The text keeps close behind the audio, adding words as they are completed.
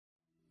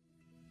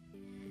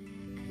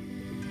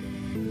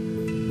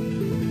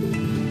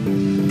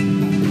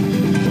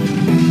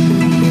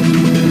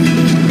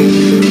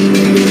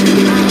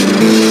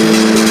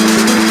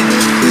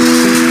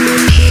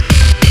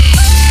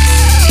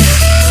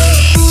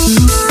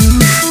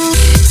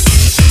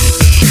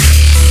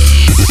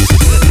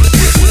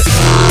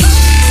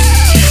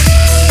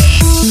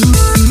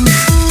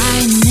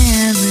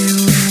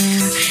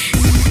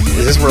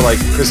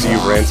Christy,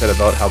 you ranted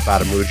about how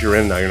bad a mood you're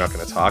in. Now you're not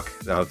going to talk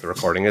now that the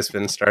recording has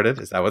been started.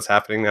 Is that what's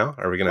happening now?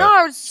 Are we going to? No,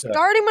 I was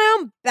starting my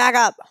own back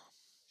up.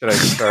 Should I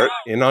start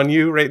in on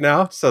you right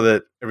now so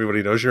that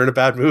everybody knows you're in a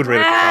bad mood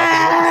right at the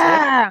top of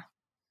the episode?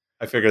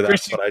 I figure that's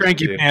Christy what I should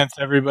cranky do. pants,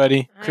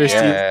 everybody. Christy,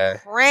 Yeah.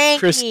 Christy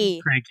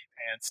Cranky. cranky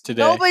pants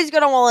today. Nobody's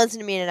gonna want to listen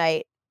to me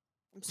tonight.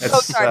 I'm so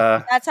It's,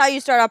 sorry. That's how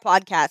you start a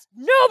podcast.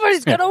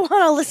 Nobody's gonna want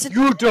to listen.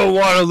 You don't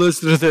want to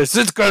listen to this.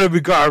 It's gonna be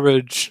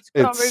garbage.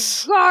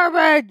 It's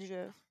garbage.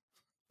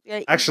 You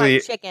gotta eat my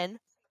Actually- chicken.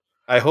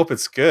 I hope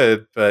it's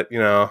good, but you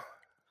know,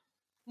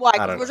 Why? I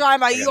 'Cause don't we're know. talking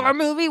about I don't your know.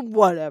 movie.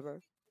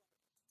 Whatever.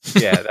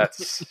 yeah,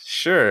 that's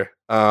sure.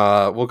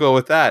 We'll go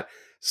with that.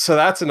 So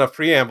that's enough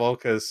preamble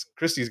because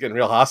Christy's getting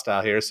real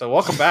hostile here. So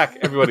welcome back,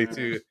 everybody,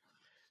 to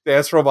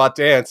Dance Robot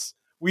Dance.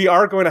 We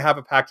are going to have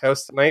a packed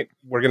house tonight.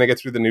 We're going to get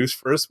through the news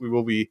first. We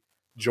will be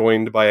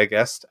joined by a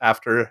guest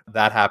after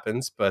that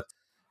happens. But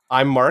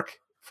I'm Mark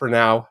for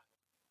now.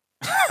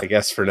 I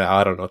guess for now.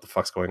 I don't know what the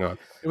fuck's going on.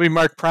 We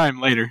mark Prime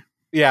later.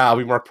 Yeah, I'll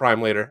be Mark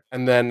Prime later.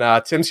 And then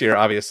Tim's here,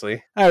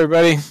 obviously. Hi,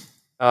 everybody.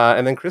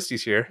 And then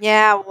Christy's here.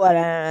 Yeah.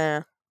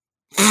 Whatever.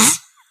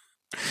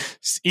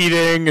 Just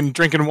eating and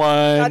drinking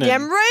wine.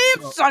 Goddamn and- ray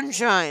of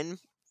sunshine.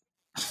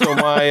 So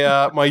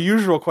my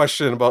usual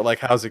question about like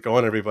how's it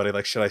going, everybody?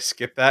 Like, should I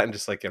skip that and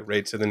just like get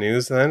right to the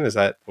news? Then is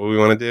that what we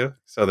want to do?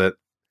 So that,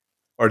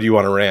 or do you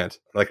want to rant?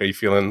 Like, are you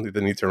feeling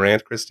the need to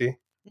rant, Christy?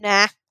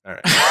 Nah. All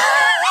right.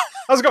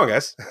 How's it going,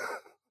 guys?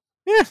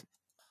 Yeah,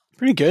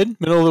 pretty good.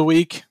 Middle of the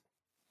week.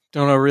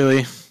 Don't know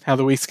really how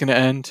the week's gonna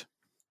end.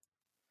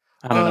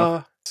 I don't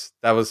know.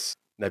 That was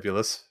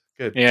nebulous.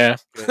 Good. Yeah.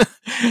 Good.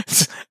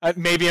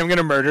 Maybe I'm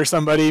gonna murder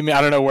somebody.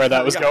 I don't know where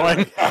that was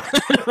going.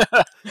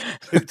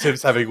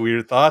 Tim's having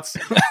weird thoughts.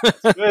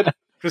 It's good.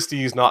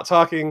 Christy's not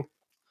talking.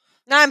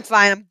 No, I'm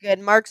fine. I'm good.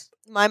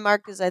 My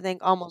mark is, I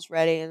think, almost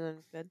ready, and then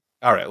it's good.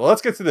 All right. Well,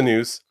 let's get to the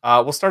news.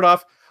 We'll start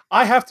off.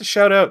 I have to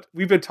shout out.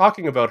 We've been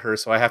talking about her,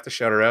 so I have to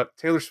shout her out.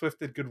 Taylor Swift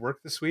did good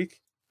work this week.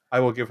 I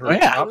will give her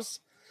props.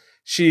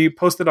 She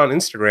posted on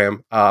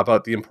Instagram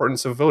about the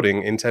importance of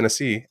voting in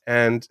Tennessee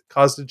and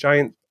caused a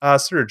giant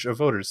surge of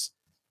voters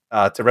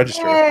to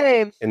register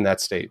Yay. in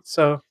that state.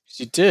 So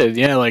She did,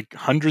 yeah, like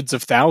hundreds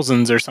of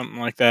thousands or something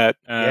like that.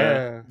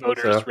 Yeah,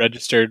 Voters so-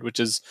 registered, which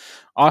is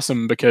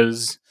awesome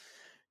because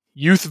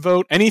youth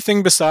vote,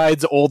 anything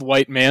besides old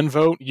white man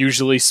vote,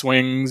 usually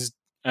swings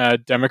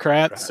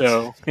Democrat.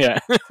 So yeah,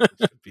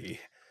 should be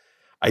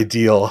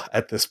ideal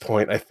at this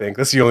point, I think.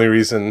 That's the only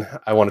reason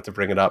I wanted to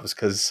bring it up is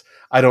because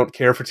I don't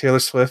care for Taylor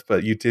Swift,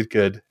 but you did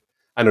good.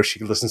 I know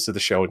she listens to the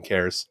show and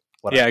cares.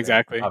 what I yeah, think,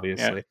 exactly.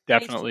 Obviously. Yeah,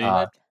 definitely.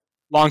 Uh,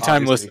 Long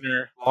time obviously.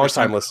 listener. Long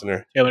time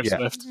listener. Taylor Yeah.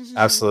 Swift.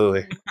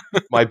 Absolutely.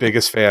 My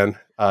biggest fan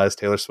is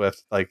Taylor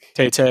Swift. Like,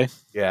 Tay Tay.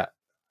 yeah.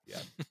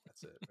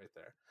 That's it right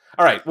there.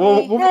 All right.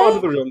 We'll move on to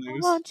the real I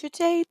news. want your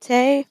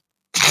tay-tay.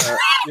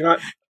 You're not,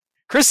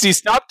 Christy,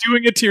 stop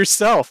doing it to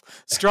yourself.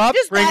 Stop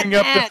Just bringing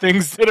that up the mad.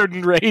 things that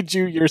enrage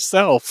you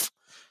yourself.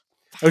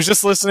 I was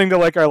just listening to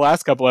like our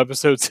last couple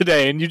episodes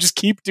today, and you just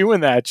keep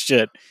doing that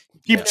shit.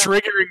 Keep Yeah.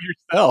 triggering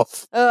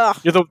yourself. Ugh.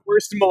 You're the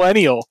worst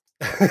millennial.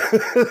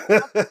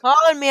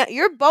 Calling me.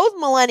 You're both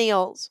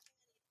millennials.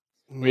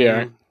 We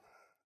are.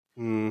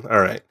 All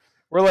right.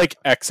 We're like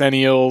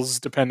exennials,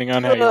 depending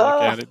on how you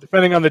look at it,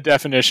 depending on the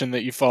definition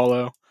that you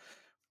follow.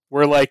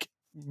 We're like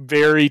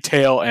very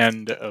tail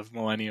end of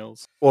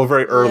millennials. Well,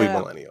 very early Yeah.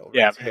 millennial.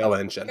 Yeah. Tail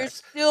end Gen You're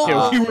X. still.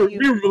 Yeah, we were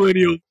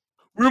millennials.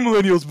 We were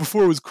millennials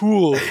before it was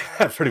cool.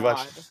 Pretty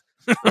much.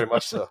 Very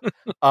much so.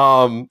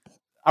 All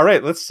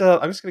right. Let's.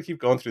 I'm just gonna keep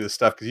going through this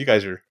stuff because you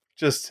guys are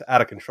just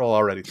out of control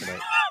already tonight.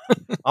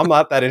 I'm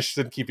not that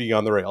interested in keeping you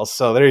on the rails.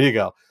 So there you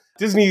go.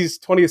 Disney's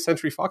 20th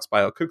Century Fox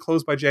bio could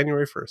close by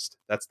January 1st.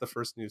 That's the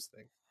first news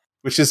thing,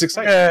 which is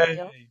exciting.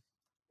 Yay.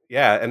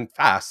 Yeah, and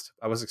fast.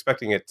 I was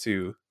expecting it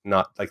to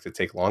not like to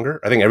take longer.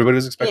 I think everybody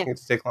was expecting it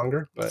to take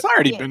longer, but It's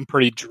already Yeah. been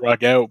pretty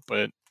drug out,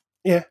 but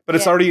yeah, but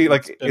it's Yeah. already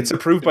like It's been- it's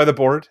approved by the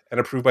board and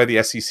approved by the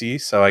SEC.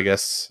 So I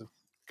guess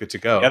good to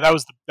go. yeah, that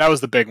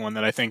was the big one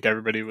that I think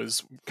everybody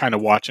was kind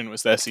of watching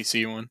was the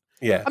SEC one.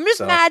 Yeah, I'm just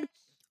so- mad.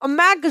 I'm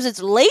mad because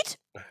it's late,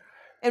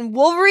 and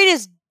Wolverine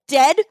is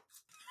dead.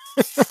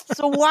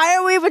 So why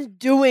are we even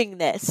doing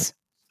this?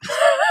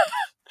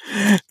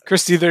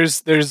 Christy,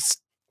 there's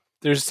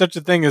such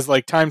a thing as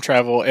like time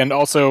travel, and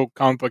also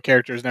comic book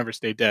characters never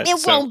stay dead. It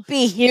so won't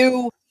be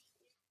Hugh.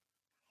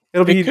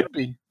 It'll be. It could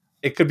be.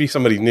 It could be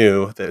somebody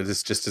new that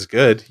is just as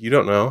good. You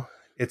don't know.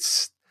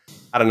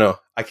 I don't know.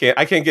 I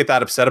can't get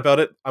that upset about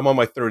it. I'm on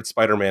my third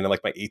Spider-Man and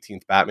like my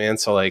 18th Batman.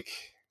 So like,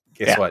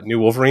 guess Yeah. what? New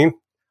Wolverine.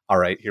 All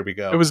right, here we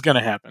go. It was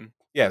gonna happen.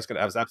 Yeah,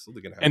 I was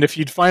absolutely gonna happen. And if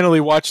you'd finally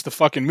watched the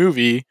fucking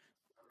movie,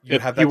 you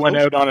have he went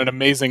closure. out on an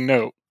amazing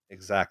note.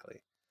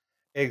 Exactly.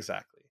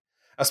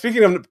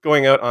 Speaking of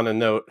going out on a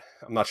note,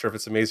 I'm not sure if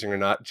it's amazing or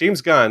not.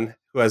 James Gunn,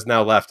 who has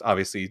now left,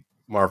 obviously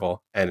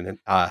Marvel, and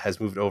has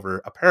moved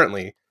over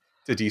apparently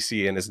to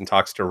DC and is in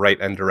talks to write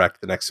and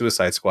direct the next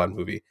Suicide Squad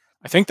movie.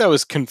 I think that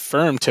was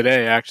confirmed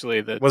today.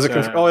 Actually, that Was it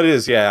confirmed? Oh, it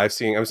is. Yeah, I'm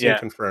seeing yeah.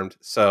 confirmed.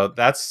 So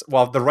that's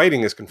the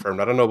writing is confirmed.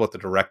 I don't know about the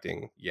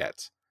directing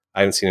yet,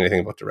 I haven't seen anything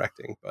about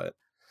directing, but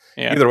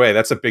Yeah. either way,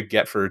 that's a big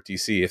get for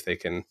DC if they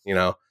can,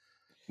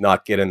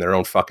 not get in their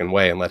own fucking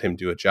way and let him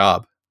do a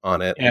job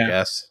on it, I Yeah.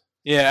 guess.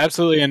 Yeah,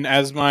 absolutely. And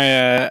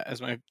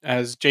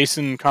as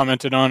Jason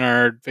commented on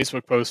our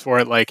Facebook post for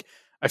it, like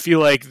I feel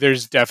like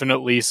there's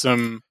definitely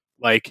some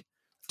like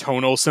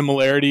tonal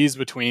similarities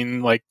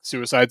between like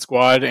Suicide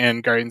Squad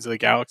and Guardians of the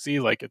Galaxy.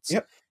 Like it's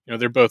Yep.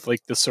 they're both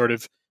like this sort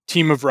of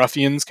team of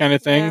ruffians kind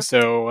of thing. Yeah.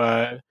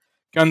 So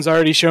Gunn's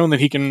already shown that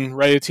he can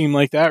write a team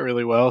like that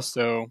really well.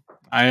 So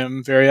I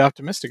am very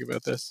optimistic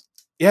about this.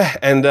 Yeah,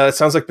 and it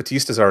sounds like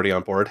Batista's already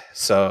on board,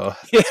 so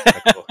that's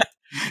kinda cool.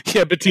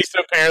 Yeah, Batista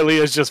apparently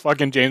is just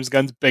fucking James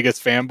Gunn's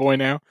biggest fanboy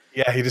now.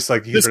 Yeah, he just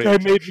like he's This ready guy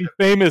to made jump me ship.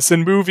 famous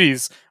in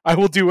movies. I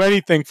will do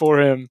anything for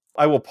him.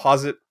 I will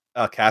posit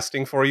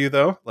casting for you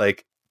though.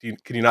 Like,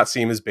 can you not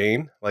see him as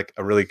Bane? Like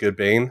a really good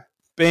Bane?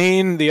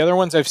 Bane, the other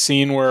ones I've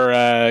seen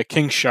were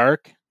King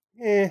Shark.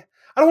 I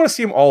don't want to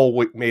see him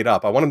all made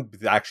up. I want him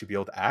to actually be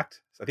able to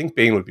act. So I think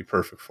Bane would be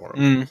perfect for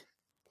him.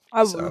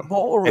 I So, was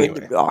born in anyway.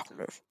 the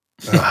darkness.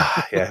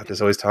 Yeah,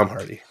 there's always Tom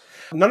Hardy.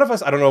 None of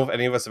us, I don't know if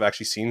any of us have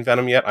actually seen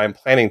Venom yet. I'm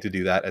planning to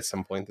do that at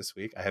some point this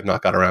week. I have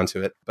not got around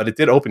to it, but it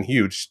did open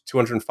huge,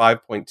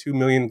 205.2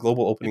 million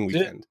global opening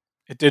weekend.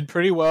 It did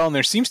pretty well, and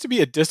there seems to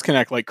be a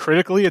disconnect. Like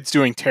critically, it's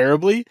doing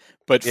terribly,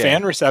 but Yeah.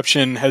 fan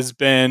reception has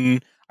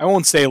been, I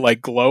won't say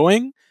like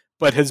glowing,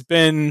 but has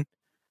been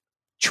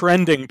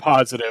trending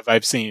positive.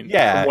 I've seen,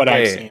 Yeah, from what yeah,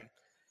 I've yeah. seen.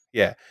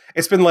 Yeah,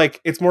 it's been like,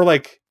 it's more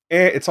like,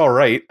 it's all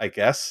right, I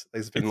guess.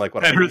 It's been like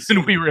what Better I've than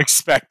seen. we were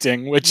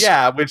expecting, which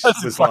Which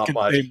doesn't was not fucking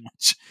much. say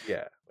much.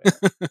 Yeah.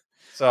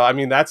 So I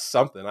mean, that's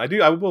something. I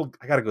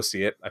gotta go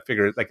see it. I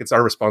figure like it's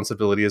our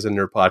responsibility as a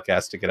nerd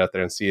podcast to get out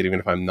there and see it,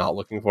 even if I'm not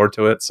looking forward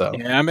to it. So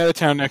Yeah, I'm out of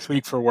town next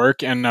week for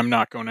work, and I'm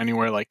not going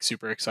anywhere like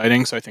super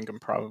exciting. So I think I'm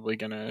probably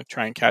gonna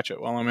try and catch it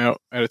while I'm out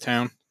of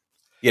town.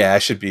 yeah, I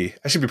should be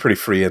pretty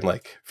free and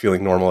like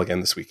feeling normal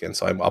again this weekend.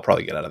 So I'll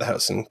probably get out of the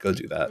house and go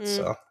do that.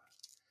 So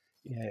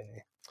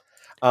yay.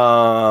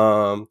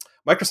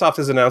 Microsoft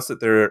has announced that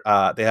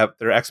they have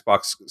their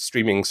Xbox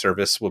streaming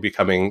service will be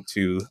coming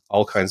to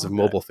all kinds of Okay.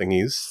 mobile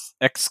thingies.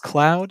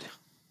 xCloud.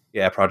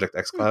 Yeah, Project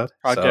xCloud.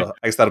 Project. So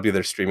I guess that'll be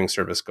their streaming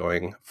service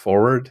going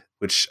forward,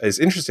 which is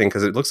interesting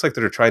because it looks like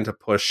they're trying to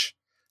push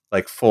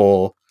like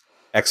full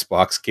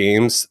Xbox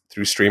games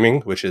through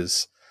streaming,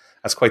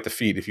 that's quite the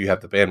feat if you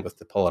have the bandwidth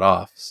to pull it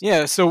off.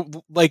 Yeah. So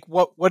like,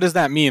 what does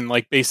that mean?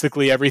 Like,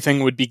 basically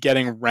everything would be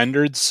getting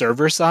rendered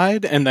server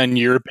side, and then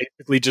you're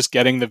basically just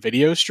getting the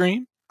video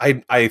stream.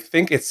 I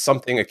think it's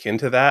something akin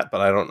to that, but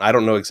I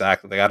don't know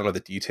exactly. Like I don't know the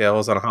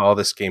details on how all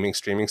this gaming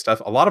streaming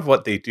stuff. A lot of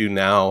what they do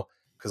now,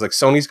 because like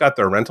Sony's got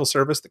their rental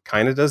service that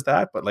kind of does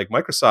that, but like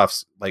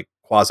Microsoft's like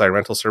quasi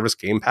rental service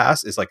Game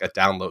Pass is like a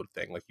download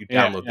thing. Like you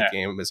download the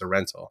game as a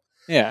rental.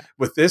 Yeah.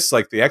 With this,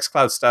 like the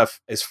xCloud stuff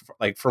is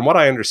like from what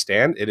I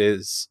understand, it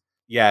is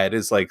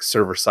like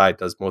server side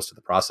does most of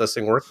the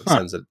processing work and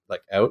sends it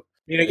like out.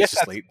 I mean, I It's guess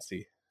just that's,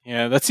 latency.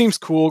 yeah, that seems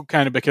cool,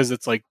 kind of because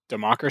it's like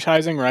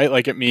democratizing, right?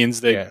 Like it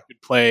means that you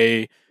could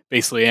play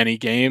basically any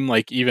game,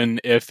 like even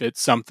if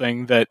it's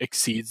something that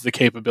exceeds the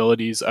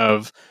capabilities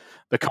of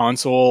the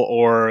console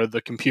or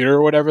the computer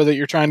or whatever that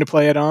you're trying to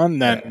play it on,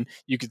 then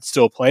you could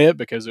still play it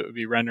because it would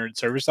be rendered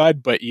server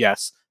side. But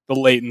yes, the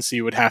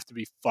latency would have to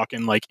be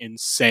fucking like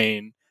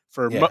insane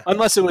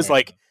unless it was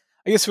like,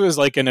 I guess if it was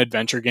like an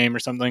adventure game or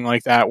something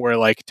like that where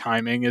like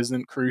timing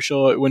isn't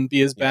crucial, it wouldn't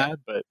be as bad.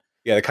 But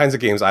yeah, the kinds of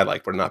games I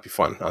like would not be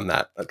fun on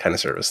that kind of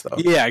service, though.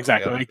 Yeah,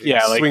 exactly. Like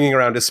swinging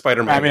around as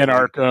Spider-Man, Batman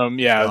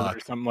Arkham, or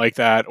something like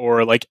that,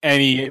 or like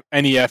any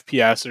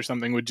FPS or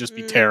something would just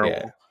be terrible.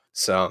 Yeah.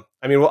 So,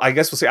 I mean, well, I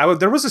guess we'll see.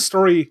 There was a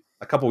story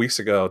a couple weeks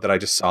ago that I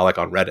just saw like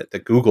on Reddit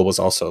that Google was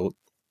also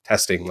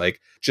testing, like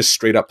just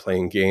straight up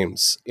playing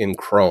games in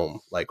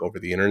Chrome, like over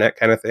the internet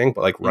kind of thing,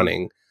 but like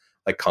running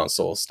like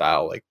console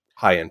style, like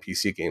high-end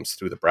PC games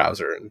through the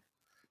browser. And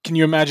can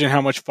you imagine how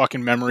much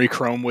fucking memory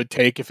Chrome would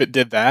take if it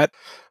did that?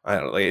 I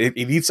don't know. Like, it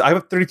eats. I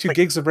have 32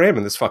 gigs of RAM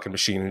in this fucking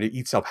machine, and it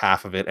eats up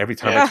half of it every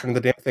time I turn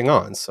the damn thing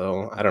on.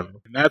 So I don't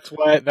know. And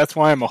that's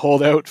why I'm a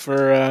holdout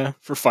for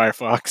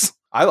Firefox.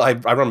 I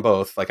run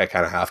both. Like I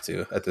kind of have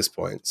to at this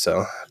point.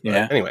 So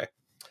yeah. Anyway,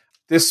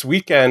 this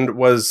weekend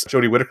was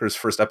Jodie Whittaker's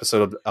first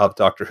episode of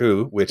Doctor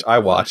Who, which I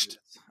watched.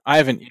 I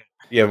haven't.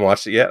 You haven't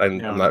watched it yet? I'm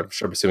No. not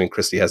sure. I'm assuming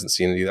Christy hasn't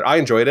seen it either. I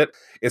enjoyed it.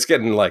 It's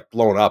getting like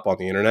blown up on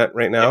the internet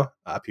right now.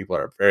 People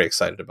are very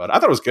excited about it. I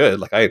thought it was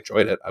good. Like I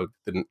enjoyed it.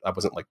 I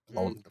wasn't like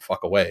blown the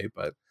fuck away,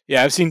 but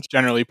yeah, I've seen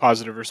generally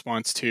positive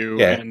response too.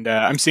 Yeah. And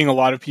I'm seeing a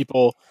lot of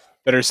people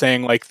that are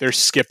saying like they're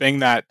skipping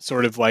that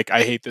sort of like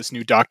I hate this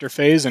new Doctor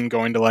phase and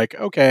going to like,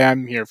 okay,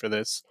 I'm here for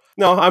this.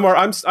 No,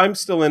 I'm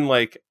still in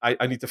like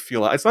I need to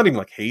feel it. It's not even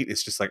like hate.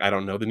 It's just like I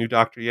don't know the new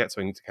Doctor yet,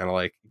 so I need to kind of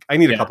like I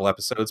need a couple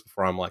episodes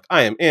before I'm like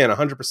I am in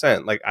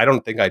 100%. Like I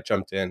don't think I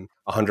jumped in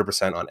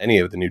 100% on any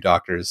of the new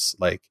Doctors,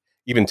 like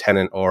even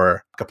Tennant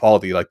or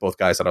Capaldi, like both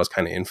guys that I was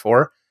kind of in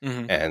for,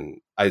 and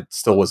I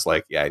still was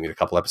like, I need a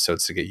couple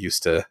episodes to get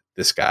used to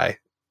this guy.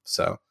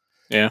 So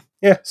yeah.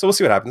 So we'll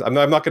see what happens. I'm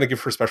not going to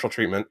give her special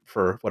treatment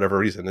for whatever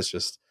reason. It's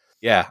just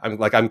yeah,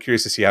 I'm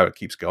curious to see how it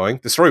keeps going.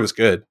 The story was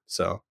good,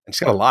 so and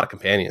she's got a lot of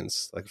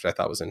companions, like which I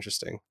thought was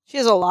interesting. She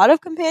has a lot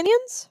of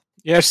companions.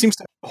 Yeah, she seems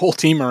to have a whole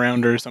team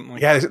around her or something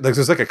like Yeah,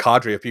 there's like a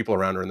cadre of people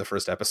around her in the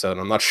first episode. And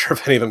I'm not sure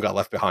if any of them got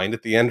left behind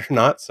at the end or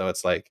not. So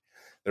it's like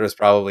there was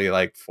probably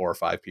like 4 or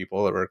 5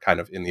 people that were kind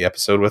of in the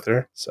episode with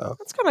her. So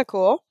That's kind of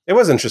cool. it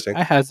was interesting.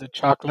 I has a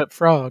chocolate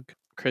frog,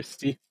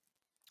 Christy.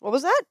 What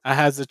was that? I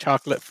has a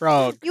chocolate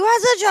frog. You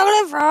has a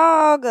chocolate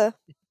frog. I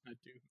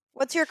do.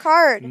 What's your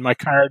card? In my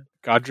card,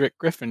 Godric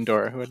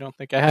Gryffindor, who I don't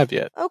think I have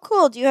yet. Oh,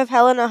 cool. Do you have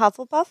Helena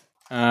Hufflepuff?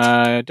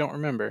 I don't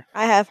remember.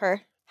 I have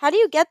her. How do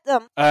you get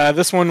them?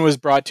 This one was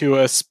brought to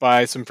us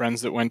by some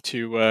friends that went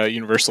to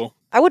Universal.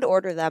 I would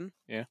order them.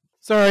 Yeah.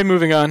 Sorry,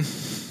 moving on.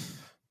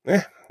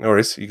 No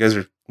worries. You guys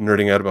are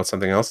nerding out about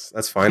something else.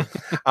 That's fine.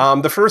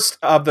 The first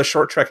of the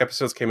short trek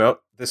episodes came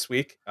out this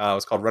week. It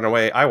was called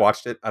Runaway. I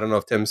watched it. I don't know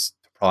if Tim's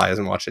probably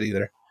hasn't watched it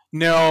either.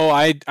 No,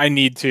 I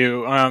need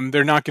to.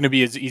 They're not going to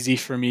be as easy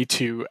for me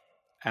to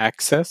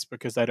access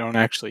because I don't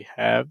actually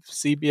have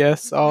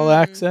CBS All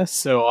Access,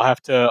 so I'll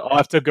have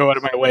to go out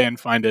of my way and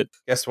find it.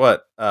 Guess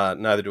what?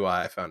 Neither do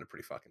I. I found it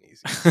pretty fucking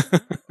easy.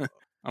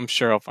 I'm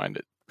sure I'll find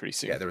it pretty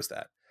soon. Yeah, there was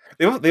that.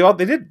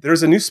 They did.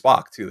 There's a new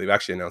Spock too. They've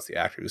actually announced the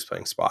actor who's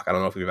playing Spock. I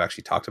don't know if we've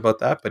actually talked about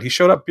that, but he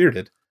showed up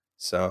bearded.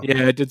 So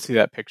yeah, I did see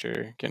that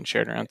picture getting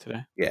shared around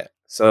today. Yeah.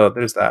 So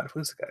there's that.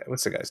 Who's the guy?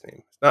 What's the guy's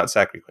name? It's not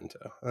Zachary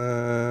Quinto.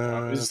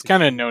 It's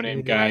kind of a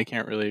no-name guy. I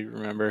can't really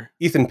remember.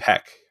 Ethan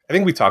Peck. I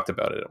think we talked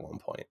about it at one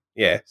point.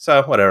 Yeah.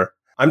 So whatever.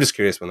 I'm just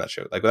curious when that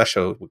show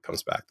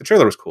comes back. The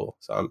trailer was cool,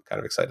 so I'm kind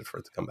of excited for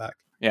it to come back.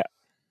 Yeah.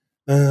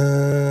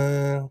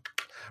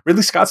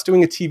 Ridley Scott's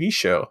doing a TV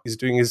show. He's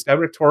doing his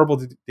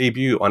directorial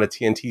debut on a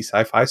TNT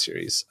sci-fi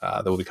series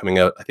that will be coming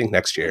out, I think,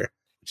 next year,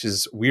 which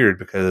is weird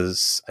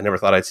because I never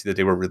thought I'd see the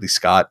day where Ridley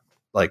Scott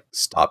like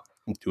stopped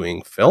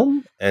doing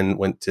film and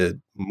went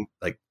to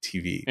like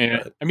TV.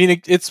 Yeah. I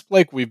mean, it's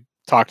like we've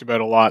talked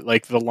about a lot.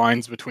 Like the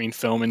lines between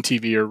film and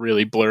TV are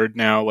really blurred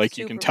now. Like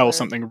you can tell blurred.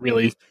 something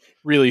really,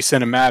 really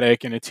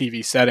cinematic in a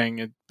TV setting.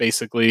 It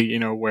basically,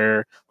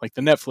 where like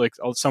so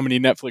many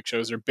Netflix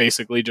shows are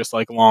basically just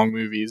like long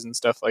movies and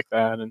stuff like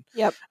that. And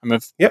Yep.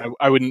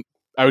 I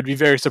would be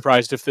very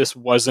surprised if this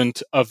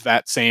wasn't of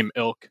that same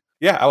ilk.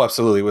 Yeah, oh,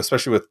 absolutely.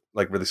 Especially with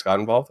like Ridley Scott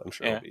involved, I'm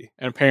sure it'll be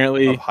and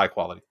apparently of high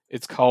quality.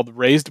 It's called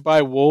Raised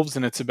by Wolves,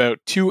 and it's about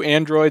 2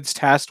 androids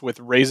tasked with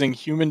raising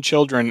human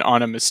children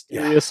on a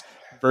mysterious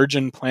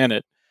virgin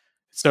planet.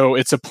 So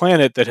it's a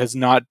planet that has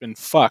not been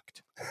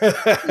fucked.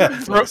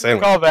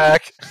 Call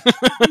back.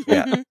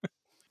 Yeah.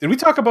 Did we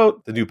talk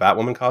about the new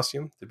Batwoman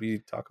costume? Did we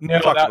talk? No,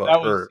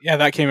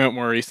 that came out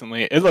more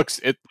recently. It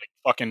looks like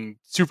fucking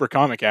super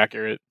comic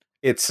accurate.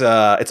 It's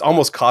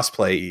almost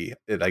cosplay-y,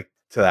 like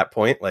to that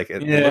point. Like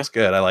it looks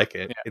good. I like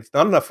it. Yeah. It's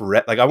not enough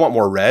red. Like I want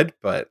more red,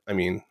 but I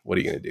mean, what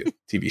are you gonna do?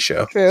 TV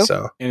show. True.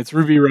 So and it's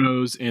Ruby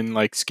Rose in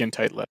like skin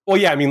tight leather. Well,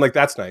 yeah, I mean, like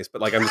that's nice,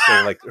 but like I'm just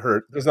saying, like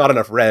there's not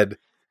enough red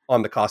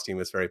on the costume.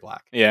 It's very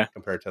black. Yeah.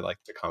 Compared to like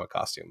the comic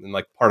costume, and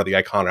like part of the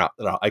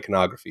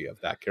iconography of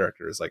that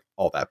character is like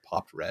all that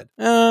popped red.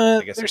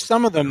 There's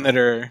some of them that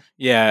are.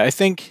 Yeah, I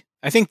think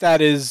that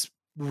is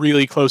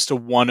really close to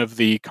one of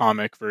the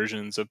comic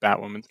versions of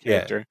Batwoman's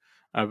character.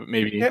 But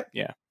maybe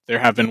there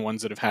have been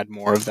ones that have had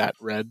more of that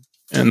red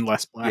and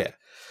less black. Yeah,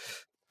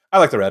 I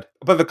like the red,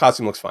 but the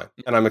costume looks fine,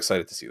 and I'm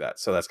excited to see that.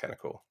 So that's kind of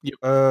cool. Yep.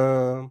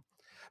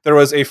 There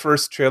was a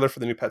first trailer for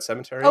the new Pet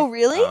Sematary. Oh,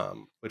 really?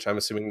 Which I'm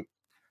assuming.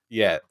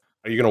 Yeah,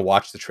 are you going to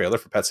watch the trailer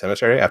for Pet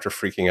Sematary after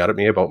freaking out at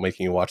me about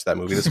making you watch that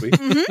movie this week?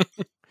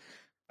 Mm-hmm.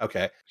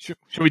 Okay. Should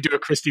we do a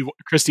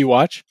Christy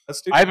watch?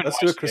 Let's do. I haven't let's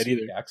watched do a Christy it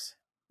either. reacts.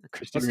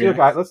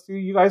 Let's do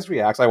you guys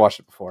reacts. I watched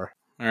it before.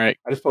 All right.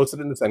 I just posted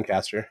it in the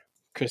Zencaster.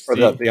 Christy,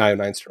 or the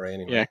IO9 story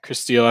anyway. Yeah,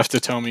 Christy, you'll have to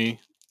tell me.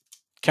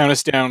 Count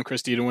us down,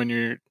 Christy, to when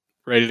you're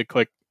ready to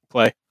click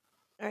play.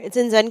 All right, it's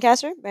in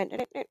Zencaster.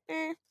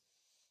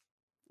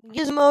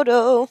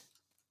 Gizmodo.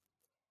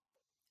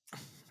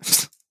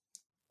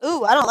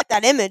 Ooh, I don't like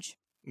that image.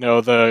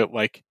 No, the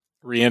like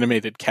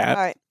reanimated cat.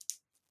 All right,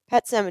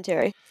 Pet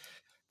Sematary.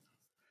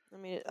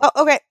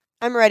 Okay,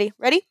 I'm ready.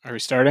 Ready? Are we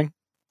starting?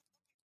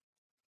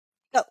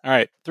 Go. All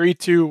right, 3,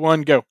 2,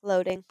 1, go.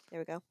 Loading. There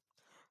we go.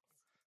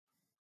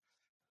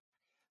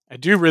 I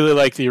do really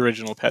like the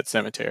original Pet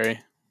Sematary.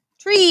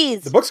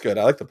 Trees. The book's good.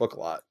 I like the book a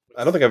lot.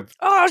 I don't think I've.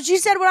 Oh, she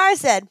said what I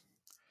said.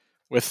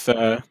 With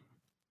You're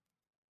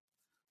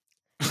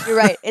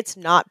right. It's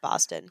not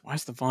Boston. Why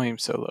is the volume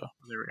so low?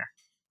 There we are.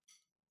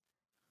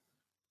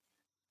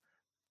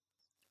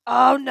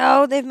 Oh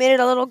no, they've made it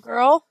a little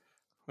girl.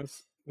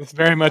 This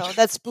very much. No,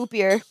 that's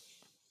spoopier.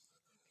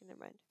 Never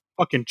mind.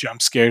 Fucking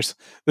jump scares.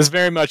 This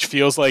very much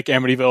feels like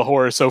Amityville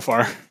Horror so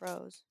far.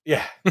 Froze.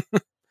 Yeah.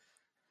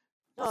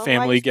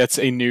 Family gets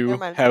a new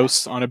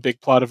house on a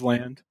big plot of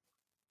land.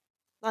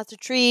 Lots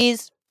of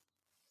trees.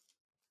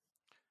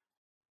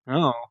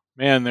 Oh,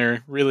 man,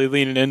 they're really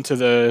leaning into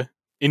the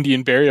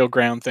Indian burial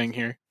ground thing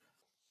here.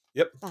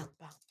 Yep.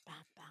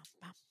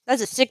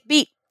 That's a sick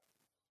beat.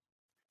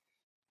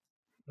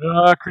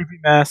 Creepy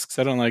masks.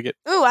 I don't like it.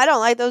 Ooh, I don't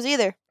like those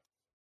either.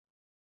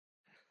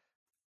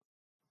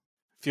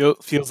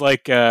 Feels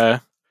like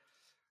the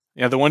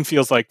one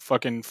feels like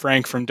fucking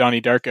Frank from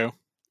Donnie Darko.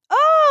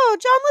 Oh,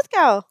 John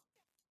Lithgow.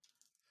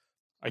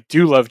 I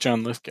do love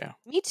John Lithgow.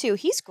 Me too.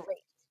 He's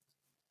great.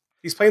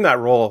 He's playing that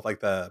role of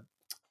like the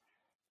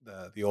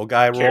old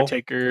guy role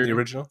Caretaker. in the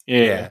original.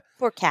 Yeah.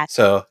 Poor cat.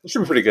 So it should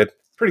be pretty good.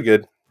 Pretty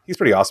good. He's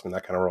pretty awesome in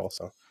that kind of role.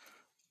 So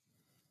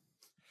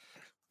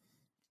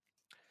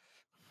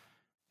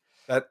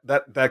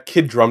that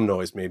kid drum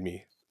noise made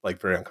me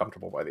like very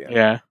uncomfortable by the end.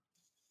 Yeah.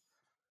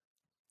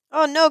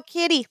 Oh no,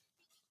 kitty.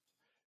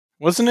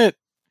 Wasn't it?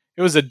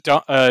 It was a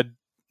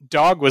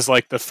dog was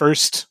like the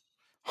first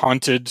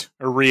haunted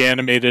or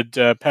reanimated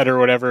pet or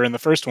whatever in the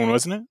first one,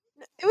 wasn't it?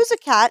 It was a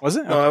cat. Was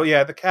it? No,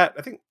 yeah, the cat.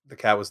 I think the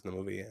cat was in the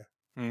movie. Yeah.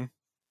 Hmm.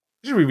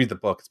 You should reread the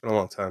book. It's been a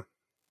long time.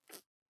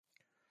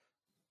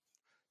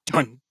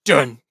 Dun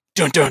dun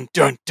dun dun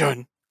dun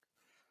dun.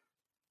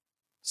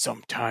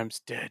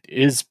 Sometimes dead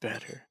is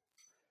better.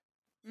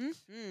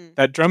 Mm-hmm.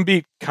 That drum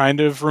beat kind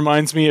of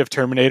reminds me of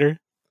Terminator,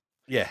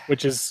 Yeah.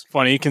 which is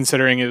funny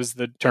considering it was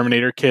the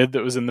Terminator kid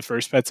that was in the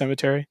first Pet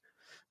Sematary.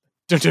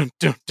 Dun dun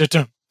dun dun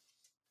dun.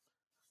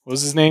 What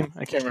was his name?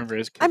 I can't remember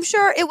his kid. I'm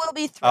sure it will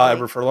be thrilling.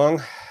 Edward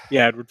Furlong.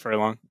 Yeah, Edward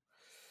Furlong.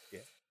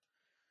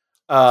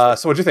 So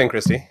what'd you think,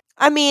 Christy?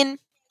 I mean,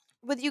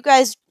 with you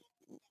guys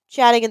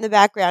chatting in the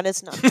background,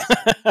 it's not.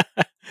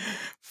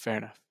 Fair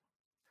enough.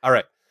 All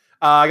right.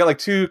 I got like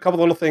couple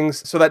little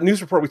things. So that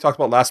news report we talked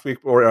about last week,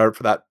 or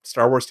for that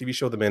Star Wars TV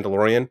show, The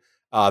Mandalorian,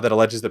 that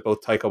alleges that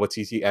both Taika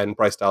Waititi and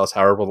Bryce Dallas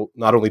Howard will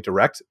not only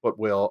direct, but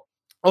will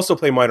also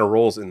play minor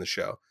roles in the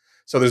show.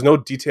 So there's no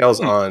details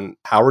on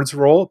Howard's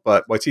role,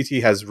 but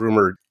Waititi is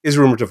rumored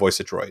to voice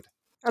a droid.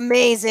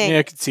 Amazing. Yeah,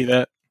 I could see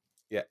that.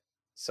 Yeah.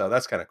 So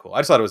that's kind of cool. I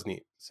just thought it was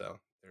neat. So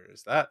there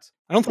is that.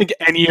 I don't think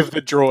any of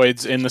the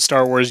droids in the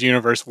Star Wars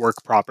universe work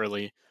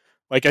properly.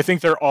 Like, I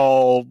think they're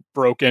all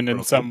broken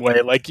in some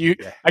way. Like,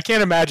 I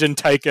can't imagine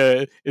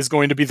Taika is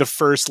going to be the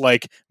first,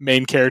 like,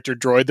 main character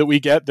droid that we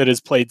get that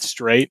is played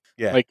straight.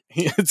 Yeah. Like,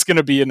 it's going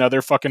to be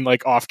another fucking,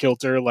 like,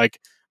 off-kilter,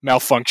 like,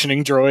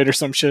 malfunctioning droid or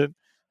some shit.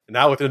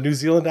 Now with a New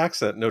Zealand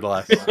accent, no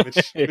less,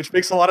 which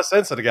makes a lot of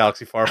sense in a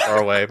galaxy far,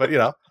 far away. But,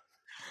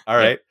 all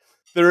right.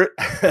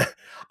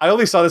 I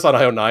only saw this on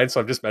IO9, so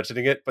I'm just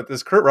mentioning it. But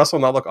does Kurt Russell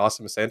not look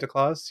awesome as Santa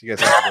Claus? You guys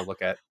have to go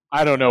look at.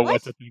 I don't know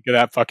what to think of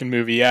that fucking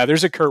movie. Yeah,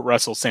 there's a Kurt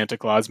Russell Santa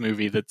Claus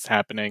movie that's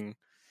happening,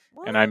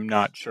 and I'm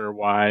not sure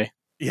why.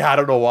 Yeah, I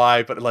don't know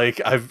why, but like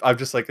I'm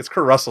just like, it's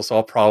Kurt Russell, so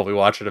I'll probably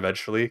watch it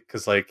eventually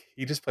because like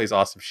he just plays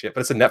awesome shit.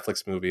 But it's a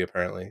Netflix movie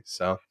apparently,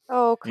 so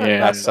Kurt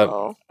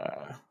Russell.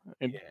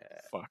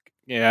 Fuck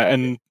yeah,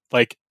 and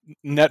like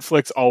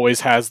Netflix always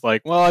has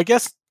like, well, I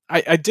guess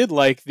I did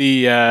like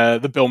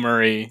the Bill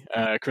Murray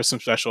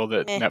Christmas special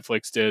that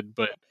Netflix did,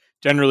 but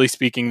generally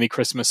speaking, the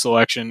Christmas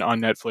selection on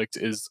Netflix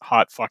is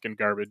hot fucking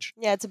garbage.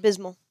 Yeah, it's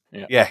abysmal.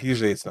 Yeah,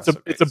 usually it's not.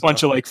 It's a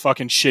bunch of like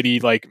fucking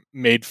shitty like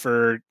made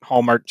for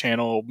Hallmark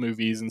Channel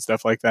movies and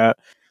stuff like that.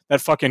 That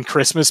fucking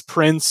Christmas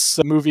Prince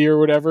movie or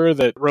whatever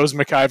that Rose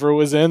McIver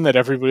was in, that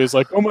everybody was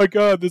like, "Oh my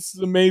god, this is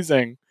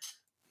amazing."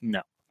 No,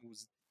 it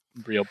was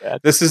real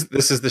bad. This is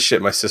the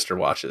shit my sister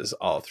watches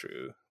all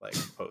through like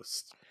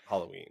post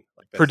Halloween.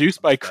 Like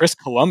produced by Chris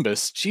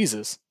Columbus.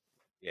 Jesus.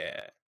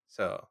 Yeah.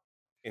 So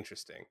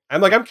interesting.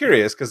 I'm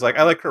curious because like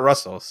I like Kurt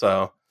Russell,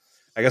 so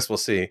I guess we'll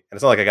see. And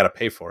it's not like I got to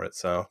pay for it,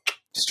 so.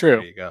 It's true.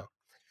 There you go.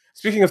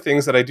 Speaking of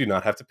things that I do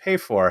not have to pay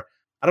for,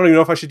 I don't even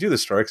know if I should do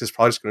this story because it's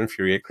probably just going to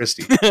infuriate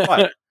Christy.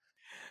 But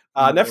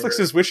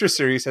Netflix's Witcher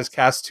series has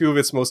cast 2 of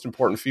its most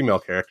important female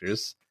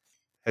characters.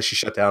 Has she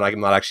shut down? I'm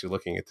not actually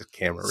looking at the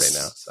camera right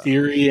now. So.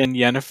 Ciri and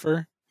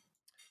Yennefer?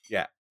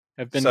 Yeah.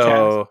 Have been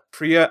cast.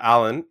 Priya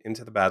Allen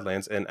into the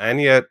Badlands and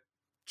Anya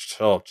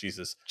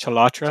Chalotra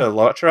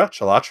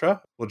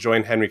will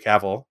join Henry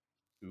Cavill.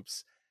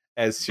 Oops.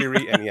 As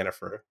Ciri and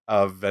Yennefer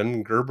of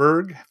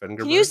Vengerberg.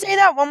 Can you say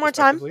that one more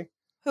time?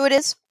 Who it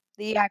is?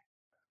 The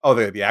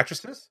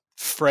actresses?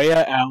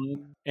 Freya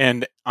Allen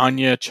and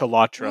Anya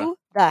Chalotra. Who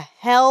the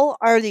hell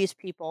are these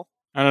people?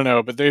 I don't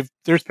know, but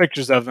there's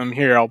pictures of them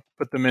here. I'll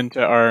put them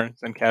into our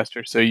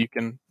Zencastr so you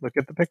can look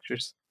at the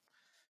pictures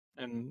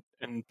and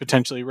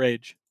potentially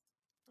rage.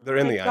 They're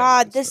in the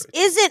God, this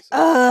isn't.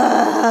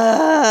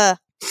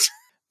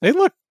 They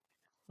look.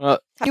 Have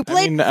you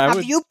played?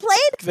 Have you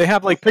played? They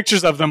have like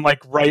pictures of them like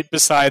right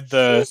beside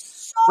the.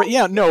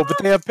 But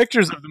they have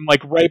pictures of them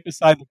like right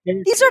beside the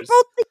characters. These are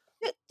both.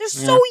 They're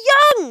so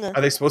young.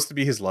 Are they supposed to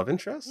be his love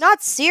interest? Not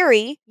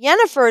Ciri.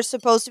 Yennefer is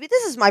supposed to be.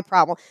 This is my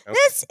problem. Okay.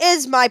 This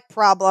is my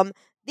problem.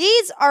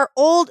 These are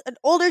an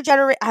older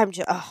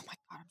generation. Oh my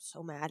god, I'm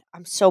so mad.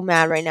 I'm so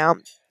mad right now.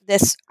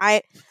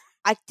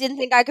 I didn't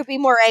think I could be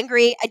more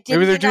angry. I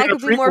didn't think I could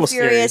be more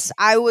furious. Series.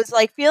 I was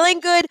like feeling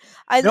good.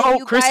 I think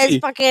you guys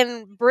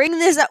fucking bring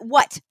this up.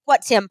 What,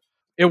 Tim?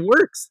 It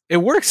works. It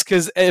works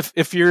because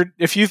if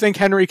you think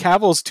Henry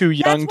Cavill's too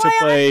young to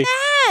play,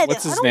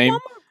 what's his name?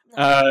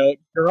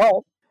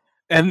 Girl.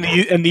 And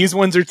these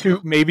ones are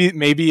too.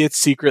 Maybe it's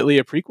secretly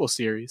a prequel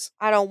series.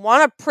 I don't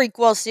want a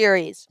prequel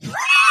series.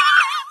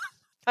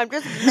 I'm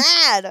just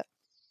mad.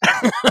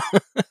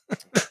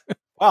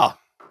 Wow,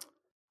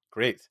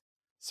 great.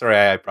 Sorry,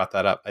 I brought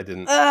that up. I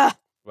didn't.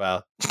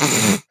 Well,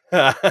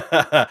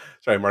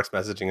 sorry, Mark's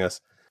messaging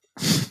us.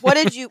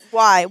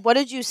 Why? What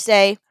did you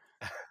say?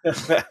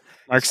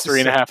 Mark's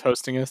 3.5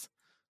 hosting us.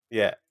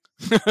 Yeah.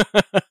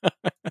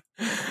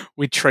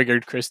 We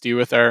triggered Christy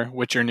with our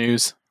Witcher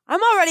news.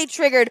 I'm already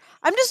triggered.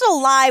 I'm just a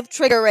live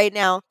trigger right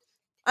now.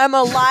 I'm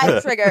a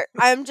live trigger.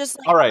 I'm just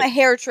like All right. a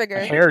hair trigger.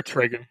 A hair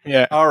trigger.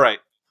 Yeah. All right.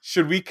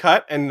 Should we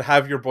cut and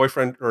have your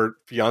boyfriend or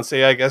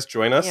fiance, I guess,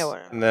 join us? Yeah,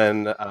 whatever. And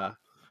then,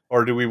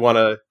 or do we want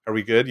to? Are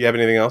we good? You have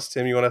anything else,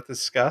 Tim? You want to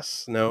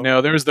discuss? No.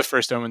 No, there was the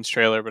first Omens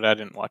trailer, but I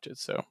didn't watch it,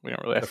 so we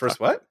don't really have The first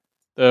what?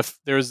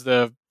 There was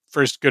the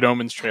first Good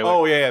Omens trailer.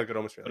 Oh yeah, the Good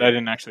Omens trailer. But I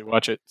didn't actually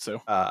watch it,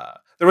 so.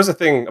 There was a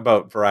thing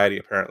about Variety.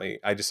 Apparently,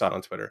 I just saw it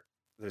on Twitter.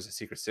 There's a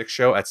Secret Six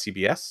show at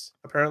CBS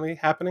apparently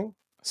happening.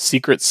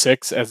 Secret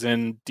Six, as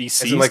in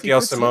DC. As in like Secret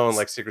Gail Simone, Six?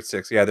 like Secret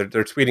Six. Yeah, they're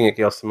tweeting at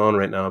Gail Simone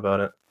right now about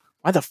it.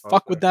 Why the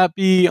fuck would that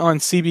be on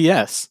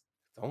CBS?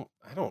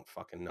 I don't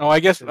fucking know. Oh, I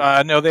guess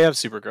no, they have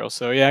Supergirl,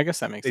 so yeah, I guess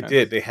that makes sense. They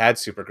did. They had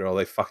Supergirl.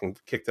 They fucking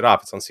kicked it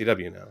off. It's on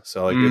CW now.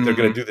 So like, if they're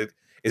gonna do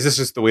is this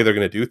just the way they're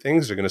gonna do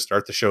things? They're gonna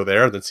start the show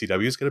there, then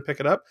CW is gonna pick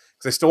it up?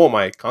 Because I still want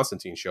my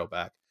Constantine show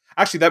back.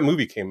 Actually, that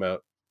movie came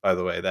out, by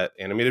the way. That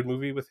animated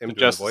movie with him The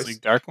doing Justice the voice.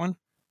 League Dark one.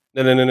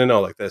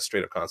 No, like the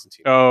straight up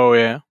Constantine. Oh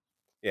yeah.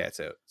 Yeah, it's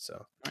out.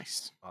 So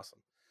nice, awesome.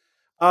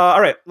 All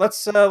right,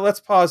 let's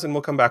pause and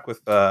we'll come back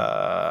with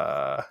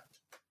Mr.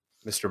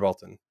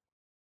 Bolton.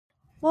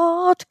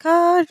 What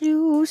can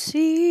you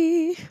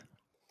see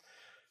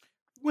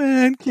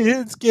when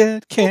kids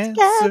get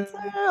cancer?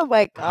 Oh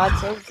my God,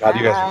 so God,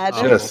 you guys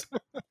are just.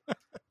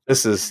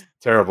 This is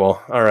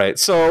terrible. All right,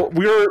 so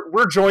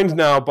we're joined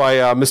now by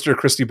Mr.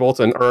 Christy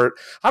Bolton. Or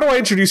how do I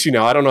introduce you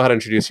now? I don't know how to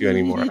introduce you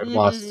anymore. I've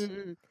lost.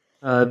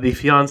 The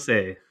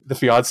fiance. The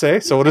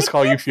fiance. So we'll just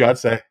call you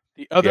fiance.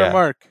 The other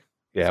Mark.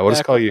 Yeah, we'll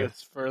just call you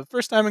for the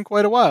first time in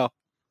quite a while.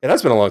 It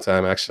has been a long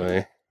time, actually.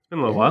 It's been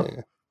a little while.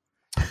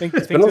 I think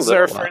this is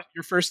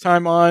your first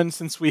time on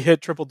since we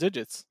hit triple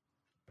digits.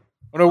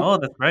 Oh,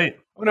 that's right.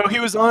 Oh no,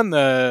 he was on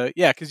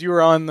because you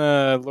were on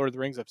the Lord of the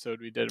Rings episode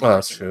we did. Oh,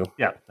 that's true.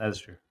 Yeah, that is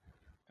true.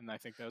 And I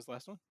think that was the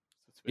last one.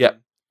 Yep.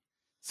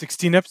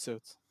 16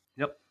 episodes.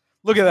 Yep.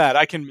 Look at that.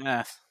 I can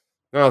math.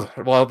 Oh,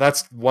 well,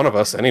 that's one of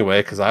us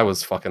anyway, because I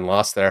was fucking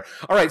lost there.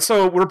 All right,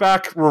 so we're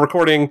back. We're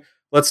recording.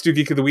 Let's do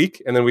Geek of the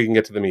Week, and then we can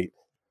get to the meat.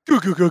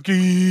 Geek of the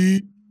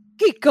Week.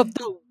 Geek of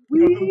the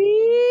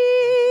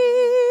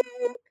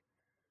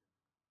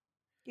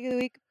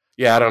Week.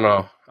 Yeah, I don't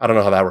know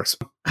how that works.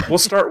 We'll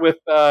start with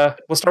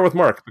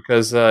Mark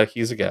because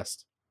he's a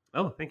guest.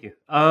 Oh, thank you.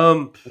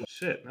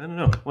 Shit, I don't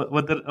know.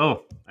 What did?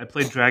 Oh, I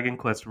played Dragon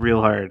Quest real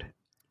hard.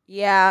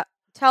 Yeah,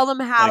 tell them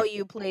how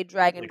you played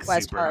Dragon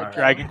Quest super hard. hard.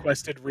 Dragon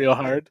Quested real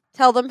hard.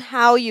 Tell them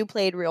how you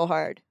played real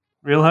hard.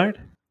 Real hard?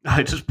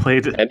 I just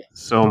played it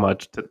so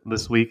much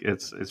this week.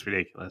 It's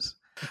ridiculous.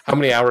 How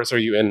many hours are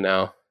you in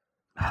now?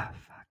 Fuck.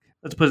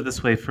 Let's put it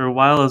this way. For a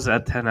while, I was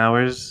at 10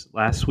 hours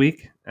last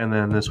week, and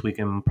then this week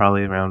I'm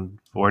probably around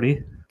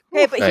 40.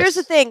 Okay, but here's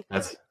the thing.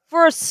 That's...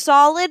 For a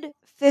solid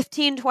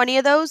 15, 20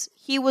 of those,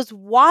 he was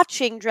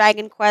watching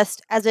Dragon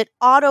Quest as it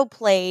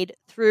auto-played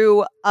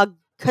through a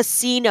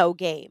casino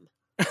game.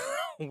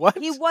 What?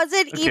 He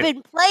wasn't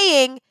even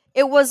playing.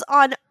 It was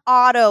on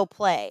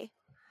autoplay.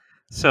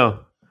 So,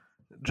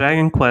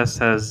 Dragon Quest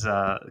has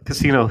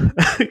casino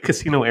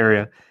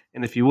area,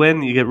 and if you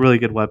win, you get really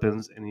good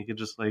weapons, and you can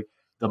just like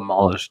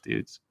demolish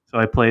dudes. So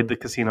I played the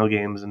casino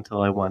games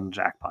until I won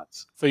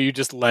jackpots. So you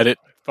just let it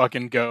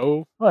fucking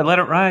go? Well, I let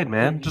it ride,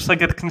 man. Just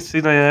like at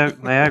Casino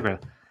Niagara.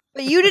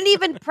 But you didn't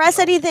even press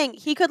anything.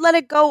 He could let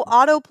it go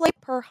autoplay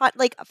for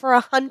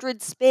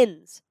 100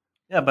 spins.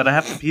 Yeah, but I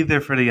have to be there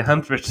for the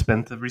 100th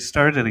spin to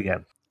restart it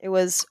again.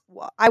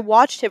 I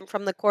watched him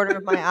from the corner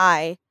of my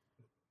eye,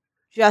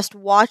 just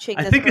watching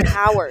this for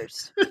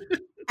hours.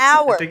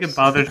 Hours. I think it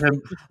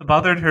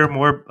bothered her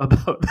more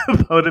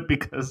about it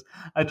because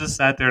I just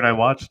sat there and I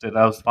watched it.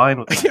 I was fine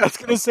with it. Yeah, I was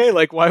gonna say,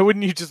 like, why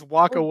wouldn't you just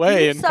walk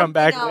away and come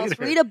back later?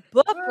 Read a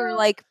book or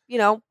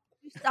do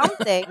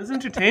something. It was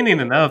entertaining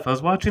enough. I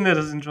was watching it,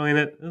 I was enjoying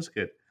it. It was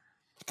good.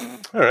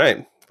 All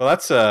right. Well,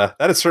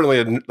 that is certainly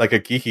a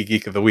geeky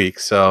geek of the week.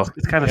 So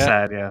it's kind of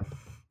sad, yeah.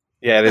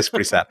 Yeah, it is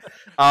pretty sad.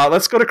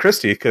 Let's go to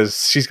Christy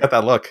because she's got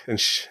that look, and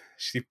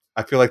she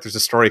I feel like there's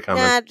a story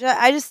coming.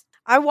 Yeah,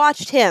 I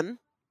watched him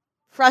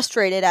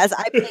frustrated as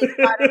I played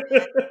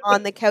Spider-Man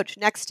on the couch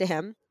next to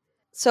him.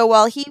 So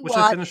while he Which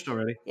I finished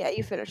already. Yeah,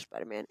 you finished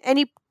Spider-Man,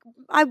 and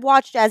I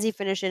watched as he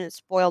finished, and it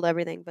spoiled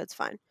everything, but it's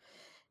fine.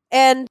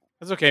 And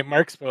that's okay.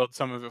 Mark spoiled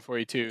some of it for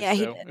you too. Yeah,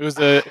 he so did. It was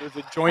a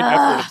joint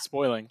effort of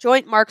spoiling.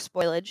 Joint Mark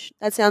spoilage.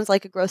 That sounds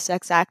like a gross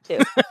sex act too.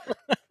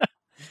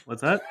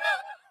 What's that?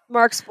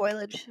 Mark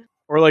spoilage.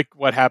 Or like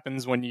what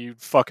happens when you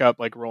fuck up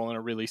like rolling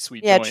a really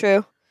sweet Yeah, joint.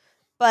 true.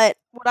 But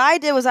what I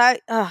did was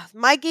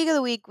my geek of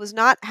the week was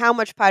not how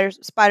much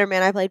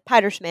Spider-Man I played.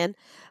 Spider-Man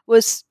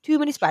was too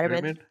many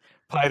Spider-Man.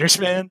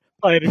 Spider-Man.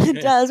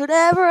 It does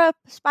whatever a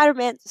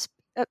Spider-Man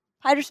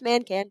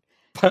can.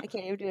 I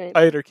can't even do it.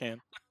 Spider can.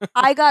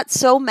 I got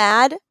so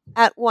mad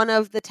at one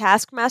of the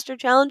Taskmaster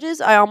challenges,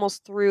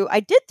 I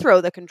did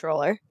throw the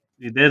controller.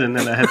 You did, and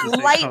then I had to say,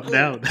 calm Lightly.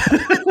 down.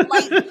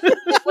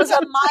 It was a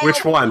mild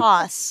Which one?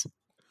 toss.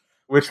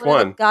 Which One of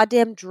the one?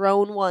 goddamn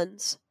drone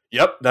ones.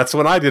 Yep, that's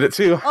when I did it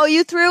too. Oh,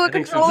 you threw a I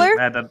think Susan's controller?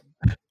 mad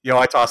that- Yo,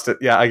 I tossed it.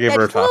 Yeah, I gave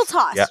her a Just a little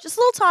toss. toss. Yeah. Just a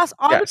little toss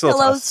on Yeah, the just a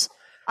little pillows. toss.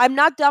 I'm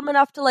not dumb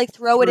enough to like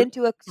throw it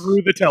into a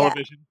Through the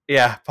television.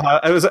 Yeah,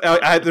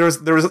 there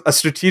was a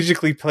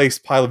strategically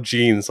placed pile of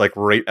jeans like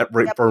right Yep.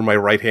 where my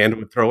right hand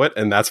would throw it,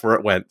 and that's where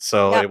it went.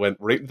 So Yep. it went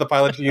right into the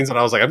pile of jeans, and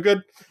I was like, I'm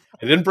good.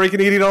 I didn't break an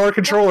 $80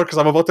 controller because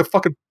I'm about to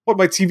fucking put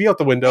my TV out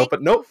the window. Thank But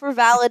you nope. for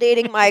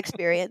validating my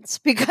experience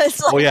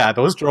because like, Oh yeah,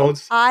 those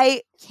drones.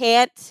 I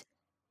can't.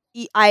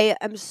 I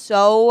am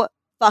so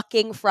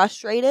fucking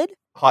frustrated.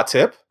 Hot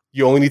tip: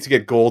 you only need to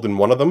get gold in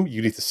one of them.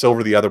 You need to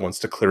silver the other ones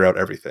to clear out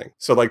everything.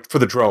 So like for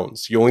the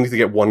drones, you only need to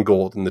get one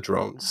gold in the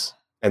drones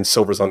and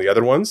silvers on the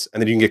other ones, and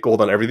then you can get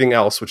gold on everything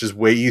else, which is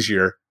way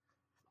easier.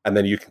 And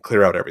then you can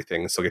clear out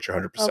everything and still get your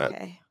 100%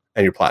 Okay,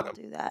 and your I'll platinum.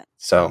 do that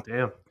So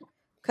Damn.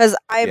 because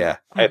I'm. yeah,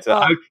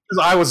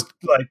 I was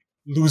like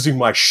losing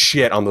my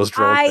shit on those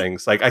drone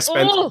things. Like I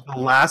spent the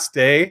last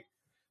day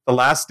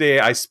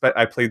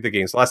I played the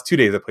game. So the last 2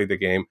 days I played the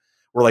game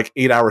were like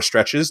 8-hour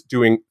stretches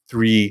doing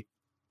 3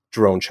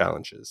 drone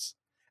challenges,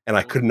 and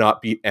I could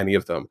not beat any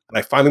of them. And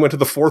I finally went to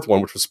the 4th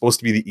one, which was supposed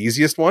to be the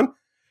easiest one.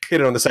 Hit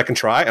it on the second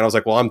try, and I was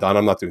like, "Well, I'm done.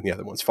 I'm not doing the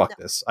other ones. Fuck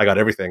this. I got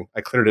everything.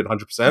 I cleared it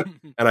 100%,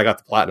 and I got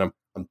the platinum.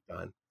 I'm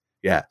done."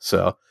 Yeah.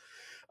 So,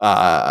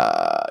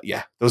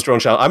 yeah, those drone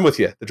challenges. I'm with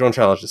you. The drone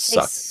challenges They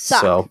suck.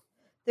 suck. So,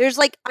 There's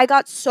like I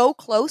got so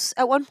close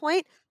at one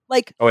point,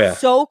 like Oh, yeah.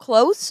 so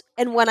close,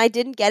 and when I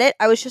didn't get it,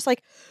 I was just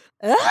like,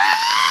 "Ah!"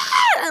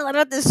 I let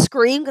out this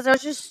scream because I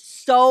was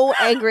just so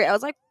angry. I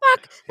was like,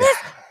 "Fuck this!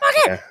 Fuck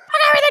it! Yeah.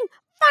 Fuck everything!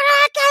 Fuck it!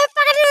 I can't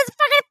fucking do this!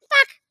 Fuck it!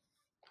 Fuck!"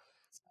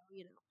 So,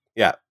 you know,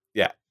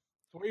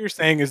 What you're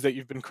saying is that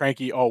you've been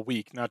cranky all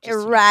week, not just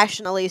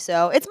irrationally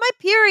so. It's my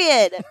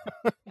period.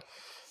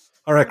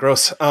 all right,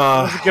 gross.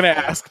 I was gonna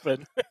ask,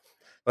 but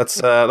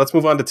Let's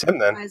move on to Tim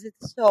then. Why is it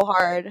so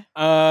hard?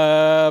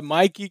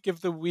 my geek of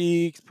the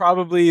week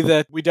probably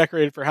that we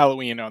decorated for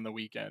Halloween on the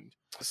weekend.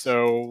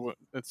 So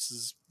this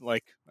is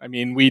like, I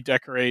mean, we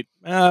decorate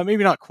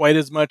maybe not quite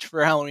as much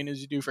for Halloween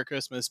as you do for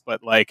Christmas,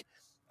 but like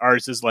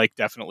ours is like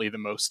definitely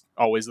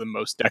always the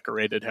most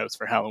decorated house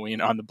for Halloween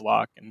on the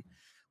block. And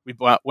we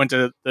went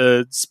to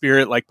the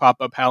Spirit like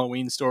pop-up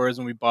Halloween stores,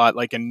 and we bought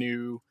like a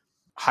new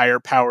higher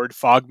powered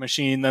fog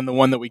machine than the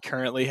one that we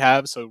currently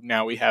have. So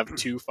now we have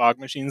 2 fog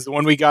machines. The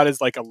one we got is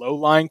like a low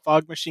lying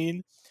fog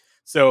machine.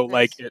 So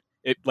like Nice.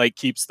 it like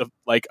keeps the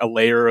like a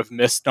layer of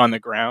mist on the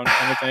ground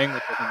kind of thing,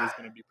 which I think is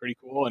going to be pretty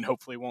cool, and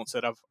hopefully won't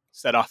set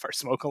off our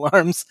smoke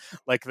alarms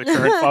like the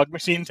current fog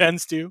machine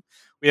tends to.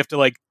 We have to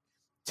like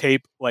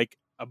tape like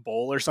a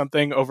bowl or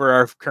something over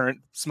our current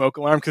smoke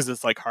alarm because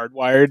it's like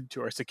hardwired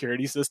to our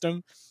security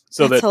system,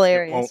 so That's that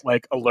hilarious. it won't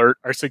like alert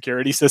our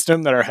security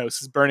system that our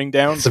house is burning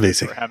down. That's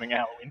amazing. We're having a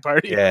Halloween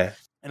party. Yeah.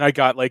 And I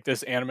got like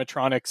this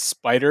animatronic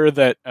spider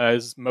that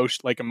is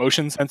like a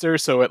motion sensor,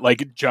 so it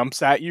like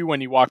jumps at you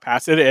when you walk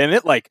past it, and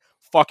it like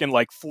fucking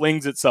like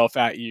flings itself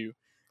at you,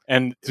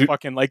 and Dude.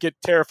 fucking like it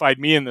terrified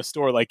me in the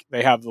store. Like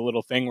they have the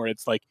little thing where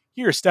it's like,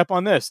 here, step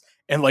on this,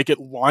 and like it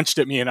launched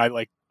at me, and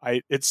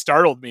it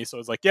startled me, so I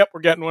was like, yep, we're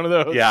getting one of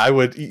those. Yeah, I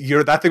would.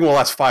 That thing will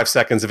last 5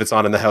 seconds if it's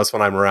on in the house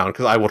when I'm around,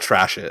 because I will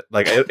trash it.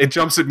 Like it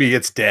jumps at me,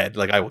 it's dead.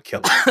 Like I will kill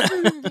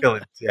it, kill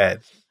it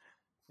dead.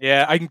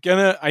 Yeah,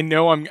 I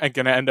know I'm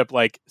gonna end up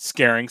like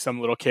scaring some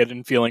little kid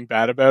and feeling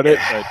bad about it,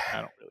 but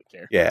I don't really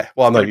care. Yeah.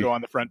 Well, I'm no, gonna go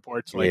on the front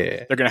porch. Like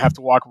Yeah. they're gonna have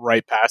to walk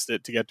right past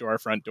it to get to our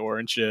front door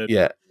and shit.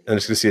 yeah. And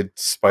just gonna see a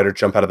spider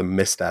jump out of the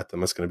mist at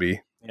them. It's gonna be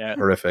Yeah.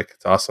 horrific.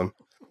 It's awesome.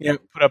 Yeah,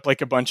 put up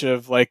like a bunch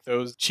of like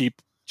those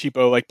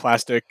cheapo like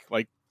plastic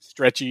like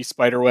stretchy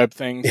spider web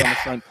things on the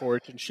front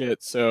porch and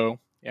shit. So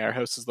yeah, our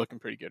house is looking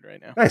pretty good right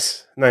now.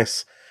 Nice. I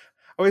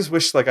always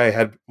wish like I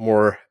had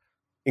more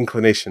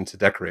inclination to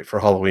decorate for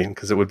Halloween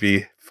because it would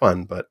be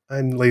fun, but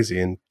I'm lazy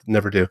and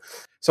never do.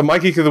 So my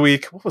geek of the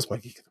week. What was my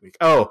geek of the week?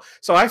 Oh,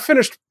 so I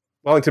finished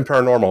Wellington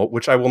Paranormal,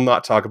 which I will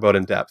not talk about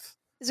in depth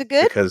Is it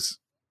good? because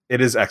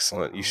it is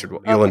excellent. You'll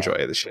Okay.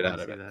 enjoy the shit I out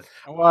of see it.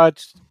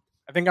 that.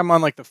 I think I'm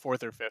on like the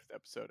 4th or 5th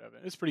episode of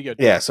it. It's pretty good.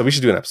 Yeah, so we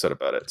should do an episode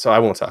about it. So I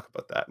won't talk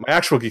about that. My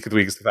actual geek of the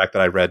week is the fact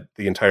that I read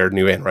the entire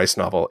new Anne Rice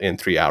novel in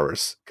 3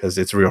 hours because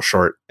it's real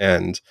short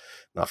and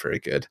not very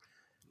good.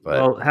 But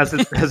Well, has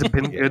it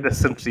been good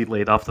since she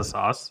laid off the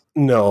sauce?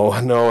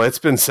 no, it's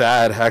been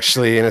sad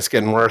actually, and it's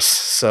getting worse.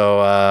 So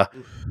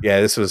yeah,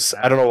 this was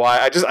I don't know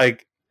why.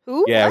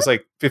 Who? Yeah, it What? was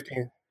like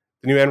 15.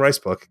 The new Anne Rice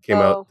book came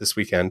Oh. out this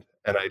weekend,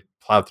 and I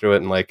plowed through it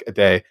in like a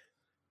day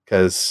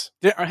because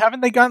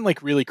Haven't they gotten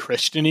like really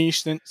Christian-y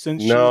since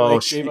No,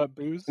 she she- gave up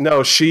booze?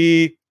 no,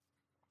 she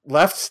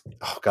left.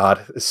 Oh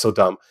God, it's so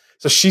dumb.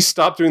 So she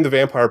stopped doing the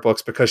vampire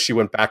books because she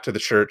went back to the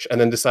church,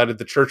 and then decided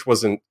the church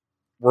wasn't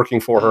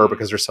working for her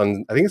because her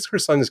son, I think it's her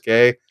son is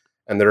gay,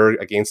 and they're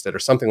against it or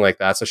something like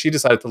that. So she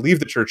decided to leave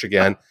the church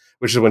again,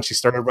 which is when she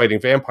started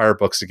writing vampire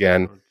books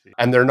again.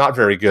 And they're not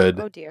very good.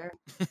 Oh dear.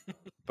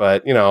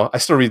 But, I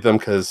still read them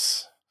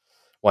because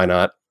why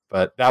not?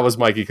 But that was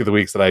my Geek of the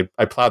Week, that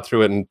I plowed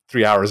through it in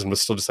 3 hours and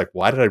was still just like,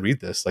 why did I read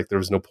this? Like, there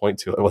was no point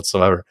to it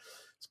whatsoever.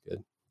 It's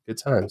good. Good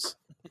times.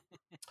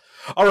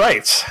 All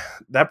right.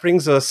 That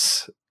brings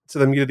us to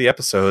the meat of the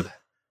episode.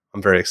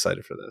 I'm very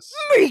excited for this.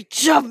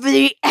 Meat of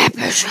the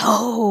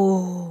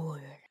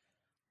episode.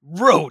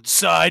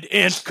 Roadside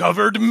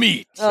ant-covered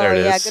meat. Oh, There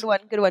it yeah. is.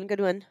 Good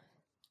one.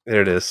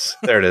 There it is.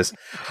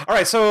 All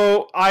right.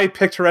 So I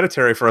picked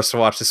Hereditary for us to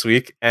watch this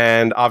week.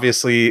 And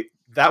obviously,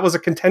 that was a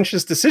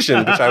contentious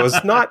decision, which I was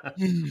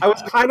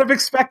kind of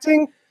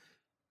expecting,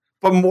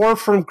 but more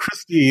from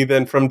Christy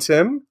than from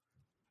Tim.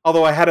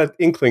 Although I had an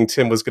inkling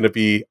Tim was going to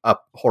be a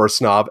horror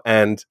snob,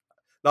 and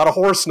not a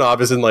horror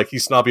snob as in like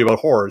he's snobby about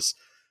horrors.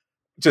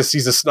 Just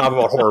he's a snob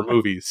about horror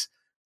movies.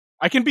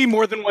 I can be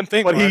more than one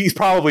thing. But he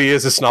probably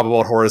is a snob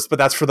about horrors, but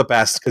that's for the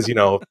best because,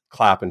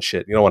 clap and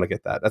shit. You don't want to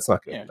get that. That's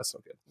not good. Yeah. That's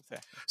not good.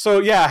 Okay.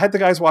 So, yeah, I had the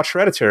guys watch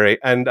Hereditary,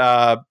 and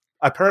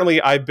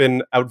apparently I've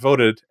been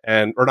outvoted,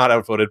 or not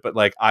outvoted, but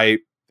like they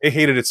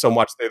hated it so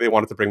much they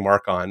wanted to bring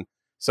Mark on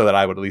so that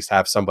I would at least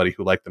have somebody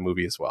who liked the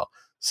movie as well.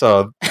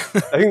 So I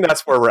think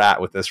that's where we're at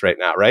with this right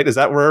now, right? Is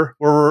that where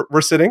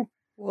we're sitting?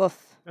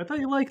 Woof. I thought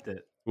you liked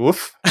it.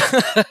 Woof.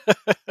 I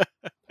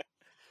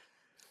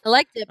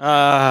liked it.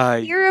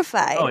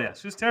 Terrified. Oh yeah,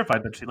 she was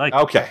terrified, but she liked it.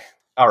 Okay.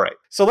 All right.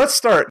 So let's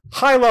start.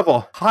 High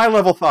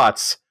level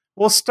thoughts.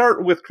 We'll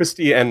start with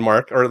Christy and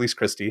Mark, or at least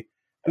Christy,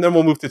 and then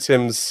we'll move to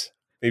Tim's,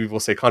 maybe we'll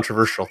say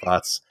controversial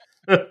thoughts.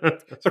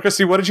 So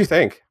Christy, what did you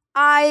think?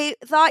 I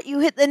thought you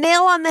hit the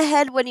nail on the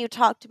head when you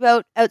talked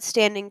about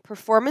outstanding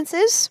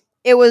performances.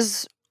 It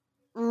was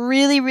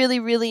really, really,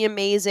 really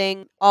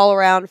amazing all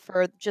around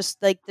for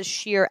just like the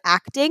sheer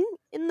acting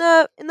in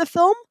the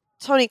film.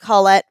 Toni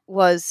Collette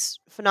was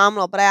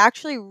phenomenal, but I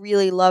actually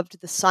really loved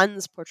the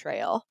son's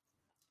portrayal.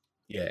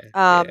 Yeah.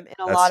 In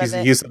a lot of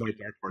it. He's my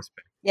dark horse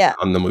pick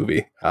on the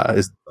movie.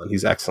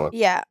 He's excellent.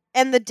 Yeah.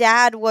 And the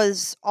dad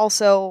was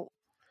also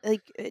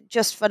like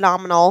just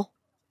phenomenal.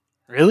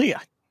 Really?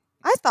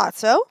 I thought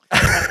so.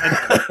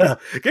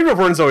 Gabriel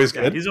Byrne's always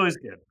good. Yeah, he's always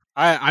good.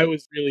 I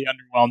was really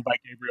underwhelmed by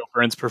Gabriel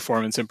Byrne's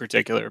performance in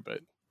particular, but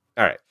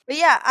all right. But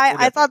yeah,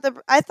 I thought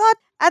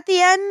at the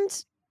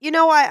end,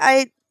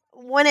 I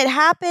when it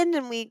happened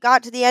and we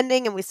got to the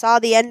ending and we saw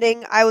the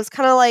ending, I was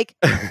kind of like,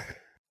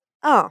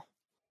 oh,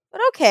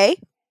 but okay.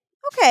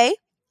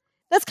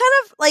 That's kind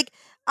of like,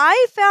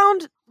 I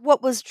found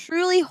what was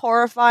truly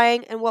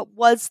horrifying and what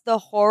was the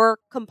horror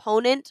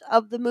component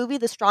of the movie,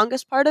 the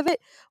strongest part of it,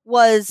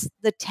 was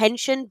the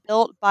tension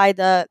built by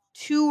the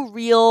two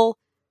real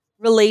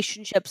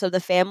relationships of the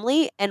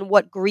family and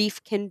what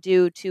grief can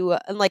do to,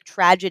 and like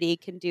tragedy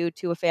can do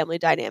to a family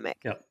dynamic.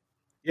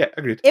 Yeah,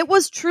 agreed. It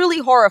was truly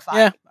horrifying.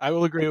 Yeah, I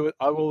will agree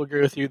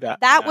with you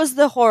that was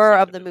the horror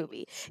of the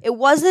movie. It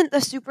wasn't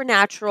the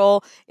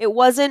supernatural. It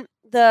wasn't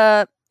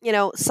the,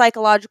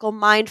 psychological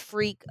mind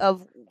freak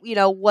of,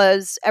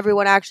 was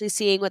everyone actually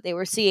seeing what they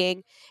were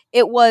seeing.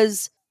 It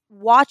was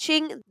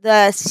watching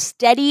the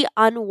steady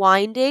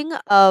unwinding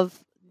of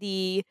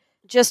the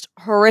just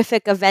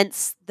horrific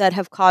events that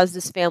have caused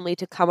this family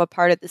to come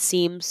apart at the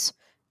seams,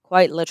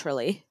 quite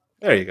literally.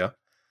 There you go.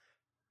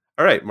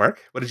 All right,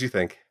 Mark, what did you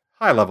think?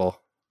 High level.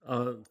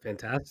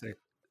 Fantastic.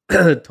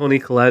 Toni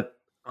Collette.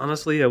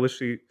 Honestly, I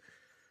wish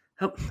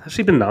has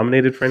she been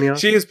nominated for any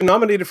Oscar? She has been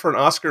nominated for an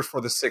Oscar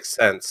for The Sixth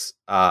Sense.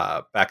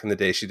 Back in the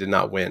day, she did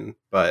not win,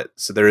 but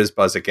so there is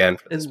buzz again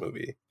for this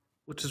movie.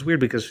 Which is weird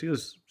because she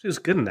was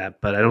good in that,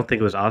 but I don't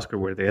think it was Oscar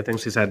worthy. I think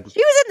she was in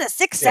The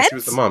Sixth Sense. She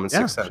was the mom in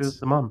Sixth Sense. She was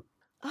the mom.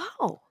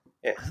 Oh.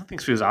 Yeah. I don't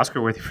think she was Oscar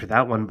worthy for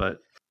that one, but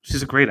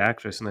she's a great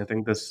actress, and I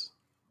think this.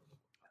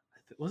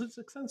 Was it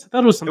Sixth Sense? I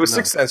thought it was something. It was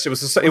Sixth Sense.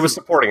 It was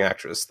supporting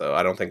actress, though.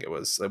 I don't think it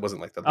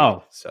wasn't like the lead.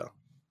 Oh, so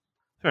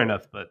fair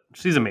enough. But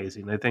she's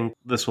amazing. I think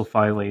this will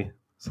finally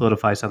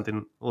solidify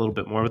something a little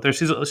bit more with her.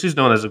 She's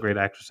known as a great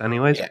actress,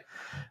 anyways. Yeah.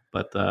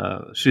 But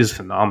she's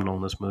phenomenal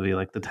in this movie.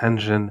 Like the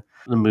tension,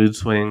 the mood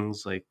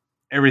swings, like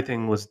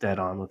everything was dead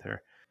on with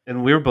her.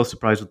 And we were both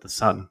surprised with the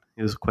son.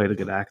 He was quite a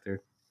good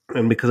actor,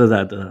 and because of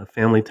that, the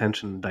family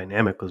tension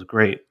dynamic was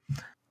great.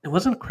 It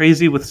wasn't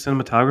crazy with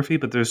cinematography,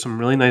 but there's some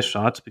really nice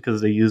shots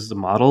because they used the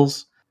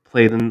models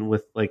played in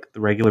with like the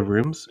regular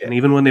rooms. Yeah. And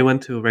even when they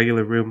went to a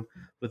regular room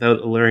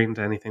without alluring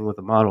to anything with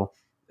a model,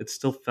 it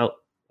still felt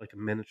like a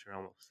miniature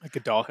almost. Like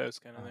a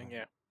dollhouse kind of thing,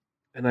 yeah.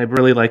 And I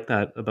really like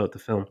that about the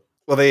film.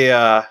 Well,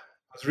 I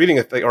was reading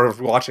a thing or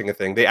watching a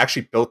thing. They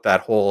actually built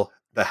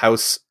the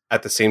house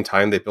at the same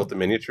time they built the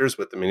miniatures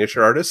with the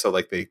miniature artists. So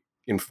like they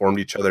informed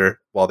each other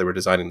while they were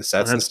designing the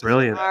sets. That's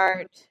brilliant.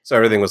 So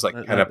everything was like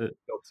kind of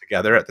built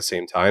together at the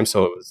same time.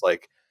 So it was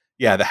like,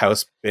 yeah, the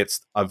house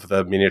bits of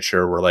the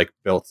miniature were like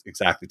built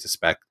exactly to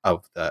spec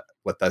of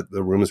what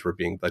the rooms were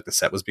being, like the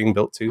set was being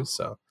built to.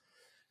 So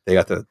they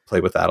got to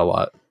play with that a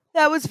lot.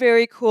 That was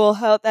very cool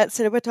how that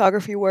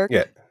cinematography worked.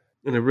 Yeah.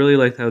 And I really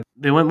liked how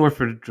they went more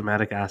for the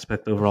dramatic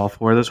aspect overall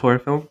for this horror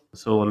film.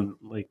 So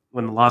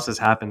when the losses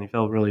happened, it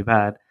felt really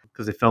bad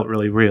because it felt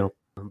really real.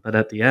 But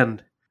at the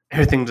end,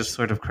 everything just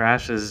sort of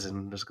crashes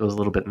and just goes a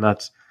little bit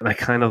nuts. And I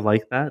kind of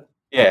like that.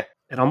 Yeah.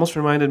 It almost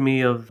reminded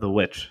me of The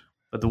Witch.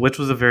 But The Witch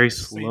was a very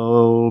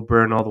slow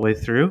burn all the way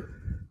through.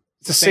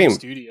 It's the same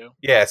studio.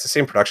 Yeah, it's the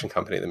same production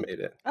company that made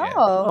it. Yeah.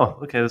 Oh.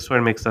 Okay, this sort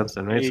of makes sense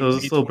then, right? So it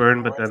was a slow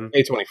burn, but then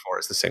A24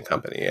 is the same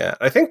company, yeah.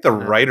 I think the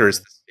writer is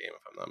the same,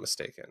 if I'm not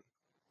mistaken.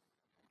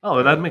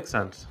 Oh, that makes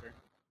sense.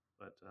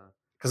 But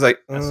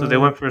so they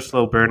went for a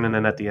slow burn, and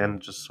then at the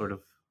end, just sort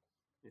of,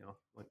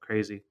 went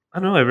crazy. I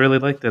don't know. I really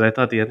liked it. I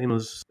thought the ending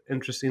was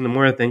interesting. The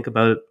more I think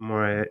about it, the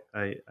more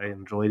I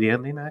enjoy the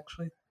ending.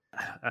 Actually,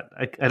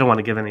 I don't want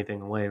to give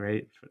anything away,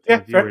 right, for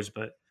the viewers,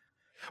 but.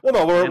 Well,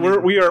 no,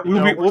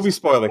 we'll be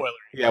spoiling.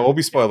 Yeah, we'll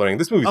be spoiling.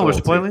 This movie's we're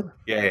spoiling.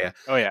 Yeah.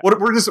 Oh yeah. We're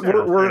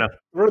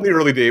in the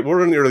early days.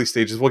 We're in the early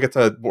stages. We'll get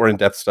to more in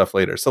depth stuff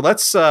later. So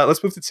let's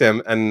move to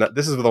Tim, and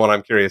this is the one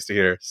I'm curious to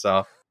hear.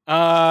 So,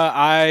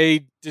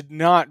 I did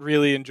not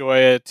really enjoy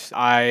it.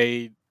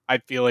 I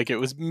feel like it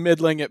was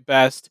middling at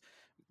best.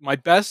 My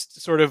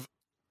best sort of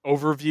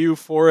overview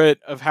for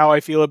it of how I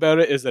feel about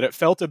it is that it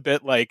felt a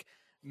bit like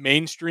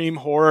mainstream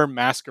horror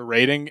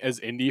masquerading as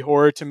indie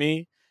horror to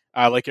me.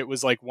 Like it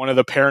was like one of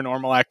the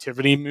Paranormal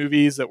Activity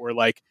movies that were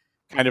like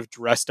kind of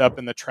dressed up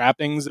in the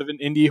trappings of an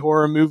indie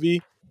horror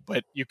movie,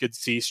 but you could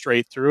see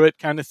straight through it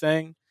kind of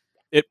thing.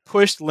 It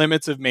pushed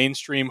limits of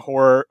mainstream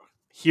horror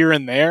here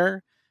and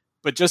there,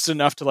 but just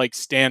enough to like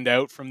stand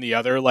out from the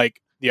other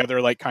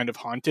kind of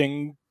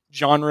haunting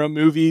genre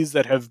movies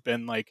that have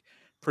been like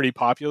pretty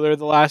popular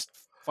the last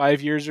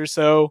 5 years or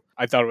so.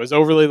 I thought it was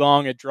overly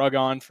long. It drug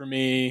on for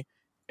me.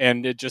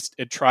 And it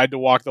tried to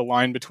walk the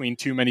line between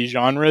too many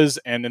genres,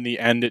 and in the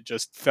end, it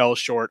just fell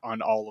short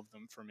on all of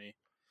them for me.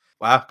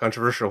 Wow,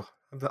 controversial.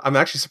 I'm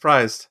actually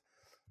surprised.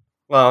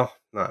 Well,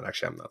 not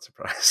actually, I'm not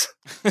surprised.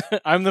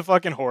 I'm the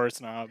fucking horror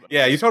snob.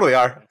 Yeah, you totally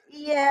are.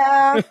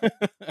 Yeah.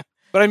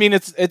 But I mean,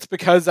 it's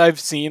because I've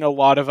seen a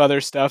lot of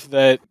other stuff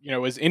that,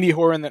 is indie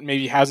horror and that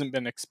maybe hasn't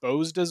been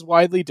exposed as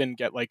widely, didn't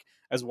get like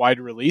as wide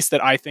release,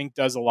 that I think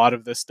does a lot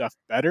of this stuff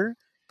better,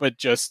 but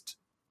just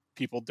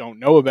people don't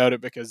know about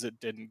it because it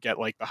didn't get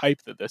like the hype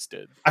that this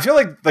did. I feel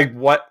like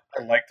what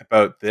I liked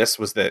about this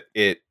was that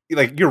it,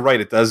 like, you're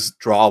right, it does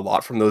draw a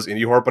lot from those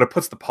indie horror, but it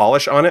puts the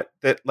polish on it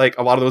that like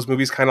a lot of those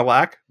movies kind of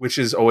lack, which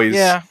is always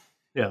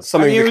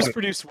something. I mean, it was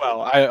produced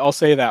well. I'll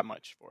say that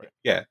much for it.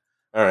 Yeah.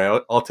 All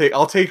right,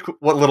 I'll take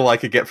what little I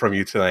could get from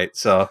you tonight.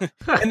 So,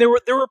 and there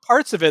were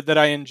parts of it that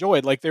I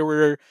enjoyed. Like there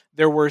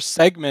were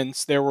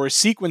segments, there were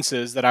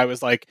sequences that I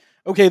was like,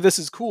 okay, this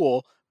is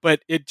cool,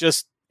 but it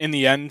just in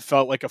the end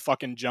felt like a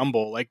fucking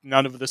jumble. Like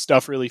none of the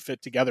stuff really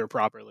fit together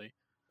properly.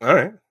 All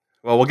right.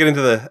 Well, we'll get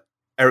into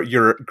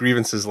your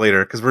grievances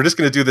later, because we're just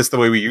going to do this the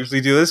way we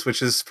usually do this,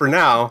 which is for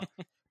now.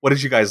 What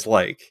did you guys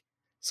like?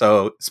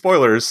 So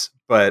spoilers,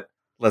 but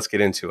let's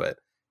get into it.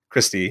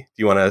 Christy, do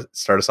you want to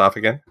start us off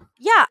again?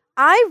 Yeah,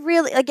 I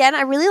really like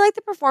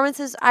the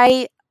performances.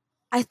 I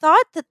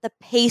thought that the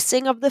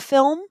pacing of the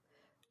film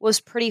was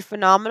pretty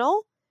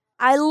phenomenal.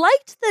 I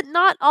liked that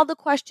not all the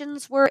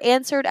questions were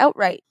answered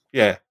outright.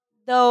 Yeah.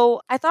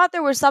 Though I thought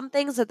there were some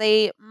things that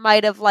they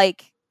might have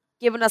like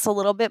given us a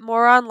little bit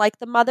more on, like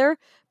the mother.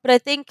 But I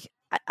think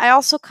I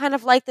also kind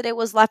of like that it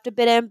was left a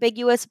bit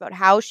ambiguous about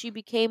how she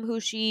became who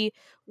she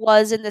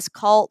was in this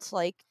cult,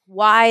 like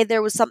why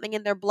there was something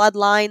in their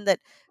bloodline that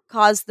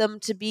caused them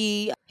to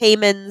be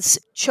Haman's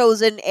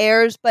chosen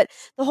heirs. But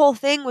the whole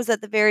thing was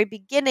at the very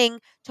beginning,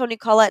 Toni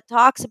Collette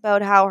talks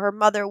about how her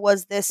mother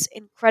was this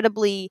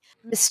incredibly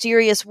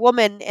mysterious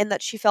woman and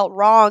that she felt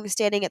wrong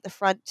standing at the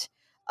front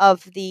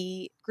of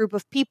the group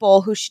of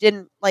people who she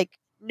didn't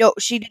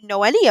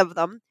know any of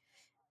them,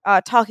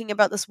 talking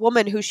about this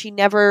woman who she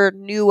never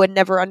knew and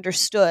never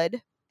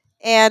understood.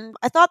 And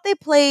I thought they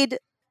played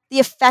the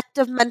effect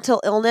of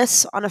mental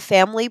illness on a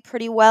family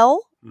pretty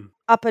well,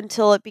 up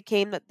until it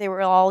became that they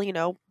were all,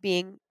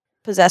 being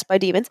possessed by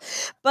demons.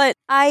 But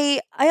I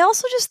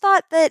also just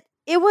thought that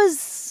it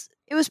was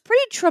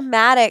pretty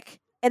traumatic,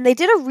 and they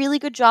did a really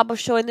good job of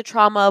showing the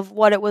trauma of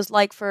what it was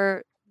like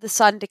for the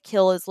son to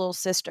kill his little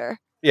sister.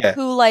 Yeah.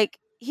 Who, like,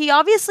 he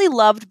obviously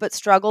loved but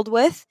struggled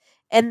with,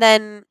 and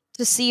then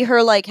to see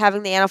her, like,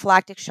 having the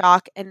anaphylactic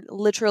shock and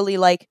literally,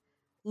 like,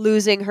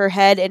 losing her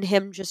head and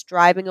him just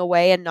driving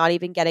away and not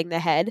even getting the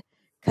head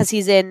because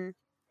he's in,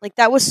 like,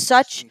 that was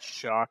such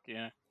shock,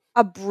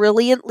 a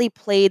brilliantly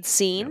played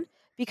scene,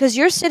 because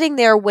you're sitting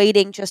there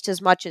waiting just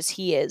as much as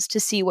he is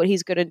to see what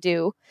he's going to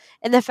do.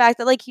 And the fact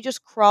that, like, he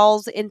just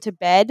crawls into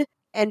bed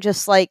and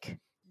just, like,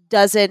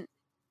 doesn't,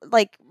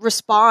 like,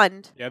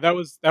 respond. Yeah, that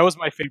was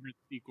my favorite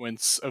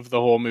sequence of the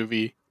whole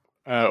movie.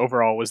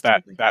 Overall, was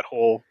that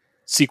whole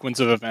sequence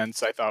of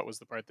events. I thought was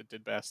the part that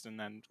did best, and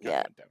then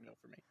went downhill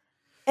for me.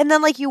 And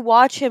then, like, you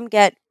watch him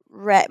get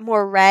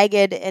more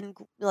ragged and,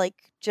 like,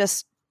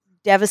 just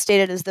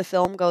devastated as the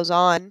film goes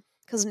on,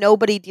 because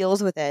nobody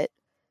deals with it.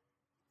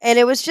 And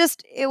it was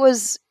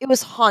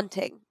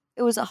haunting.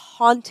 It was a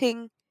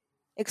haunting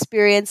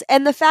experience.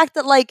 And the fact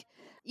that, like,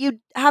 you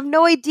have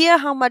no idea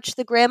how much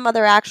the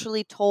grandmother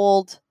actually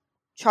told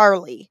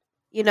Charlie.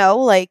 You know,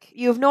 like,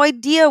 you have no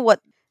idea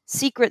what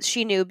secrets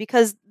she knew,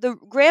 because the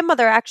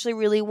grandmother actually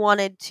really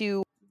wanted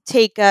to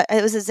take it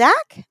was a Zach?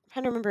 I'm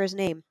trying to remember his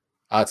name.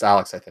 It's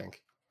Alex, I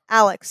think.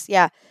 Alex,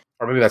 yeah.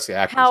 Or maybe that's the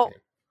actor's How- name.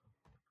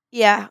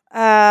 Yeah.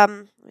 Let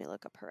me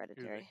look up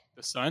Hereditary.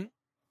 The son?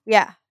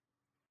 Yeah.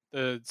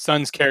 The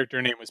son's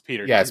character name was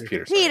Peter. Yeah, it's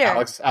Peter. Sorry.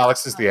 Peter.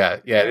 Alex is the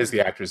it is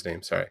the actor's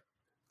name. Sorry.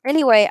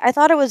 Anyway, I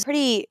thought it was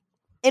pretty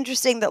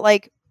interesting that,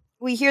 like,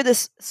 we hear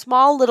this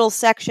small little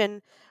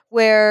section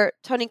where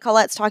Toni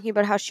Collette's talking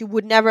about how she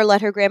would never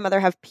let her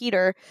grandmother have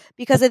Peter,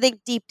 because I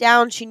think deep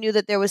down she knew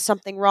that there was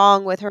something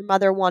wrong with her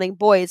mother wanting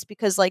boys,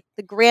 because, like,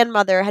 the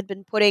grandmother had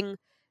been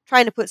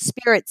trying to put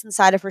spirits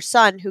inside of her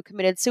son who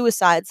committed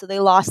suicide, so they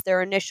lost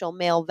their initial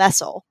male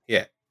vessel.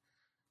 Yeah.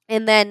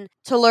 And then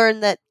to learn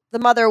that the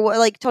mother,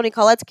 like, Toni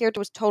Collette's character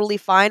was totally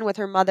fine with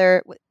her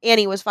mother,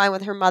 Annie was fine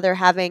with her mother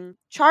having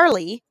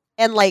Charlie,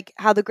 and, like,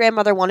 how the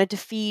grandmother wanted to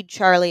feed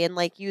Charlie and,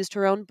 like, used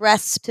her own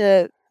breasts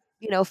to,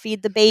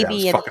 feed the baby.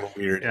 Yeah, it was and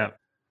fucking weird. Yeah.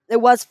 it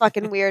was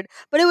fucking weird.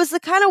 But it was the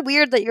kind of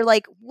weird that you're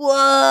like,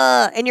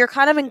 whoa, and you're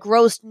kind of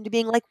engrossed into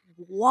being like,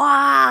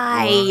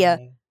 why? Yeah.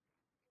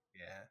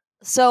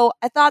 So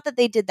I thought that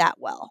they did that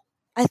well.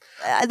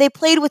 They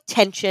played with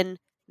tension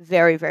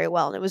very, very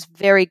well, and it was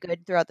very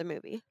good throughout the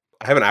movie.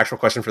 I have an actual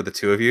question for the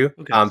two of you.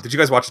 Okay. Did you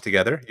guys watch it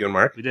together, you and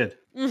Mark? We did.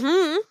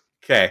 Mm-hmm.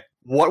 Okay.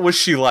 What was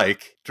she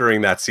like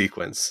during that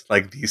sequence?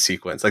 Like, the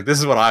sequence? Like, this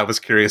is what I was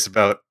curious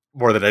about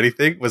more than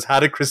anything, was how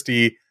did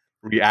Christy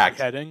react?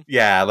 Heading?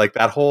 Yeah, like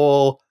that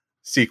whole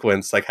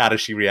sequence, like how does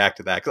she react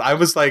to that? Because I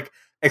was like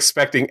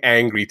expecting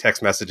angry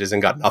text messages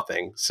and got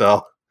nothing.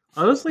 So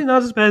Honestly,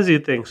 not as bad as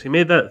you'd think. She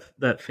made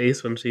that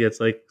face when she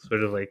gets like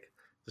sort of like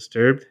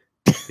disturbed.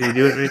 Can you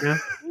do it right now?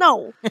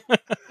 No.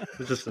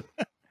 It's just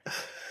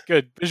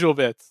Good. Visual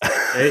bits.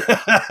 right?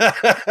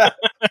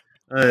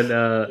 and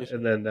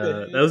then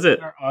that was it.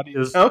 It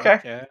was-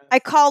 Okay. I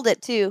called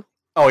it too.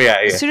 Oh yeah,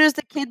 As soon as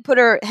the kid put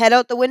her head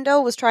out the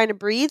window, was trying to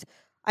breathe,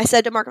 I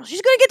said to Marco,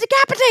 "She's gonna get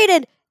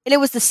decapitated!" And it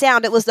was the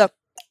sound. It was the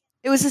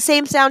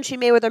same sound she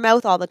made with her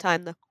mouth all the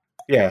time, though.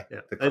 yeah. Yeah.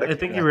 The I click,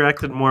 think yeah. you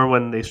reacted more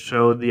when they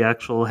showed the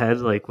actual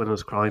head, like when it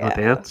was crawling with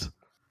Yeah. ants.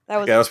 That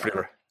was Yeah, that was pretty.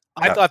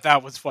 I Yeah. thought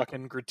that was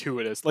fucking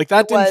gratuitous. Like,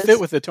 that It didn't was. fit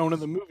with the tone of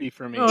the movie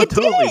for me. No, It it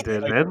totally did.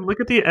 did, Like- man. Look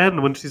at the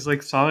end when she's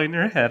like sawing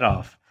her head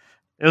off.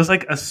 It was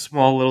like a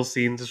small little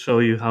scene to show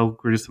you how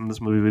gruesome this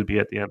movie would be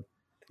at the end.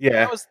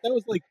 Yeah. That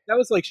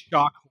was like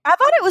shock. I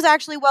thought it was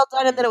actually well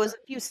done, and that it was a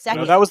few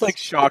seconds. No, that was like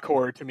shock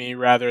horror to me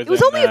rather than. It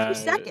was only a few uh,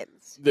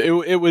 seconds.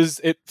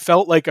 It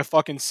felt like a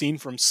fucking scene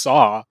from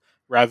Saw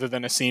rather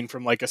than a scene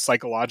from like a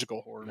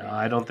psychological horror No, movie.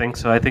 I don't think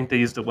so. I think they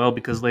used it well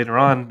because later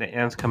on the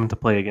ants come into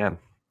play again.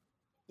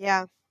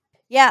 Yeah.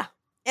 Yeah.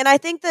 And I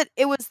think that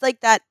it was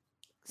like that,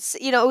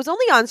 it was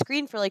only on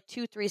screen for like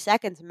 2-3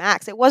 seconds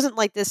max. It wasn't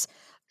like this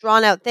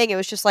drawn out thing. It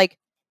was just like,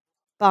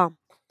 bomb,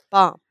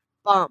 bomb,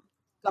 bomb,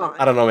 gone.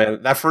 I don't know,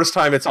 man. That first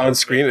time it's on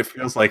screen, it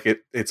feels like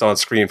it's on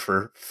screen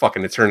for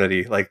fucking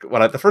eternity. Like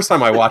the first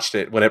time I watched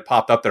it, when it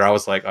popped up there, I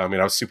was like, I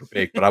was super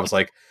big, but I was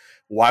like,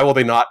 why will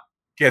they not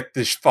get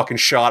this fucking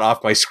shot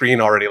off my screen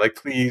already? Like,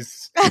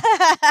 please.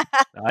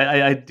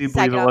 I do believe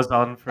Second it off, was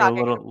on for a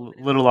talking.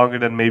 little longer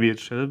than maybe it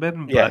should have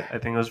been. But Yeah. I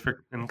think it was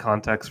in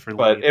context for.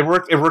 But Lee. it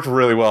worked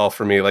really well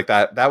for me. Like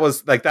that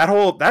was like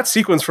that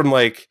sequence from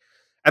like,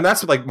 and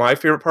that's like my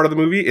favorite part of the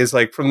movie is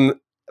like from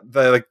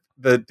the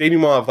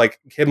denouement of like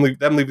them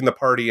leaving the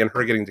party and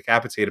her getting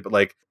decapitated, but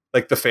like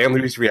the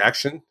family's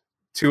reaction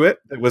to it.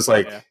 It was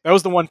like, Yeah. That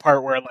was the one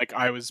part where like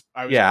I was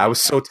I pretty was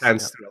so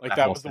tense. Yeah. throughout Like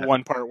that whole was the thing.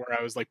 one part where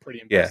I was like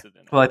pretty Yeah. invested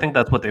in it. Well, I think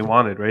that's what they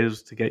wanted, right? It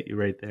was to get you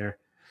right there.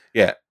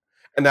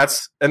 And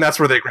that's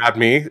where they grabbed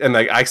me, and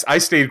like I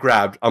stayed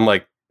grabbed,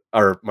 unlike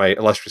my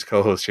illustrious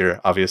co-host here,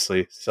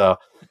 obviously. So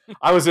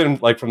I was in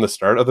like from the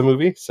start of the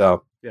movie.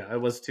 So Yeah, I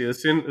was too.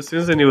 As soon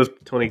as I knew it was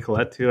Toni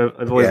Collette too,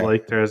 I've always Yeah.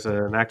 liked her as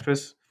an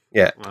actress.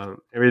 Yeah.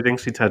 Everything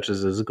she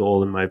touches is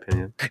gold, in my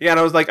opinion. yeah, and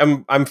I was like,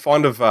 I'm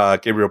fond of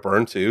Gabriel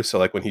Byrne too. So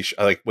like when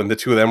when the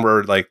two of them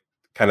were like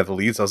kind of the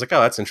leads, I was like,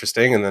 oh, that's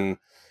interesting. And then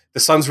the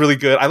son's really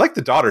good. I like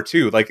the daughter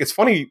too. Like it's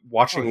funny Oh,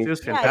 watching. she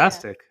was Yeah, yeah.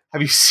 fantastic.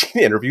 Have you seen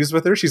the interviews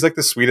with her? She's like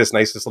the sweetest,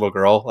 nicest little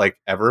girl like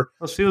ever.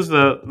 Well, she was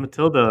the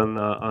Matilda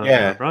on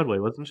Yeah. Broadway,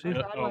 wasn't she?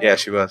 Yeah,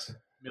 she was.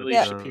 Millie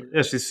Yeah. Shapiro.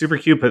 Yeah, she's super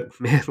cute, but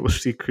man, was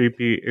she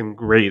creepy and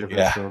great in this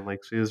Yeah. film.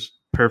 Like she was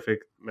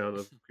perfect amount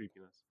of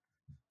creepiness.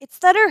 It's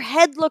that her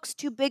head looks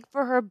too big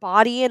for her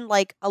body in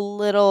like a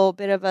little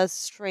bit of a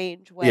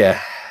strange way.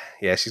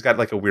 Yeah, she's got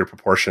like a weird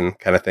proportion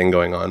kind of thing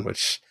going on,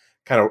 which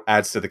kind of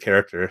adds to the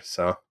character.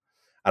 So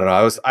I don't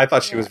know. I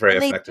thought she was very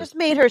and effective. They just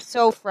made her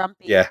so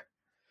frumpy. Yeah.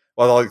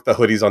 Well, like the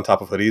hoodies on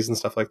top of hoodies and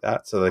stuff like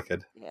that, so they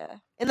could. Yeah.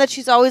 And that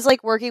she's always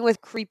like working with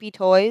creepy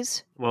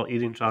toys. While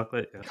eating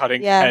chocolate. Yeah.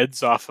 Cutting Yeah.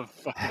 heads off of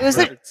fucking It was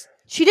like- birds.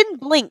 She didn't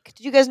blink.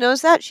 Did you guys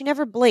notice that? She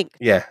never blinked.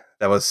 Yeah,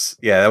 that was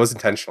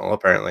intentional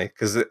apparently,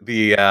 because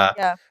the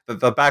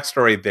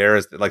backstory there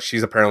is that like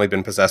she's apparently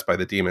been possessed by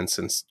the demon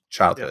since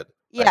childhood.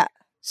 Yeah.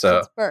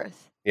 So Since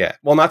birth. Yeah.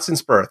 Well, not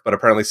since birth, but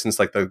apparently since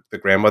like the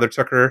grandmother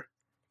took her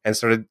and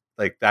started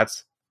like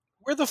that's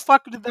Where the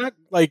fuck did that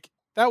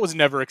that was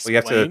never Well,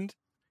 explained?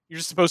 You're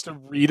just supposed to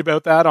read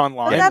about that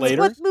online But that's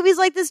later. what movies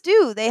like this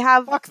do. They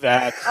have Fuck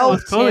that. Oh,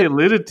 it's totally Tim.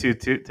 alluded to,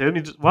 Tim.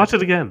 You just watch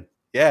it again.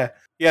 yeah.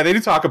 Yeah, they do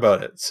talk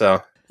about it.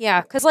 So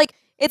Yeah, because like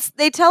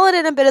they tell it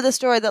in a bit of the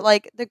story that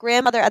like the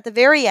grandmother at the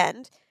very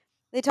end,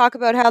 they talk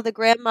about how the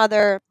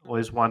grandmother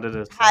Always wanted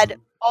a had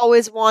son.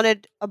 always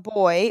wanted a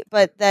boy,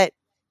 but that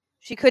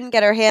she couldn't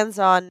get her hands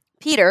on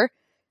Peter,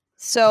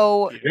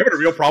 so you're having a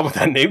real problem with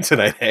that name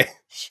tonight, eh?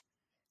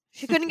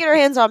 she couldn't get her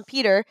hands on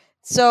Peter.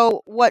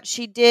 So what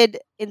she did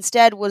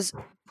instead was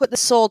put the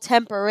soul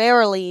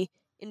temporarily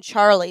in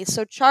Charlie.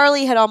 So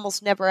Charlie had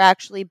almost never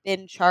actually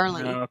been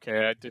Charlie. No,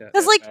 okay, I did.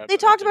 Because, like, they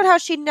talked about how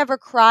she never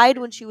cried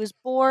when she was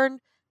born,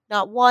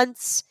 not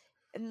once,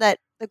 and that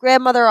the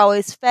grandmother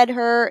always fed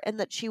her, and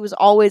that she was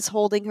always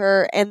holding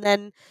her. And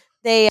then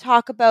they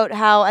talk about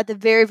how, at the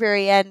very,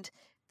 very end,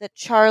 that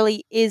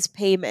Charlie is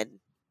Payman.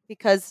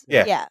 Because,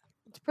 Yeah.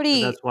 it's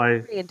pretty, And that's why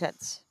pretty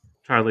intense.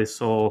 Charlie's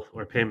soul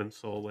or Payman's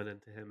soul went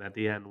into him at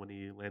the end when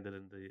he landed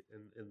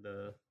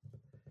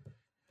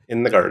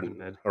In the garden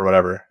bed. or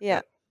whatever.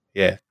 Yeah.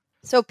 Yeah.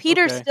 So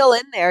Peter's Okay. still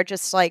in there,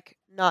 just, like,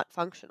 not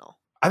functional.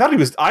 I thought he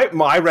was.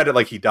 I read it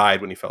like he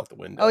died when he fell out the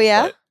window. Oh,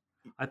 yeah? but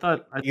I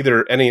thought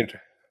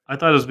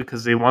it was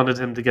because they wanted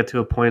him to get to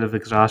a point of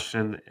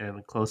exhaustion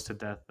and close to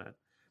death that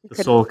He the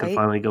couldn't soul could fight.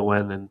 finally go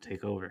in and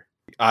take over.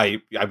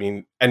 I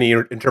mean, any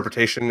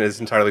interpretation is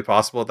entirely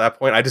possible at that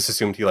point. I just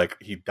assumed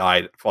he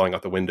died falling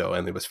out the window,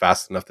 and it was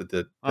fast enough that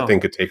the thing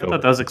could take I over.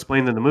 thought that was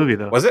explained in the movie,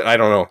 though. Was it? I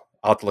don't know.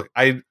 I'll have to look.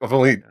 I've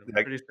only I'm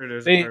like, pretty sure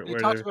there's They a part where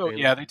talked they're about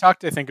saying- they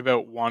talked I think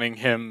about wanting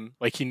him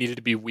like he needed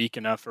to be weak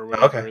enough or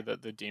whatever Okay.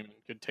 that the demon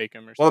could take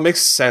him or well, it something. makes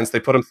sense. They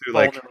put him through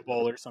like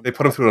vulnerable or something. they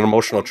put him through an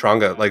emotional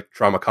Something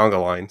drama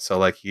conga line. So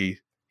like he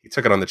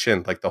took it on the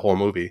chin like the whole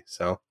movie.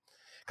 So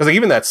because like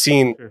even that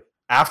scene Sure.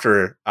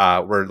 after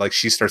where like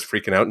she starts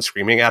freaking out and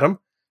screaming at him,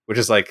 which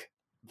is like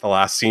the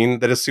last scene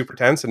that is super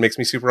tense and makes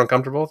me super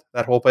uncomfortable.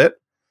 That whole bit.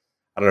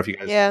 I don't know if you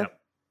guys Yeah.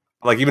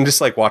 like even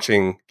just like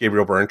watching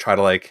Gabriel Byrne try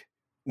to like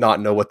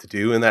not know what to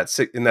do in that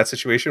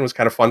situation was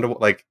kind of fun to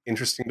like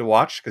interesting to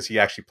watch because he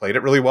actually played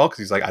it really well because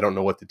he's like I don't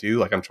know what to do,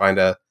 like I'm trying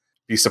to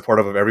be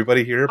supportive of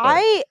everybody here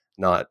but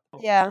not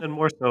Yeah. And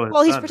more so. his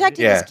Well, he's son, right?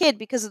 protecting Yeah. his kid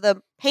because of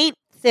the paint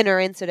thinner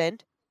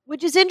incident,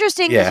 which is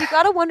interesting because Yeah, you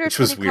gotta wonder which if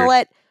was Toni weird.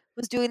 Collette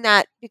was doing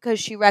that because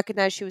she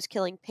recognized she was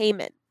killing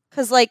Payman.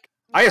 Because, like,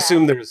 I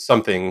assume there's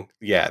something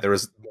there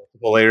was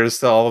multiple layers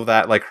to all of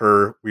that, like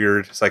her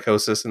weird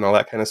psychosis and all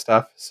that kind of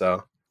stuff.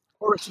 So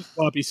Or it's just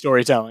sloppy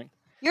storytelling.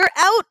 you're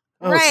out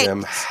ranked.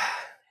 Tim.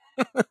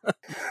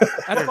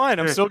 That's fine.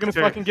 I'm still gonna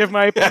Sure. fucking give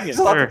my Yeah,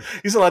 opinion.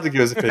 he's allowed to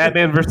give his opinion.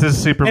 Batman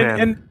versus Superman.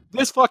 And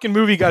this fucking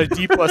movie got a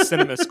D+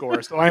 cinema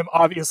score, so I'm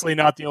obviously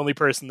not the only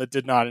person that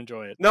did not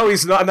enjoy it. No,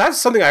 he's not. And that's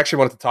something I actually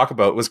wanted to talk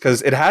about was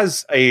because it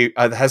has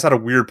had a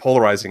weird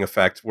polarizing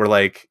effect where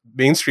like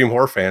mainstream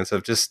horror fans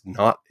have just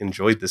not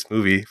enjoyed this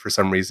movie for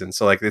some reason.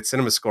 So like its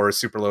cinema score is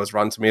super low. Its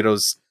Rotten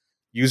Tomatoes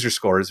user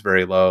score is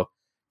very low,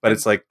 but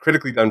it's like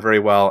critically done very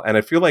well. And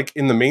I feel like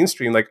in the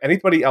mainstream, like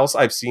anybody else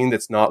I've seen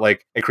that's not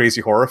like a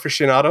crazy horror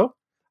aficionado,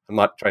 I'm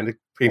not trying to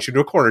paint you into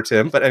a corner,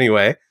 Tim, but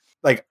anyway,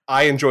 like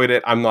I enjoyed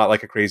it. I'm not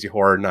like a crazy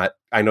horror nut.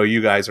 I know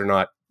you guys are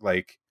not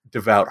like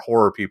devout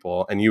horror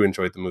people and you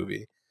enjoyed the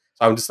movie.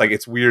 So I'm just like,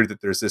 it's weird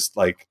that there's this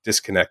like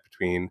disconnect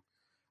between,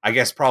 I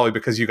guess probably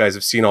because you guys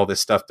have seen all this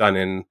stuff done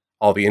in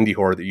all the indie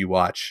horror that you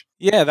watch.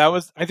 Yeah,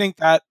 I think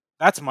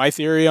that's my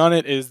theory on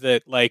it is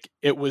that like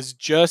it was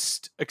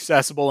just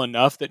accessible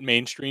enough that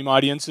mainstream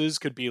audiences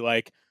could be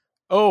like,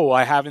 oh,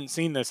 I haven't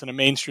seen this in a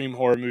mainstream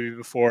horror movie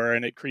before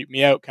and it creeped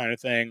me out kind of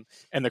thing.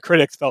 And the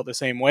critics felt the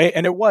same way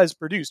and it was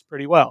produced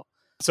pretty well.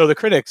 So the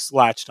critics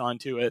latched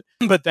onto it.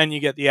 But then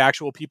you get the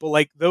actual people,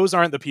 like those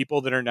aren't the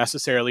people that are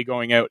necessarily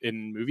going out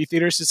in movie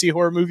theaters to see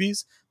horror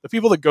movies. The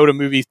people that go to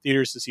movie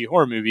theaters to see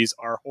horror movies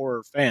are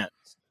horror fans.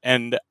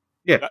 And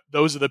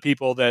those are the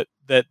people that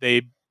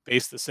they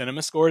base the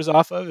cinema scores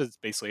off of. It's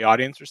basically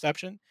audience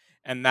reception.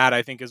 And that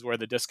I think is where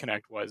the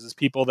disconnect was, is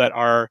people that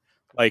are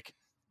like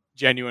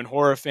genuine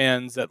horror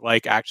fans that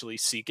like actually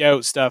seek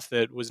out stuff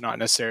that was not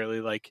necessarily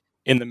like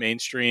in the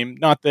mainstream.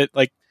 Not that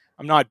like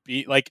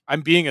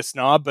I'm being a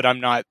snob, but I'm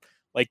not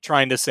like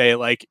trying to say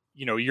like,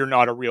 you know, you're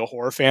not a real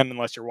horror fan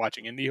unless you're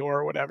watching indie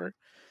horror or whatever.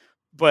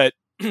 But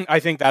I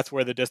think that's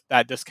where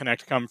that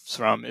disconnect comes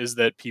from, is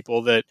that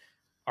people that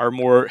are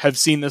more have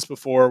seen this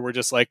before were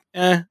just like,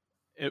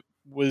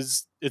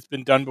 it's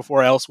been done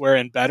before elsewhere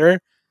and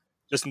better.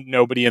 Just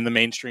nobody in the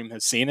mainstream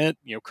has seen it.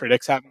 You know,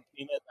 critics haven't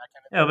seen it. That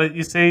kind of Yeah, but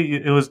you say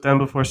it was done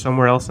before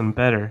somewhere else and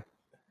better.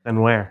 Then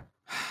where?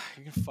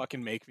 You can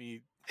fucking make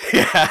me.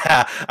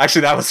 Yeah,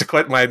 actually, that was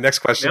my next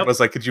question. Yep. Was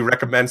like, could you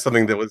recommend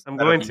something that was? I'm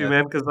better going than to, that?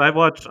 man, because I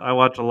watch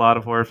a lot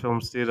of horror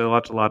films, dude. I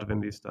watch a lot of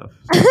indie stuff.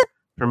 So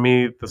for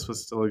me, this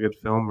was still a good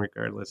film,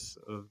 regardless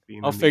of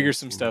being. I'll in the figure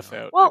some mainstream stuff or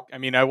not. out. Well- I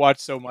mean, I watched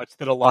so much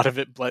that a lot of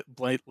it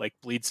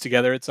bleeds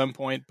together at some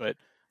point, but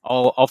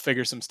I'll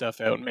figure some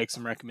stuff out and make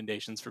some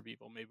recommendations for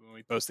people maybe when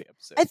we post the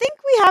episode. I think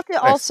we have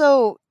to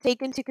also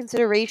take into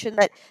consideration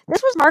that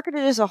this was marketed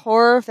as a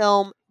horror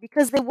film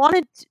because they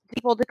wanted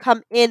people to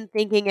come in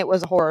thinking it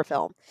was a horror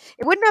film.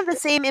 It wouldn't have the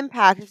same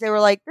impact if they were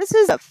like, this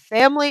is a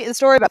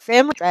story about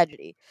family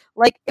tragedy.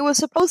 Like, it was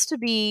supposed to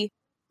be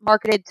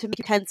marketed to make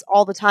you tense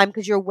all the time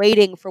because you're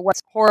waiting for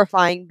what's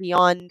horrifying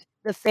beyond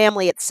the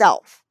family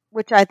itself,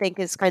 which I think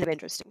is kind of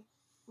interesting.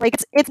 Like,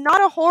 it's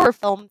not a horror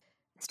film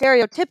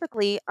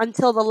stereotypically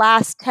until the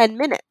last 10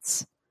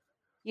 minutes.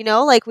 You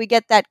know, like we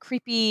get that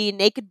creepy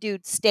naked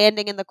dude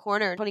standing in the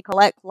corner and Toni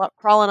Collette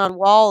crawling on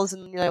walls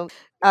and,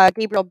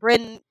 Gabriel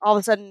Brin all of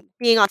a sudden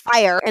being on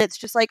fire. And it's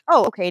just like,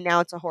 oh, okay, now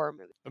it's a horror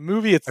movie. The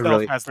movie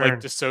itself has like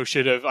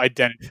dissociative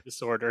identity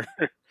disorder.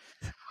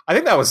 I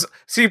think that was,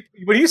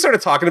 when you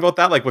started talking about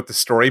that, like with the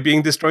story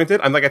being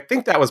disjointed, I'm like, I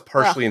think that was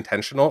partially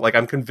intentional. Like,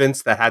 I'm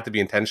convinced that had to be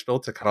intentional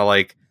to kind of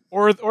like.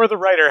 Or the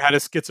writer had a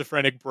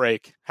schizophrenic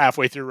break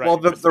halfway through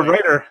writing. Well,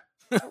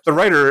 the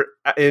writer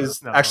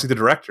is actually the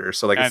director,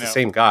 so like it's the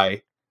same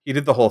guy. He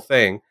did the whole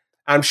thing.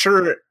 I'm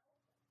sure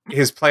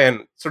his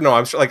plan. So no,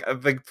 I'm sure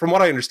like from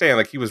what I understand,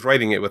 like he was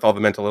writing it with all the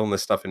mental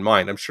illness stuff in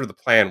mind. I'm sure the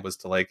plan was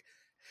to like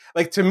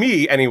to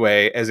me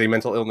anyway, as a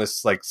mental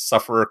illness like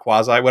sufferer,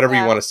 quasi whatever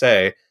you want to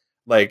say,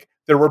 like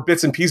there were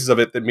bits and pieces of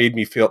it that made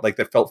me feel like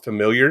that felt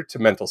familiar to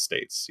mental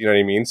states. You know what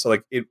I mean? So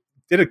like it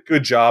did a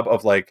good job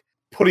of like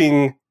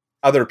putting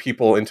other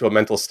people into a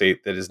mental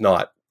state that is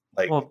not.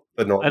 Like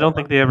the normal. I don't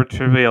think they ever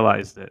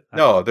trivialized it.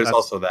 No, there's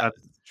also that.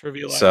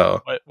 Trivialized. So,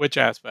 which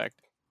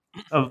aspect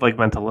of like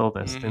mental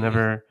illness? They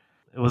never.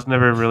 It was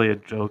never really a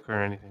joke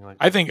or anything like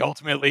that. I think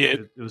ultimately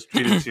it was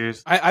treated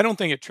seriously. I don't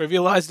think it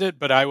trivialized it,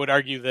 but I would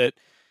argue that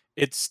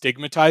it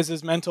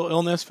stigmatizes mental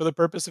illness for the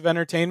purpose of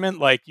entertainment.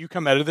 Like you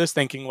come out of this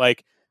thinking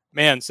like,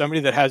 man,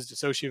 somebody that has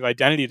dissociative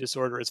identity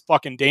disorder is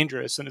fucking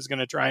dangerous and is going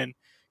to try and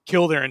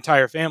kill their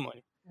entire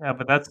family. Yeah,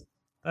 but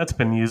that's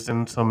been used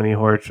in so many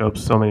horror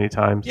tropes so many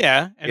times.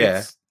 Yeah, and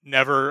it's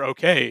never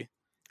okay.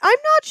 I'm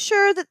not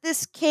sure that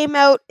this came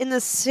out in the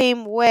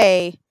same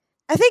way.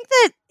 I think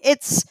that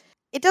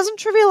it doesn't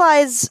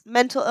trivialize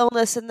mental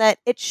illness in that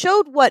it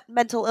showed what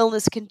mental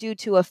illness can do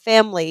to a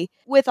family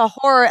with a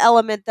horror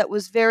element that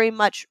was very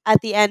much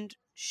at the end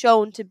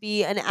shown to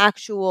be an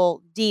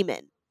actual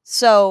demon.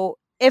 So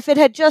if it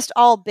had just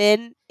all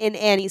been in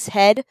Annie's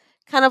head,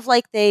 kind of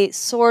like they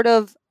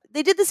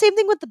did the same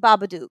thing with the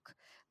Babadook.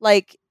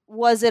 Like,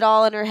 was it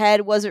all in her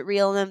head? Was it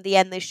real? And in the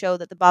end, they show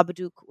that the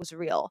Babadook was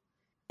real.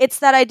 It's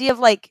that idea of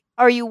like,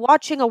 are you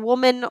watching a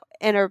woman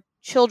and her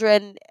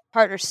children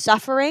partner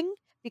suffering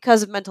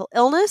because of mental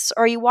illness,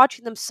 or are you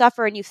watching them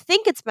suffer and you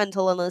think it's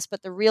mental illness,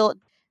 but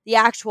the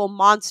actual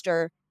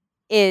monster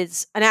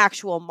is an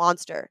actual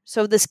monster?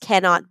 So this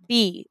cannot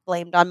be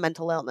blamed on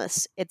mental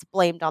illness. It's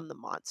blamed on the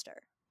monster.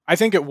 I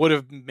think it would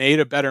have made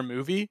a better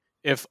movie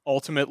if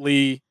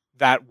ultimately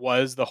that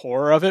was the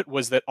horror of it,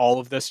 was that all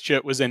of this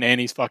shit was in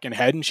Annie's fucking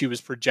head and she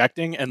was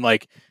projecting and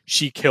like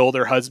she killed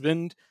her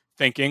husband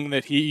thinking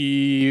that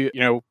he,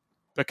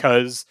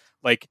 because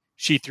like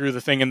she threw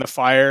the thing in the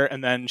fire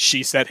and then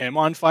she set him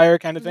on fire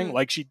kind of thing,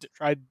 like she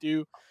tried to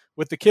do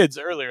with the kids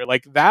earlier.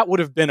 Like that would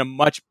have been a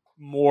much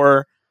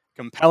more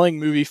compelling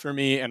movie for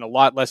me and a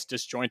lot less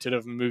disjointed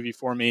of a movie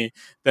for me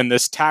than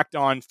this tacked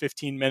on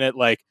 15-minute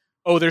like,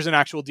 oh, there's an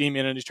actual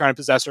demon and he's trying to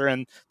possess her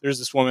and there's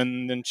this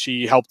woman and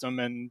she helped him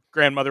and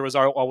grandmother was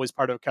always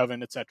part of a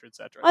coven, etc.,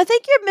 etc. I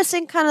think you're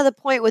missing kind of the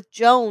point with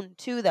Joan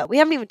too, though. We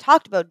haven't even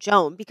talked about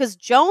Joan because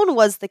Joan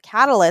was the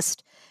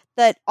catalyst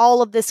that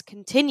all of this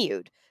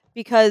continued,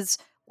 because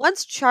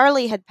once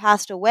Charlie had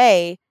passed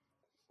away,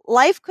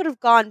 life could have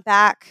gone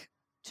back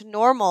to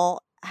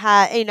normal,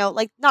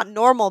 like not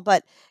normal,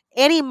 but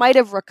Annie might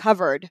have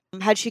recovered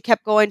had she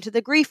kept going to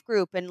the grief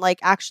group and like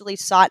actually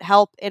sought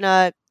help in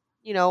a,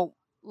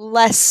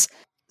 less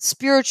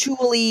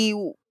spiritually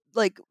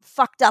like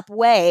fucked up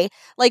way.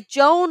 Like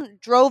Joan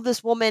drove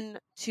this woman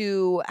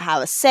to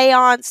have a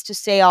seance, to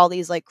say all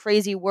these like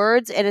crazy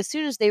words, and as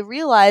soon as they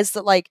realized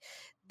that like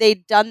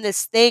they'd done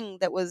this thing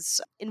that was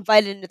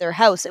invited into their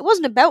house, it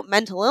wasn't about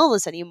mental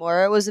illness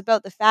anymore. It was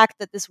about the fact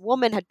that this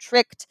woman had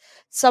tricked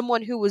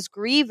someone who was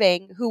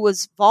grieving, who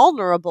was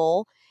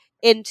vulnerable,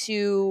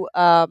 into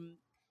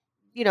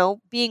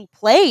being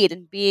played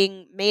and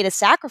being made a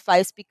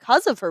sacrifice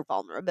because of her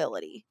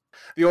vulnerability.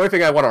 The only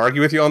thing I want to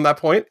argue with you on that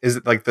point is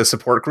that, like, the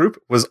support group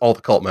was all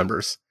the cult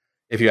members,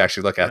 if you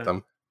actually look at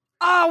them.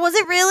 Oh, was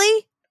it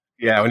really?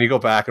 Yeah, when you go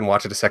back and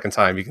watch it a second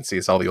time, you can see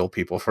it's all the old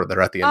people they're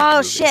at the end of the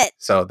movie. Shit.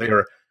 So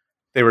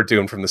they were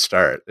doomed from the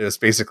start. It was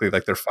basically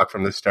like they're fucked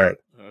from the start.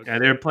 Yeah,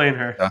 they were playing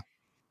her. Yeah.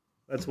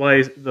 That's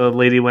why the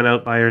lady went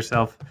out by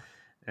herself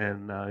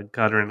and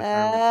got her in the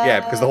car. Yeah,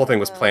 because the whole thing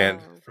was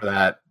planned for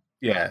that.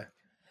 Yeah.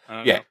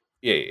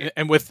 Yeah.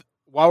 And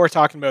while we're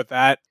talking about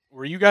that,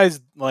 were you guys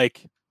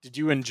like, did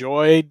you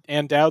enjoy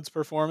Ann Dowd's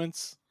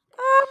performance?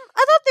 I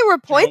thought there were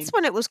points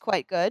when it was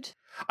quite good.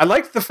 I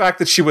liked the fact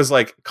that she was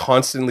like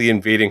constantly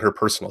invading her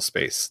personal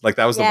space. Like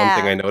that was the one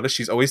thing I noticed.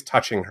 She's always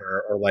touching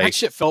her or like that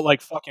shit felt like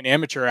fucking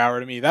amateur hour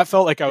to me. That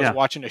felt like I was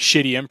watching a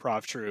shitty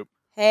improv troupe.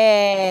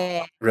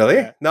 Hey. Really?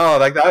 Yeah. No,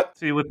 like that.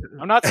 See, with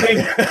I'm not saying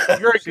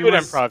you're a She good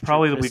was improv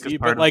probably the Christy, weakest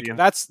but part of like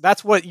the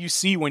that's what you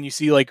see when you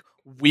see like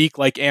weak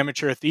like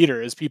amateur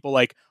theater is people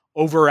like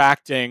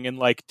overacting and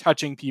like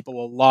touching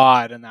people a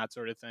lot and that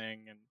sort of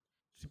thing. And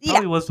she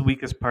probably was the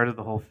weakest part of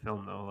the whole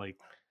film, though. Like,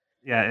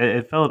 yeah,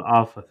 it felt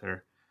off with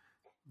her.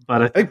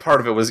 But I think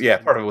part of it was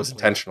because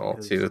intentional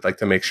too, like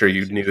to make sure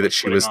you she knew like, that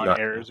she putting was on not.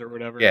 airs or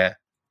whatever. Yeah,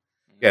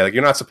 yeah. Like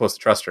you're not supposed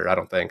to trust her. I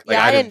don't think. Like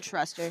Yeah, I didn't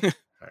trust her. All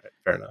right,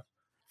 fair enough.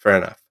 Fair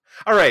enough.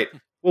 All right.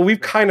 Well, we've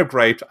kind of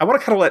griped. I want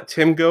to kind of let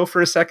Tim go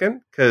for a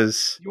second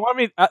because You want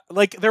me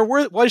like there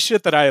was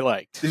shit that I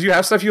liked. did you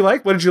have stuff you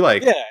like? What did you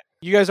like? Yeah,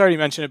 you guys already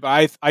mentioned it,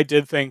 but I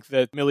did think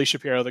that Millie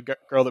Shapiro, the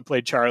girl that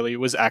played Charlie,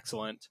 was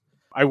excellent.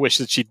 I wish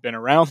that she'd been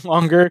around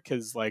longer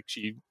because like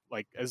she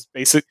like as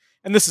basic,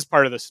 and this is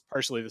part of this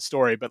partially the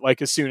story, but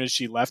like as soon as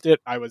she left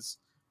it, I was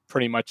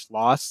pretty much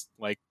lost.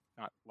 Like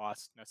not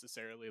lost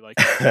necessarily like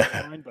in the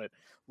storyline, but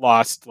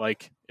lost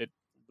like it.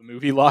 The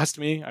movie lost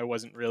me. I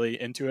wasn't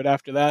really into it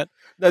after that.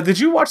 Now, did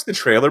you watch the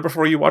trailer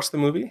before you watched the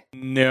movie?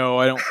 No,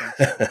 I don't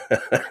think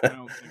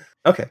so.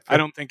 Okay. I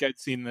don't think I'd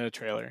seen the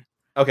trailer.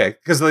 Okay,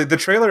 because the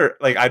trailer,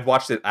 like I'd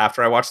watched it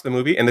after I watched the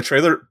movie, and the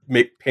trailer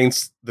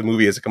paints the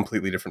movie as a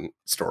completely different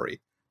story.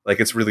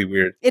 Like it's really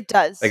weird. It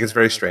does. Like it's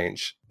very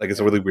strange. Like it's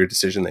a really weird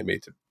decision they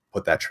made to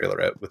put that trailer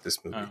out with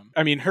this movie.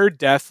 I mean, her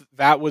death,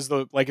 that was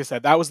like I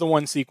said, that was the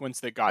one sequence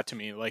that got to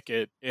me. Like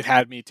it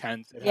had me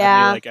tense. It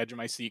had me like edge of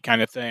my seat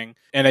kind of thing.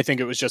 And I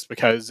think it was just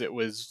because it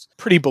was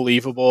pretty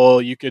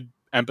believable. You could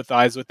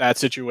empathize with that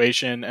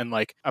situation and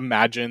like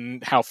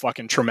imagine how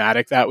fucking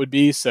traumatic that would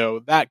be.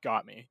 So that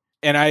got me.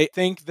 And I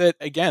think that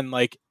again,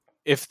 like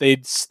if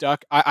they'd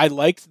stuck, I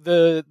liked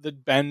the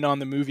bend on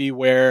the movie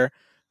where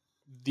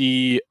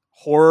the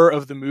horror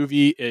of the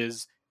movie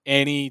is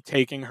Annie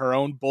taking her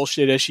own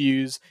bullshit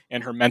issues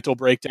and her mental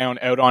breakdown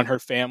out on her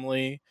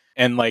family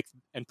and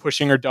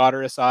pushing her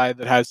daughter aside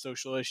that has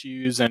social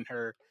issues and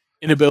her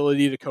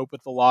inability to cope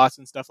with the loss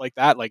and stuff like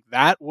that. Like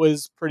that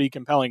was pretty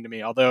compelling to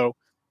me. Although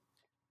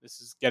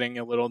this is getting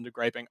a little into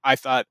griping. I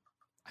thought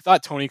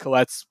Toni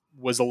Collette's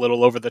was a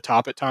little over the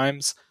top at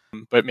times,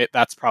 but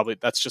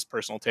that's just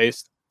personal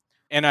taste.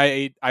 And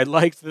I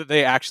liked that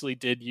they actually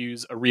did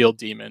use a real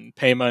demon.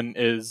 Paimon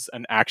is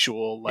an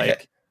actual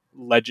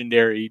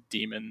legendary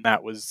demon.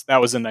 That was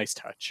a nice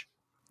touch.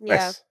 Yeah.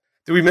 Nice.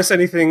 Did we miss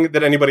anything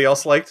that anybody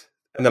else liked?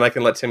 And then I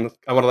want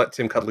to let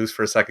Tim cut loose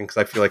for a second because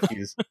I feel like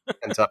he's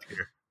ends up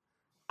here.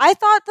 I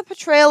thought the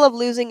portrayal of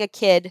losing a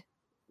kid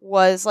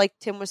was, like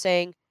Tim was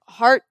saying,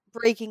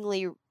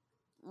 heartbreakingly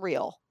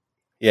real.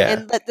 Yeah.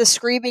 And the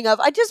screaming of,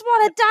 I just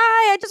want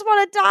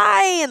to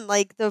die, and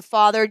like the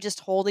father just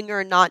holding her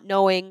and not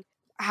knowing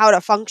how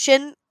to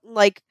function,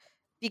 like,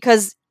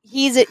 because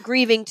he's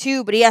grieving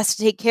too, but he has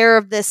to take care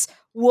of this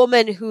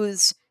woman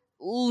who's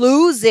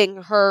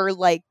losing her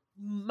like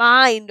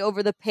mind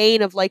over the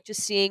pain of like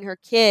just seeing her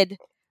kid,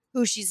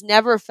 who she's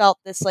never felt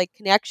this like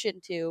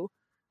connection to,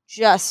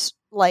 just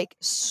like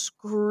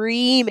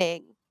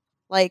screaming.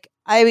 Like,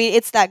 I mean,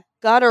 it's that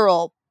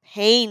guttural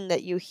pain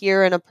that you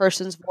hear in a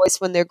person's voice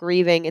when they're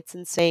grieving. It's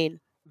insane.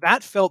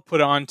 That felt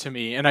put on to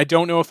me, and I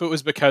don't know if it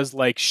was because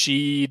like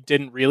she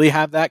didn't really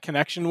have that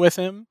connection with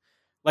him.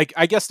 Like,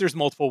 I guess there's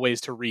multiple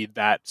ways to read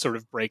that sort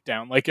of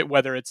breakdown, like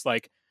whether it's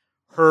like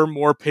her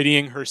more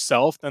pitying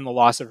herself than the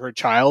loss of her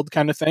child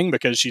kind of thing,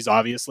 because she's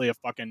obviously a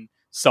fucking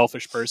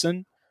selfish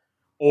person,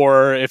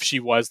 or if she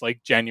was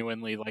like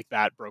genuinely like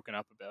that broken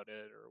up about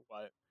it or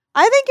what.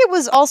 I think it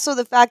was also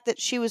the fact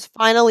that she was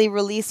finally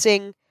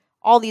releasing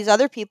all these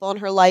other people in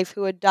her life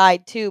who had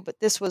died too, but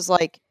this was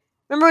like,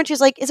 remember when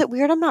she's like, is it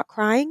weird I'm not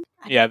crying?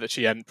 Yeah, that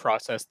she hadn't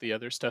processed the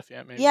other stuff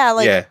yet, maybe. Yeah,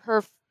 like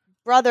her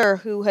brother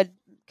who had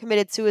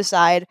committed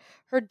suicide,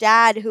 her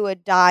dad who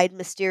had died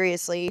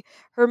mysteriously,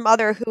 her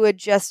mother who had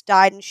just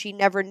died and she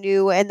never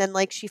knew, and then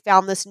like she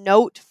found this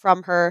note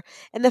from her,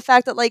 and the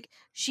fact that like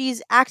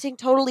she's acting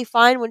totally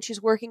fine when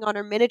she's working on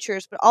her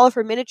miniatures, but all of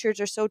her miniatures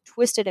are so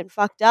twisted and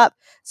fucked up.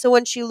 So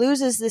when she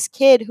loses this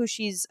kid who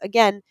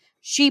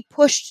she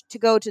pushed to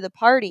go to the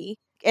party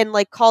and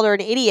like called her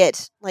an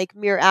idiot like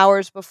mere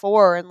hours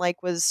before and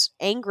like was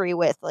angry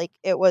with, like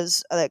it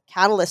was a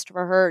catalyst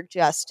for her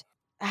just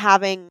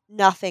having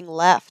nothing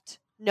left.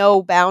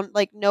 No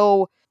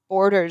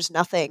borders,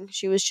 nothing.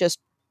 She was just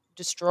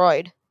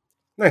destroyed.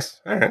 Nice.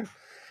 All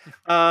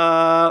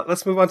right.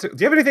 Let's move on to. Do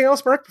you have anything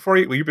else, Mark?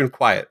 You've been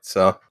quiet,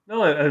 so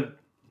no. A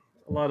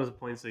lot of the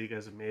points that you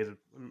guys have made,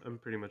 I'm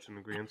pretty much in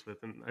agreement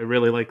with, and I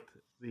really liked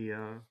the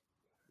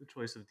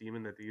choice of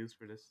demon that they used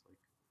for this.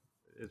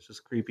 Like, it's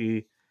just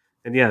creepy,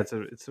 and yeah, it's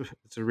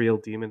a real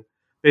demon,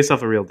 based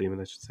off a real demon,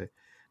 I should say.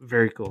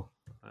 Very cool.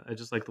 I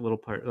just like the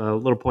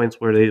little points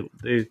where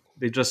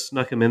they just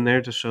snuck him in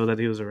there to show that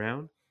he was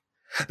around.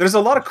 There's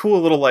a lot of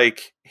cool little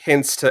like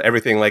hints to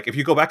everything. Like if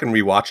you go back and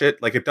rewatch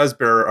it, like it does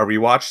bear a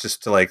rewatch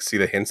just to like see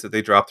the hints that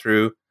they drop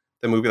through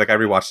the movie. Like I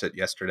rewatched it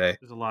yesterday.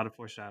 There's a lot of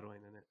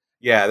foreshadowing in it.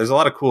 Yeah, there's a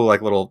lot of cool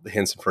like little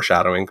hints and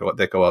foreshadowing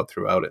that go out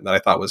throughout it, and that I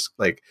thought was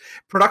like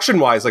production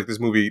wise, like this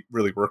movie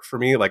really worked for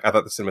me. Like I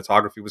thought the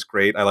cinematography was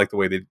great. I like the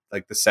way they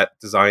like the set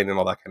design and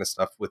all that kind of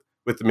stuff with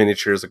the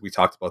miniatures. Like we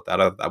talked about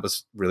that. That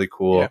was really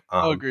cool. Yeah,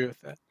 I'll agree with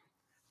that.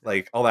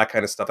 Like all that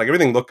kind of stuff. Like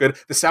everything looked good.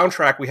 The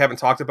soundtrack we haven't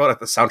talked about.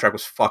 The soundtrack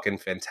was fucking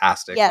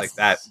fantastic. Yes. Like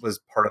that was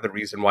part of the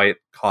reason why it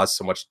caused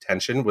so much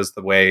tension was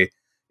the way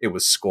it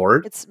was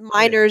scored. It's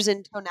minors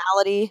in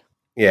tonality.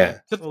 Yeah.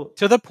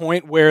 To the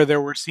point where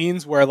there were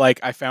scenes where like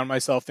I found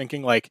myself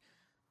thinking like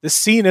this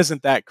scene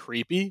isn't that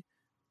creepy,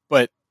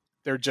 but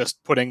they're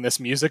just putting this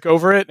music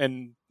over it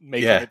and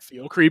making it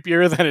feel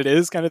creepier than it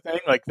is, kind of thing.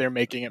 Like they're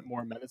making it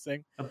more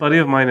menacing. A buddy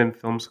of mine in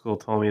film school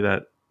told me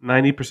that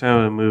 90%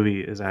 of the movie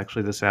is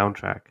actually the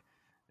soundtrack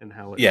and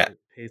how it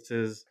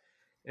paces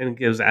and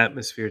gives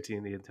atmosphere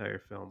to the entire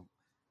film.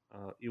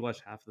 You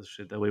watch half the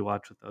shit that we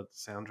watch without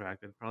the soundtrack,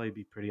 it'd probably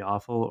be pretty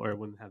awful, or it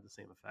wouldn't have the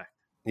same effect.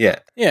 Yeah.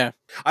 Yeah.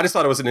 I just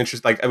thought it was an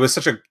interesting, like, it was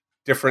such a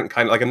different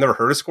kind of, like, I've never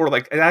heard a score.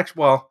 Like, it actually,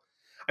 well,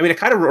 I mean, it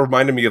kind of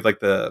reminded me of, like,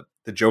 the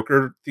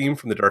Joker theme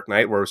from The Dark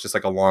Knight, where it was just,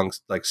 like, a long,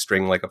 like,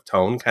 string, like, of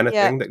tone kind of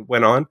thing that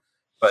went on.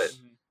 But,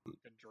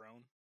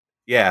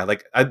 yeah,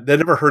 like, I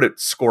never heard it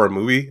score a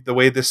movie the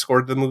way this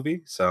scored the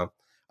movie. So,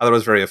 I thought it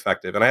was very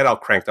effective. And I had it all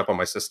cranked up on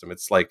my system.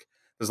 It's, like,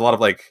 there's a lot of,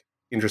 like,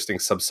 interesting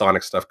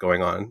subsonic stuff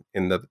going on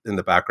in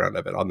the background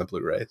of it on the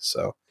Blu-ray.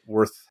 So,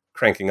 worth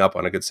cranking up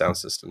on a good sound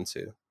system,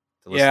 too.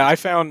 Yeah, I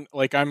found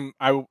like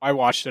I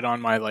watched it on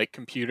my like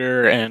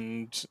computer,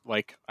 and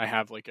like I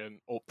have like a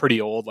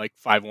pretty old like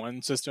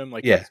 5.1 system,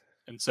 like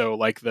and so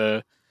like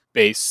the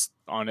bass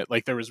on it,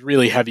 like there was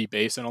really heavy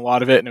bass in a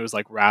lot of it, and it was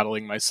like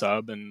rattling my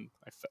sub, and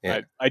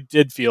I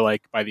did feel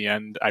like by the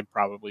end I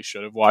probably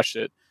should have watched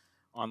it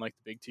on like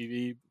the big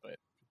TV, but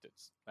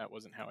that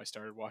wasn't how I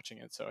started watching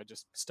it, so I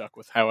just stuck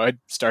with how I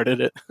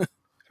started it.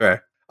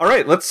 Fair. All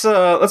right, let's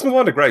move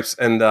on to gripes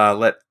and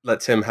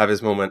let Tim have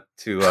his moment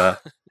to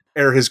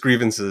air his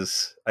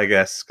grievances, I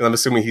guess, because I'm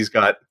assuming he's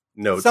got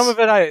notes. Some of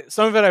it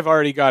I've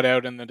already got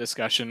out in the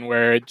discussion,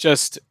 where it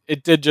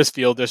did just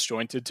feel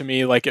disjointed to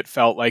me. Like it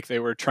felt like they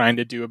were trying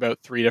to do about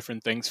 3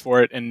 different things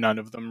for it, and none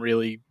of them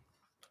really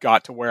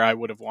got to where I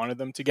would have wanted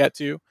them to get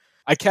to.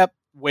 I kept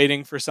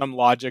waiting for some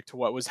logic to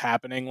what was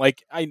happening.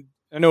 Like I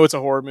know it's a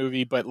horror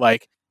movie, but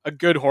like a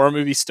good horror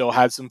movie still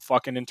had some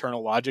fucking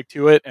internal logic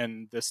to it,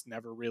 and this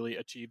never really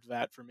achieved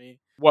that for me.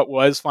 What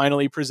was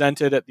finally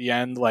presented at the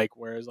end, like,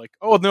 whereas like,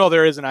 oh no,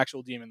 there is an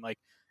actual demon, like,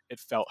 it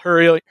felt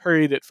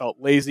hurried, it felt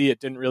lazy, it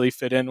didn't really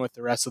fit in with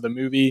the rest of the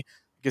movie.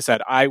 Like I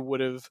said, I would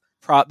have,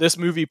 this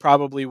movie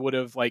probably would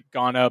have, like,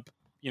 gone up,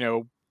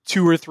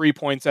 2 or 3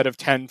 points out of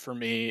 10 for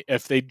me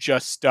if they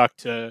just stuck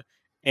to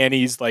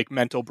Annie's, like,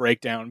 mental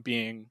breakdown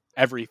being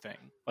everything.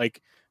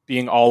 Like,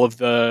 being all of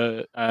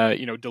the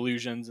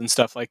delusions and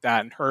stuff like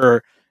that, and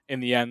her in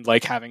the end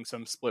like having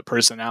some split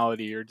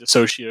personality or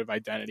dissociative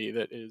identity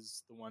that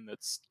is the one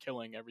that's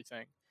killing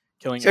everything.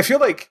 I feel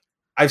like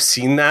I've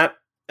seen that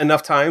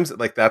enough times that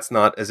like that's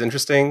not as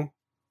interesting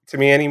to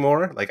me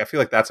anymore. Like I feel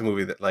like that's a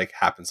movie that like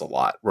happens a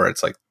lot, where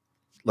it's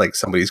like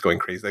somebody's going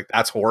crazy. Like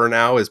that's horror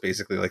now, is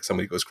basically like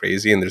somebody goes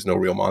crazy and there's no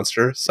real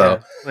monster. So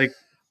like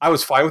I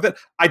was fine with it.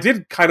 I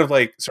did kind of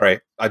like,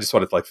 sorry, I just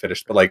wanted to like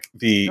finish, but like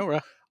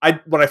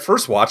when I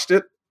first watched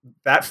it,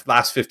 that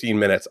last 15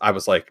 minutes, I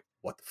was like,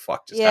 what the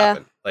fuck just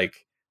happened?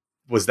 Like,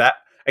 was that,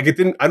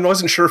 like, I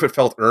wasn't sure if it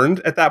felt earned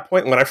at that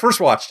point. When I first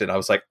watched it, I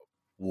was like,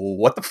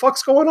 what the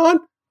fuck's going on?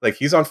 Like,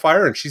 he's on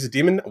fire and she's a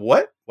demon.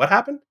 What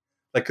happened?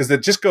 Like, cause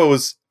it just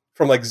goes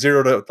from like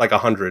 0 to like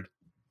 100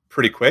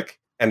 pretty quick.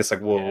 And it's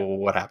like, whoa,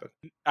 what happened?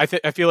 I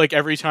feel like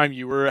every time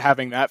you were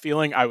having that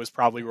feeling, I was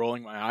probably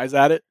rolling my eyes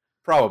at it.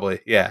 Probably.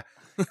 Yeah.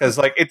 Cause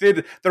like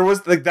there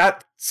was like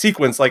that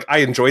sequence, like I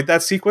enjoyed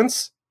that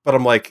sequence, but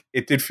I'm like,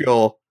 it did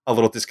feel a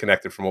little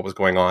disconnected from what was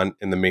going on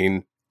in the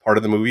main part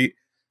of the movie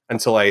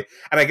until I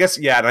guess,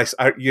 and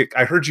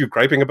I heard you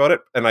griping about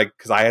it, and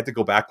because I had to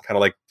go back and kind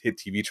of like hit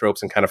TV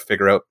tropes and kind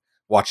of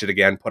watch it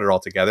again, put it all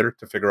together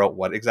to figure out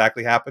what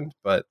exactly happened.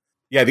 But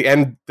yeah, the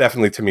end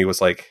definitely to me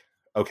was like,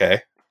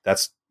 okay,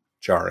 that's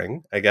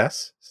jarring, I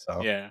guess.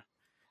 So yeah.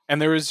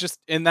 And there was just,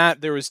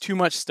 there was too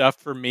much stuff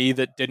for me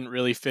that didn't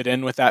really fit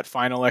in with that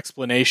final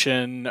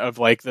explanation of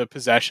like the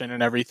possession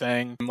and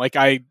everything. Like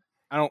I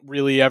don't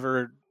really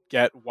ever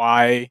get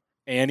why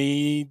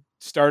Annie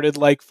started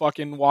like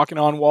fucking walking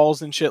on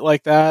walls and shit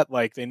like that.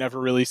 Like they never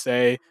really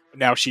say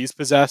now she's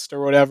possessed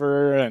or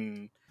whatever.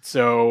 And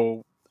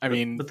so, I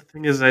mean, but the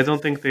thing is, I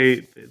don't think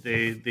they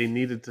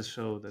needed to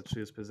show that she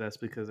was possessed,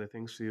 because I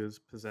think she was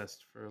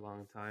possessed for a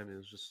long time. It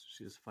was just,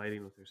 she was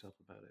fighting with herself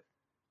about it.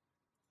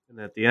 And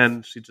at the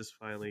end, she just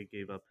finally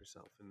gave up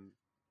herself and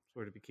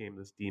sort of became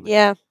this demon.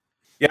 Yeah.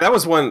 Yeah, that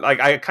was one. Like,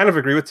 I kind of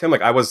agree with Tim.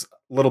 Like, I was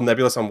a little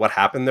nebulous on what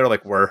happened there.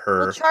 Like, where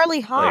her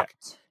Charlie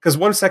hopped. Because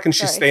 1 second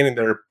she's standing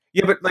there.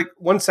 Yeah, but like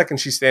 1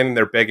 second she's standing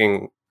there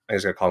begging. I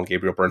was gonna call him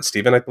Gabriel Byrne.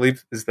 Steven, I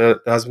believe, is the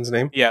husband's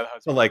name. Yeah, the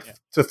husband. So like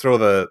to throw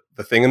the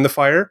thing in the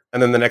fire,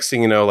 and then the next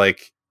thing you know,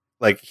 like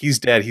he's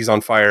dead. He's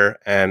on fire,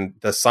 and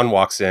the son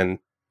walks in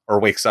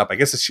or wakes up. I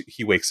guess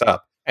he wakes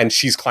up, and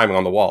she's climbing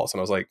on the walls. And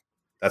I was like,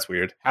 That's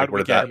weird. How like, do where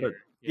we did that? get here?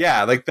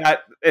 Yeah, like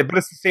that. But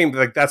it's the same.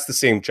 Like that's the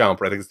same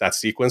jump, right? I think it's that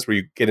sequence where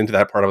you get into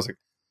that part. I was like,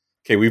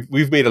 okay,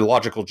 we've made a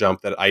logical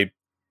jump that I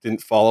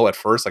didn't follow at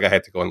first. Like I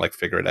had to go and like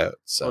figure it out.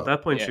 So Well, at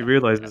that point, Yeah. she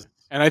realizes.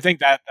 And I think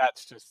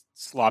that's just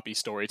sloppy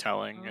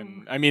storytelling.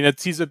 And I mean,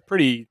 he's a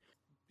pretty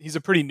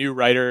new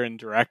writer and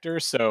director,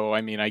 so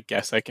I mean, I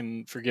guess I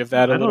can forgive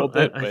that a little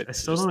bit. But I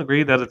still just don't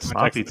agree that it's the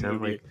context sloppy, of the Tim.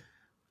 movie. Like,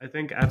 I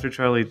think after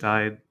Charlie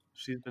died,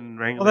 she's been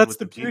wrangling. Well, that's with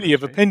the beauty demons,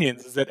 of right?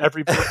 opinions is that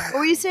every. What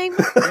were you saying?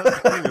 Well,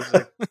 that's the thing, is,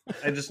 like,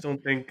 I just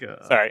don't think.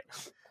 Sorry.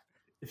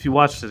 If you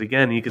watched it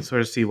again, you could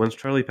sort of see once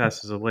Charlie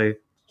passes away,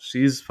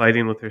 she's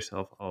fighting with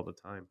herself all the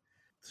time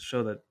to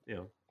show that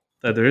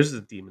that there is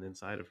a demon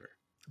inside of her.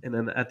 And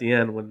then at the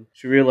end, when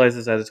she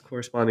realizes that it's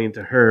corresponding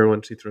to her,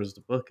 when she throws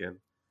the book in,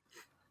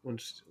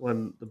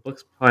 when the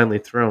book's finally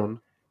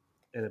thrown,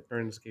 and it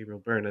burns Gabriel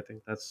Byrne, I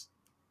think that's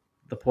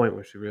the point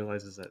where she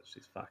realizes that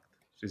she's fucked.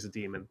 She's a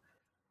demon.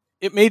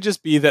 It may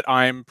just be that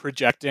I'm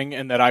projecting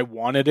and that I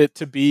wanted it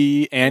to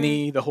be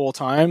Annie the whole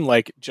time,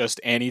 like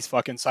just Annie's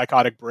fucking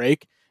psychotic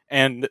break.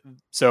 And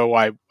so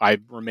I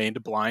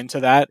remained blind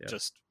to that,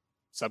 just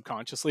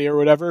subconsciously or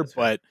whatever.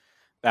 But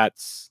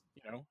that's,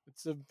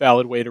 it's a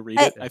valid way to read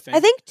it, I think. I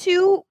think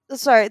too,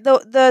 sorry,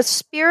 the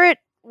spirit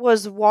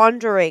was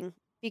wandering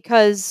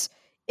because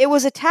it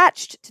was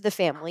attached to the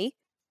family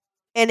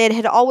and it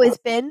had always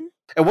been.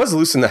 It was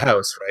loose in the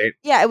house, right?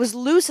 Yeah, it was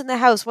loose in the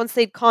house once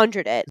they'd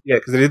conjured it. Yeah,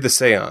 because they did the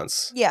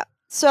seance. Yeah.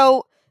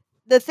 So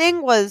the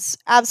thing was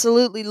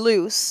absolutely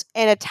loose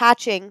and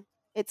attaching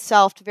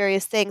itself to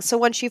various things. So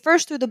when she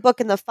first threw the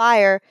book in the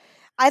fire,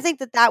 I think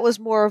that was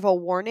more of a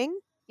warning,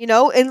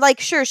 and like,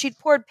 sure, she'd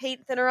poured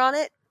paint thinner on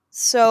it,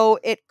 so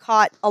it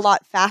caught a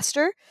lot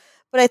faster.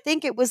 But I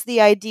think it was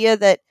the idea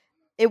that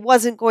it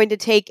wasn't going to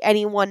take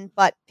anyone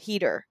but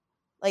Peter.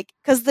 Like,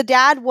 because the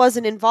dad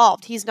wasn't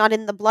involved. He's not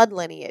in the blood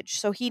lineage,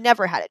 so he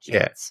never had a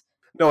chance.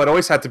 No, it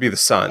always had to be the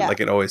son. Yeah.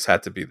 Like, it always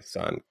had to be the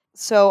son.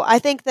 So I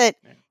think that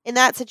in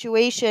that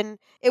situation,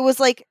 it was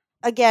like,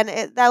 again,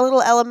 that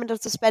little element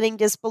of suspending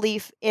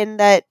disbelief in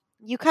that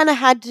you kind of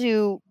had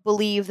to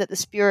believe that the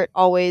spirit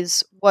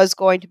always was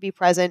going to be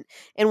present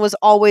and was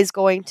always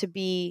going to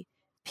be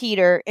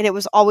Peter, and it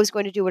was always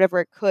going to do whatever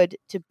it could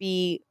to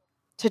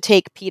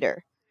take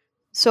Peter.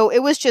 So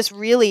it was just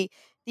really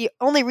the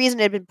only reason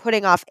it had been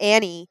putting off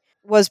Annie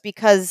was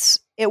because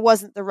it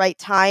wasn't the right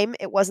time,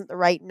 it wasn't the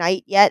right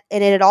night yet,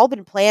 and it had all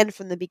been planned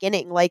from the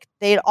beginning. Like,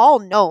 they had all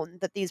known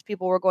that these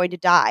people were going to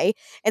die,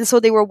 and so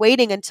they were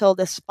waiting until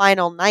this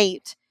final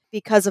night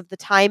because of the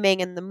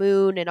timing and the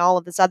moon and all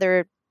of this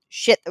other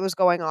shit that was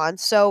going on.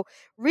 So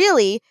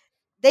really,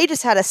 they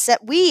just had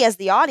we as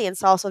the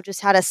audience also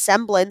just had a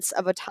semblance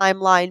of a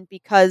timeline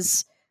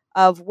because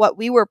of what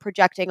we were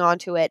projecting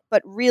onto it,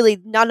 but really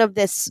none of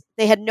this,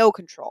 they had no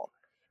control.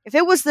 If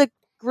it was the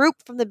group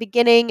from the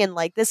beginning and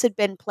like this had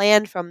been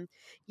planned from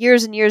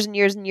years and years and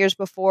years and years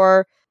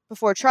before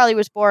Charlie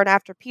was born,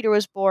 after Peter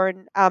was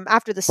born,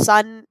 after the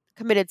son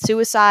committed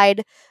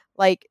suicide,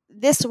 like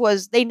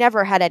they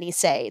never had any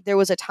say. There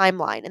was a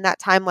timeline, and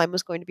that timeline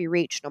was going to be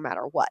reached no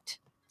matter what.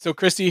 So,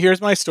 Christy,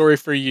 here's my story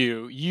for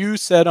you. You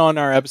said on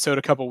our episode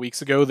a couple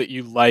weeks ago that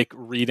you like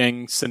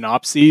reading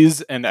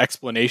synopses and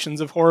explanations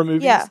of horror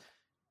movies. Yeah.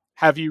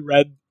 Have you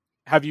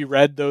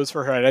read those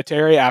for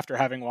Hereditary after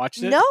having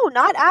watched it? No,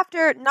 not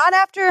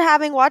after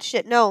having watched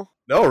it. No.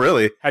 No,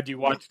 really. Had you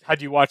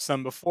watched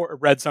some before?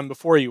 Read some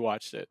before you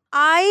watched it?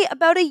 I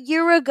about a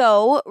year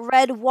ago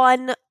read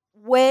one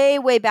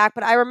way back,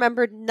 but I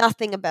remembered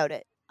nothing about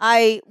it.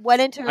 I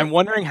went into. I'm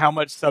wondering how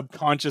much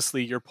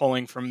subconsciously you're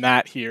pulling from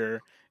that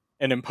here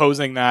and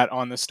imposing that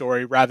on the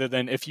story, rather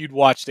than if you'd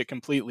watched it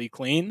completely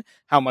clean,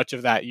 how much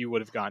of that you would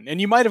have gotten.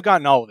 And you might have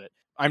gotten all of it.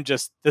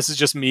 This is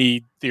just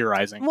me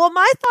theorizing. Well,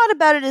 my thought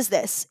about it is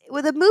this.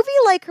 With a movie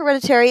like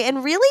Hereditary,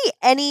 and really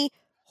any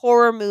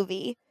horror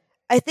movie,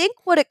 I think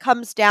what it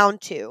comes down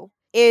to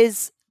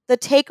is the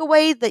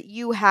takeaway that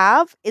you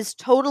have is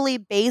totally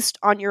based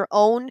on your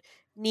own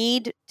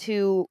need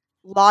to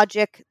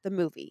logic the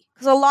movie.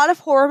 Because a lot of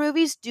horror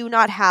movies do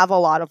not have a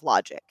lot of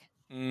logic.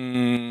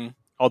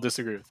 I'll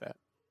disagree with that.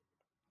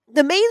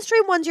 The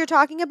mainstream ones you're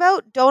talking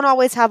about don't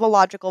always have a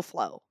logical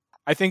flow.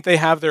 I think they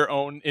have their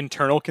own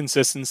internal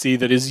consistency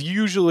that is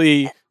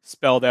usually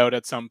spelled out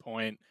at some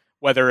point,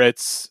 whether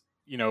it's,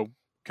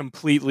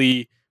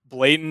 completely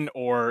blatant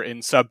or in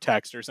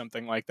subtext or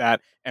something like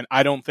that. And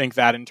I don't think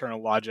that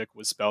internal logic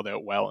was spelled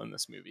out well in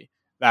this movie.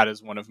 That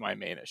is one of my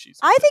main issues.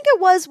 I think it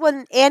was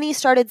when Annie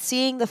started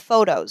seeing the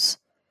photos.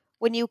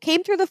 When you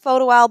came through the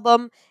photo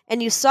album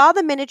and you saw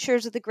the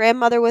miniatures of the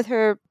grandmother with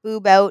her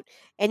boob out,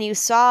 and you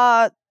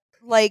saw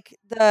like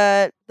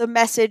the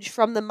message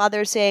from the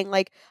mother saying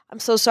like, I'm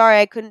so sorry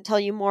I couldn't tell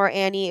you more,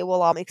 Annie, it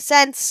will all make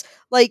sense.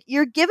 Like,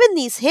 you're given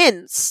these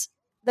hints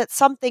that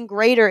something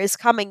greater is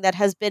coming that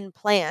has been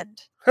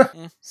planned.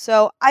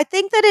 So I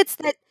think that it's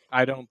that.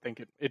 I don't think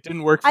it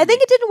didn't work for I think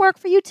me. it didn't work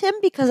for you, Tim,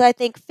 because I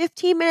think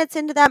 15 minutes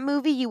into that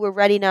movie you were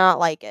ready to not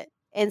like it.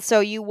 And so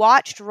you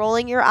watched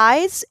rolling your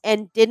eyes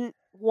and didn't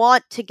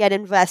want to get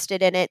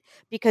invested in it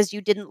because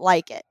you didn't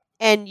like it.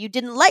 And you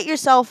didn't let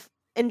yourself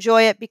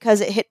enjoy it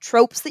because it hit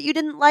tropes that you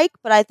didn't like,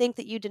 but I think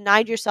that you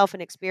denied yourself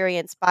an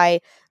experience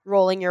by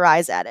rolling your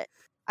eyes at it.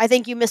 I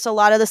think you missed a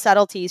lot of the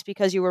subtleties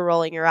because you were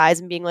rolling your eyes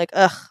and being like,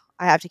 ugh,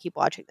 I have to keep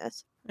watching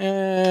this.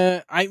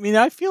 I mean,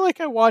 I feel like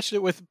I watched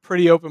it with a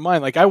pretty open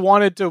mind. Like, I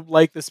wanted to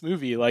like this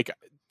movie. Like,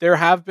 there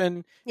have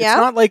been... Yeah?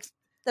 It's not like...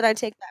 That I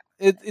take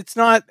back. It's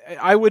not...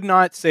 I would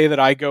not say that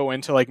I go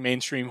into, like,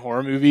 mainstream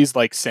horror movies,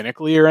 like,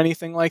 cynically or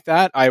anything like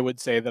that. I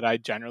would say that I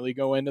generally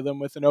go into them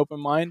with an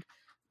open mind.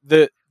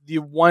 The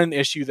one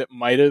issue that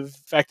might have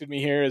affected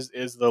me here is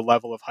the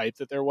level of hype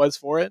that there was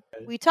for it.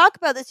 We talk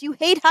about this. You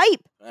hate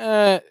hype.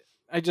 I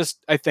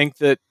think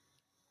that...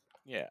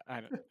 Yeah,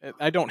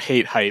 I don't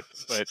hate hype,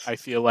 but I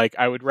feel like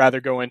I would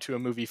rather go into a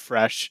movie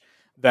fresh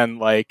than,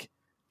 like,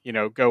 you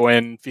know, go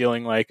in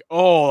feeling like,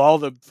 oh, all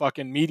the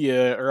fucking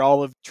media or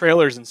all of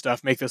trailers and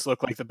stuff make this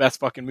look like the best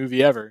fucking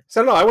movie ever.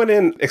 So no, I went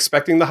in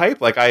expecting the hype.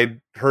 Like, I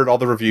heard all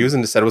the reviews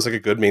and said it was like a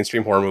good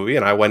mainstream horror movie,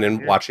 and I went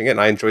in watching it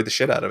and I enjoyed the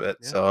shit out of it.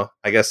 Yeah. So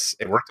I guess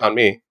it worked on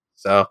me.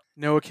 So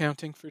no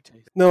accounting for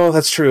taste. No,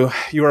 that's true.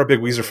 You are a big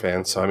Weezer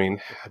fan, so I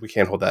mean, we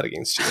can't hold that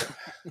against you.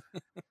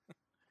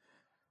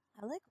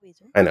 I like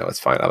Weezer. I know, it's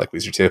fine. I like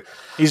Weezer too.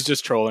 He's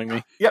just trolling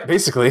me. Yeah,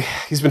 basically.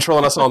 He's been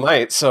trolling us all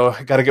night, so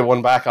got to get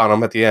one back on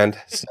him at the end.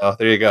 So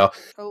there you go.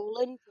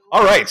 Trolling.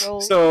 All right.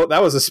 So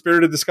that was a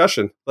spirited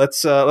discussion.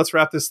 Let's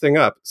wrap this thing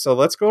up. So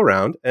let's go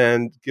around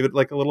and give it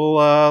like a little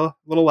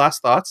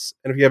last thoughts.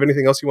 And if you have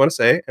anything else you want to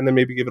say, and then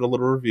maybe give it a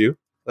little review,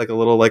 like a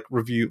little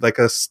review, like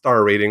a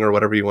star rating or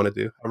whatever you want to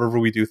do. However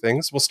we do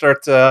things. We'll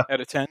start out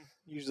of 10.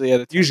 Usually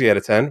out of 10. Usually out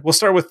of 10. We'll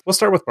start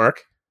with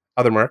Mark.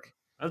 Other Mark.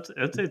 I'd say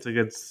it's a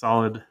good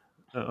solid.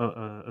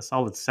 A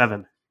solid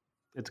 7.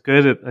 It's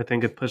good. I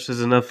think it pushes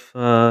enough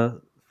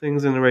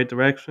things in the right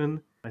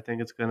direction. I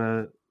think it's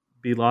gonna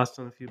be lost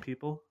on a few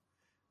people,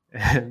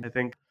 and I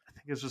think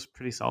it's just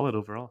pretty solid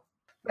overall.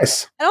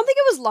 Nice. I don't think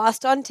it was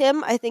lost on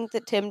Tim. I think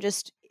that Tim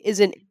just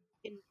isn't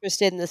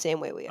interested in the same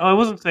way we are. Oh, I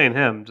wasn't saying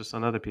him, just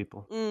on other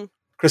people.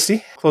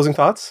 Christy, closing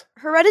thoughts?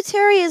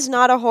 Hereditary is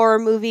not a horror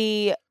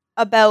movie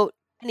about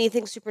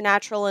anything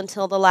supernatural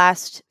until the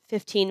last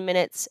 15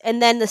 minutes,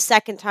 and then the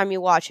second time you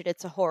watch it,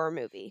 it's a horror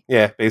movie.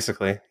 Yeah,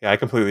 basically. Yeah, I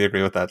completely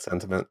agree with that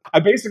sentiment. I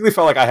basically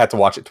felt like I had to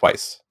watch it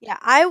twice. Yeah,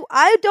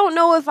 I don't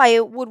know if I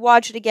would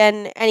watch it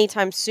again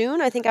anytime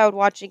soon. I think I would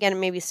watch it again in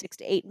maybe 6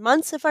 to 8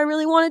 months if I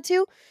really wanted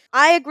to.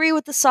 I agree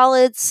with the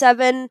solid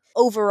 7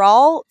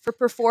 overall. For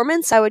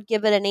performance, I would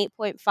give it an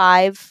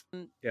 8.5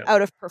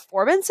 out of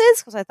performances,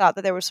 because I thought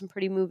that there were some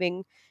pretty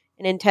moving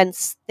and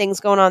intense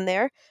things going on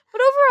there.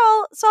 But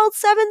overall, solid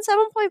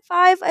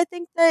 7.5. I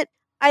think that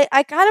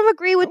I kind of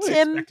agree with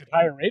Tim. Expected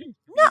higher rating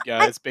from you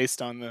guys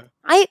based on the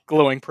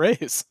glowing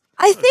praise.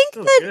 I think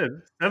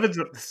that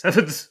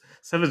good.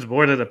 Seven's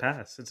more than a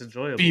pass. It's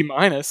enjoyable. B-.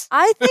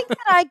 I think that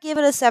I give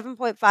it a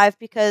 7.5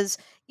 because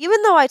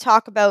even though I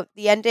talk about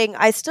the ending,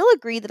 I still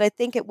agree that I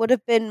think it would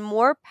have been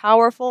more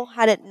powerful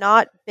had it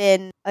not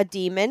been a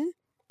demon.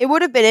 It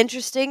would have been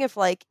interesting if,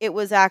 like, it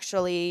was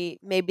actually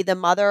maybe the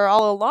mother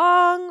all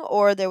along,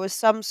 or there was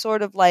some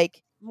sort of,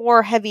 like,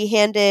 more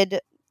heavy-handed,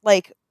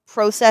 like,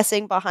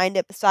 processing behind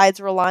it besides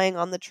relying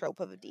on the trope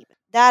of a demon.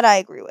 That I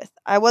agree with.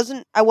 I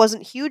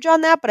wasn't huge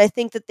on that, but I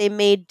think that they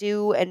made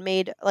do and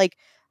made, like,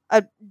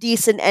 a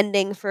decent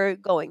ending for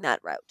going that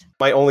route.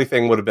 My only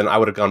thing would have been I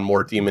would have gone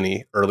more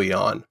demon-y early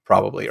on,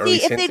 probably. Or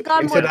if they'd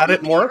gone more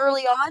demon-y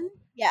early on,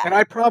 yeah. And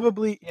I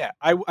probably,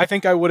 I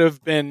think I would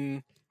have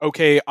been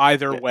okay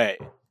either way.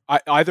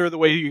 Either the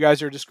way you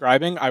guys are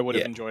describing, I would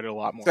have enjoyed it a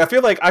lot more. So I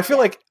feel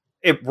like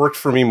it worked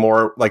for me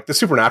more. Like, the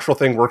supernatural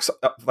thing works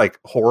like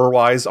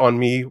horror-wise on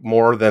me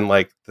more than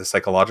like the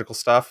psychological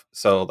stuff.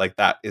 So like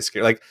that is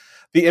scary. Like,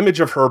 the image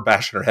of her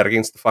bashing her head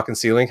against the fucking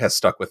ceiling has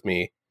stuck with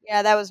me.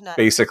 Yeah, that was nuts.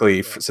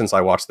 Basically, since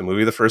I watched the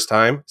movie the first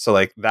time. So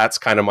like that's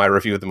kind of my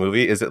review of the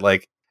movie. Is it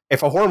like,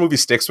 if a horror movie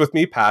sticks with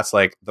me past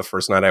like the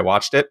first night I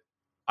watched it,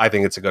 I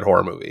think it's a good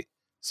horror movie.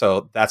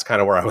 So that's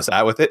kind of where I was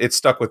at with it. It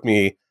stuck with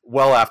me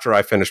well after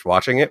I finished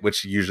watching it,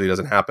 which usually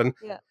doesn't happen.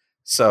 Yeah.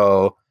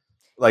 So,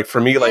 like, for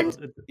me, like,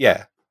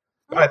 yeah.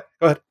 Go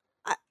ahead.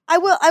 I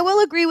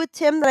will agree with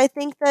Tim that I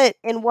think that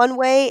in one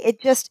way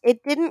it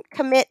didn't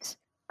commit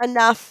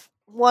enough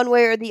one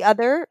way or the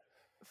other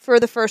for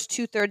the first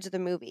 2/3 of the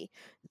movie.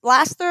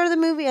 Last third of the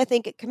movie, I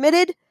think it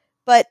committed,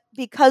 but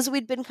because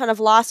we'd been kind of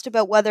lost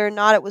about whether or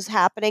not it was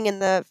happening in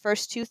the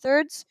first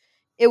 2/3,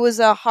 it was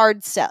a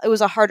hard sell. It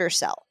was a harder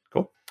sell.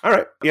 Cool. All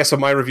right. Yeah, so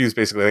my review is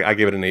basically, I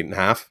gave it an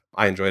 8.5.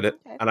 I enjoyed it,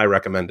 and I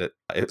recommend it,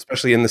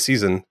 especially in the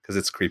season, because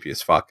it's creepy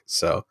as fuck.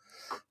 So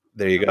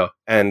there you go.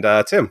 And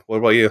Tim, what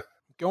about you?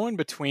 Going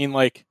between,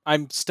 like,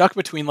 I'm stuck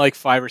between like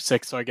 5 or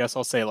 6, so I guess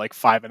I'll say like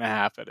 5.5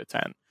 out of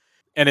 10.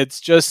 And it's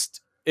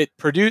just,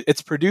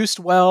 it's produced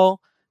well.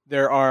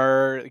 There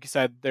are, like I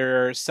said,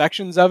 there are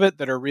sections of it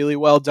that are really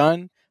well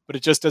done, but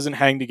it just doesn't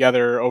hang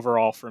together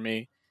overall for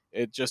me.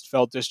 It just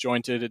felt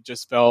disjointed. It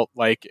just felt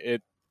like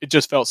it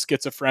just felt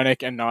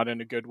schizophrenic and not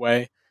in a good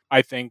way.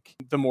 I think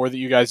the more that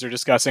you guys are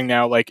discussing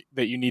now, like,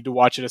 that you need to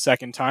watch it a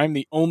second time,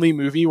 the only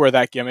movie where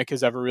that gimmick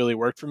has ever really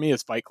worked for me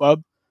is Fight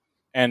Club.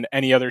 And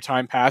any other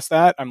time past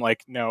that, I'm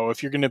like, no,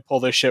 if you're going to pull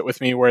this shit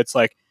with me where it's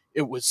like,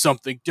 it was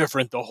something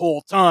different the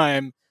whole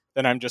time,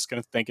 then I'm just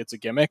going to think it's a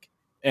gimmick.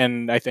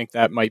 And I think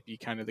that might be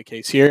kind of the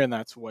case here, and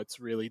that's what's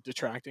really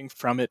detracting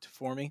from it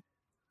for me.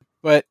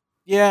 But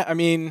yeah, I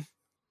mean,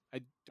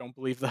 I don't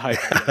believe the hype,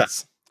 I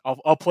guess.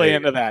 I'll play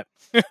into that.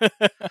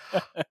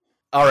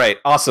 All right,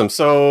 awesome.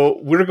 So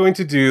we're going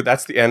to do,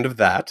 that's the end of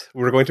that.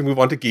 We're going to move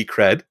on to Geek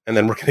Cred, and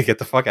then we're going to get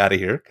the fuck out of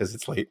here because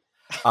it's late.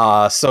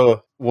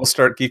 So we'll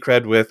start Geek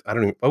Cred with,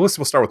 we'll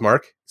start with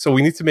Mark. So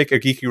we need to make a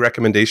geeky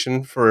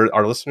recommendation for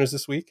our listeners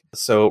this week.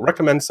 So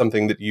recommend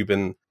something that you've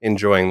been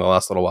enjoying the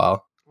last little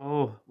while.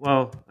 Oh,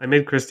 well, I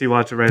made Christy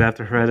watch it right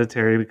after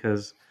Hereditary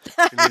because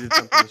she needed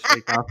something to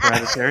shake off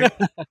Hereditary.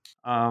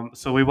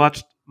 So we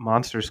watched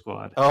Monster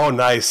Squad. Oh,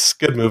 nice.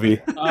 Good movie.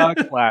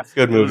 Class.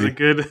 Good movie.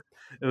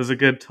 It was a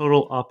good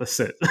total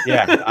opposite.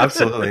 Yeah,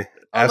 absolutely.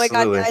 Oh my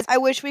god, guys! I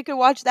wish we could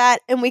watch that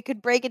and we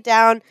could break it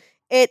down.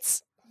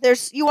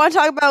 You want to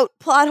talk about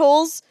plot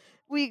holes?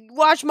 We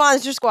watch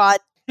Monster Squad.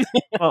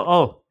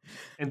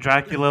 And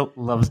Dracula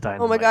loves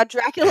dynamite. Oh my god,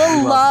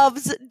 Dracula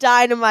loves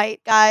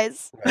dynamite,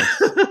 guys.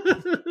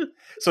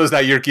 So is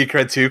that your Geek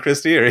Cred too,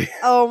 Christy? Or?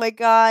 Oh my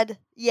god,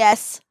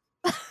 yes.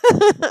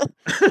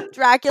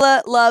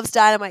 Dracula loves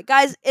dynamite.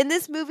 Guys, in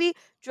this movie,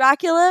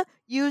 Dracula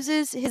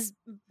uses his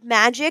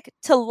magic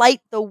to light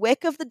the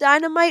wick of the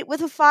dynamite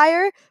with a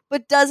fire,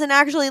 but doesn't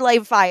actually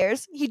light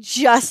fires. He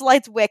just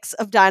lights wicks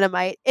of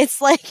dynamite. I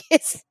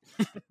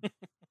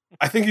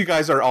think you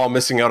guys are all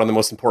missing out on the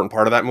most important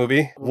part of that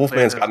movie.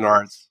 Wolfman's got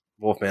nards.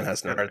 Wolfman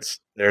has nards.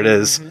 There it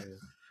is.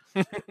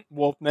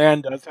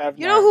 Wolfman does have nards.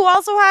 You know who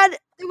also had...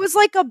 It was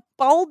like a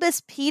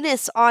bulbous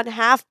penis on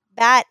half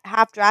bat,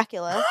 half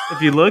Dracula.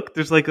 If you look,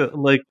 there's like a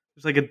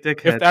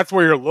dickhead. If that's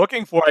what you're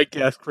looking for, I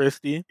guess,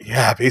 Christy.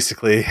 Yeah,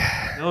 basically.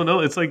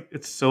 No,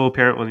 it's so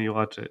apparent when you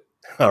watch it.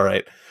 All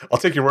right, I'll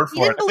take your word for it.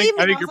 You didn't believe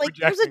me. I think I you're was like,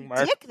 there's a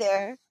projecting, dick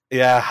there.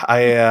 Yeah,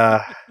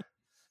 I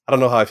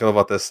don't know how I feel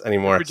about this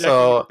anymore.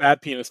 So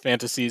bad penis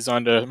fantasies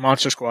onto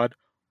Monster Squad.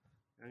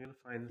 I'm gonna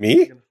find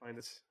me. I'm gonna find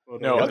this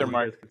photo. No, other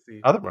Mark.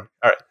 Other Mark.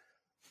 All right,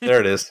 there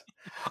it is.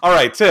 All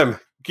right, Tim,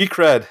 Geek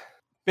Cred.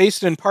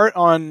 Based in part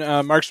on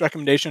Mark's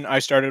recommendation, I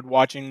started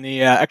watching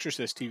the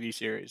Exorcist TV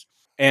series,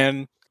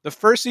 and the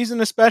first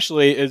season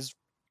especially is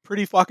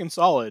pretty fucking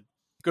solid.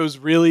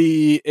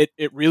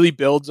 It really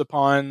builds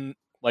upon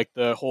like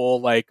the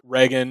whole like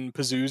Regan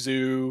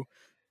Pazuzu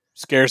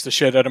scares the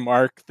shit out of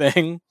Mark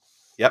thing.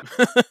 Yep.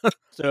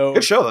 So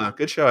good show though.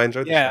 Good show. I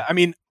enjoyed. Yeah, I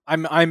mean,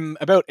 I'm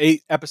about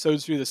 8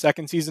 episodes through the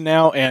second season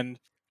now, and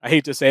I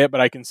hate to say it,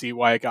 but I can see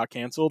why it got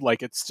canceled.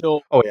 Like it's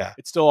still,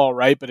 it's still all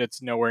right, but it's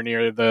nowhere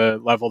near the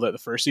level that the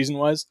first season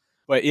was.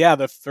 But yeah,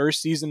 the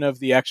first season of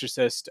The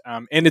Exorcist,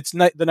 and it's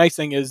the nice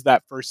thing is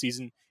that first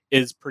season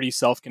is pretty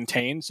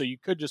self-contained, so you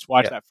could just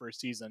watch that first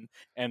season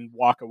and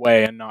walk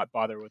away and not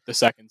bother with the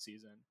second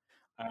season.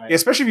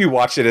 Especially if you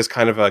watch it as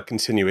kind of a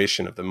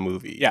continuation of the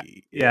movie.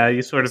 Yeah,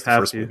 you sort of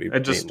have to. I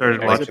just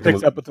started watching. It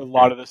picks up with a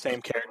lot of the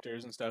same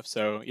characters and stuff.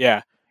 So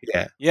yeah.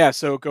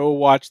 So go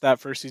watch that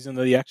first season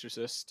of The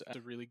Exorcist. It's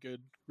a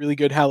really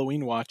good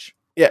Halloween watch.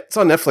 Yeah, it's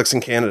on Netflix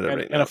in Canada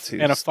right now too.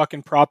 And a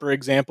fucking proper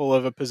example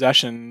of a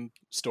possession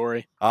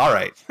story. All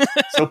right,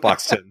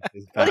 Soapbox Tim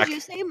is back. What did you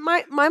say,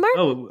 my Mark?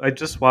 Oh, I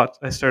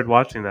started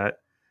watching that,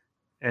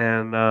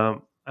 and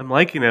I'm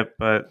liking it,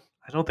 but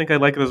I don't think I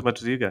like it as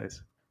much as you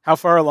guys. How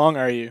far along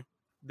are you?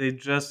 They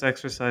just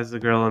exorcised the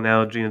girl, and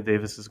now Gina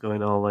Davis is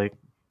going all like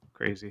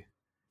crazy.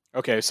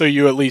 Okay, so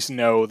you at least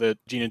know that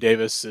Gina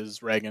Davis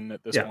is Regan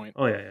at this point.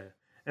 Oh yeah.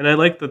 And I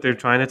like that they're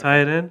trying to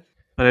tie it in,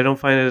 but I don't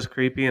find it as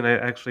creepy, and I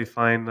actually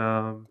find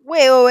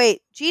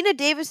Wait. Gina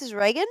Davis is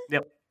Regan?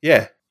 Yep.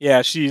 Yeah.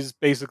 Yeah, she's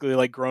basically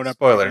like grown up.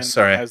 Spoilers,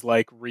 sorry. You're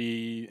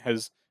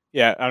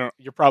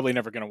probably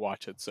never gonna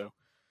watch it, so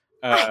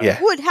I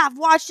would have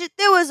watched it.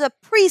 There was a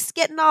priest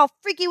getting all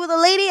freaky with a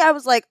lady. I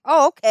was like,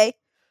 oh, okay.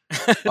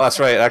 Oh, that's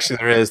right. Actually,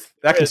 there is.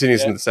 That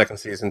continues in the second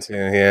season too.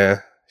 Yeah,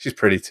 she's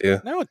pretty too.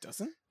 No, it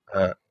doesn't.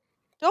 Don't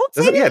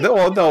say that.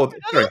 No.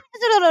 Sorry.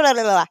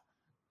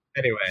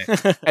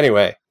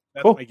 Anyway,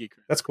 cool.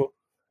 That's cool.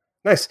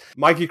 Nice.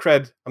 My Geek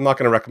Cred, I'm not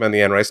going to recommend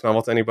the Anne Rice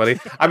novel to anybody.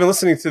 I've been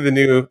listening to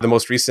the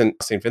most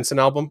recent St. Vincent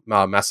album,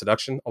 Mass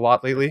Seduction, a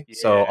lot lately. Yeah.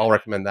 So I'll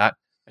recommend that.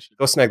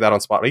 Go snag that on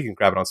Spotify. You can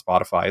grab it on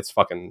Spotify. It's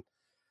fucking...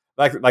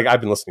 Like I've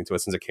been listening to it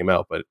since it came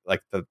out, but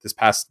like this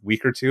past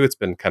week or two, it's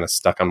been kind of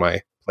stuck on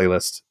my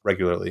playlist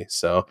regularly.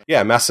 So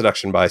yeah, Mass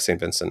Seduction by St.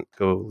 Vincent.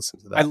 Go listen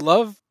to that. I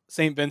love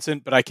St.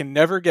 Vincent, but I can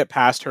never get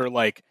past her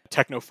like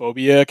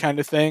technophobia kind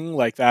of thing.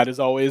 Like that is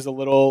always a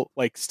little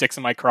like sticks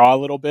in my craw a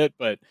little bit,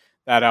 but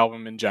that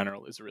album in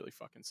general is really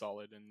fucking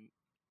solid and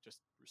just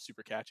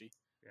super catchy.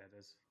 Yeah, it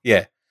is.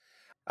 Yeah.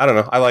 I don't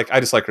know. I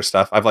just like her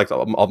stuff. I've liked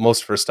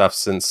most of her stuff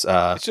since.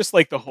 It's just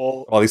like the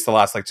whole. Well, at least the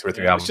last like 2 or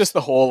 3 albums. It's just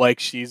the whole like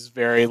she's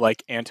very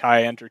like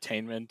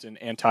anti-entertainment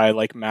and anti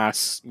like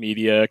mass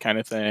media kind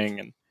of thing,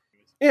 and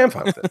yeah, I'm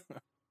fine with it.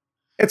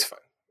 It's fine.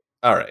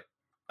 All right.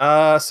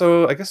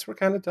 So I guess we're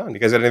kind of done. You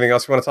guys got anything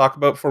else you want to talk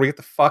about before we get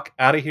the fuck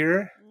out of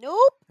here?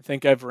 Nope. I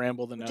think I've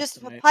rambled enough. Just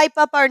tonight. pipe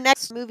up our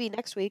next movie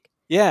next week.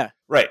 Yeah.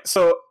 Right.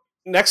 So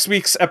next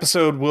week's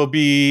episode will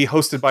be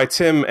hosted by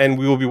Tim, and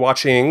we will be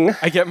watching...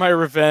 I Get My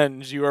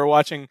Revenge. You are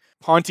watching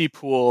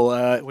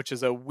Pontypool, which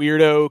is a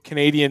weirdo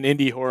Canadian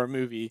indie horror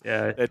movie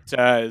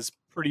that is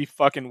pretty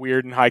fucking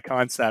weird and high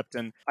concept.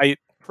 And I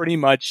pretty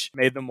much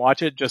made them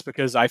watch it just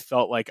because I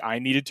felt like I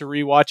needed to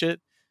rewatch it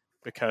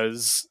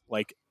because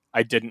like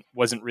I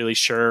wasn't really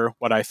sure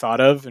what I thought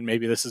of, and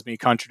maybe this is me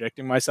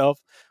contradicting myself,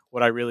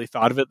 what I really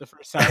thought of it the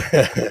first time.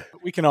 But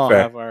we can all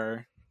have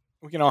our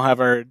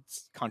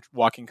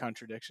walking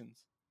contradictions.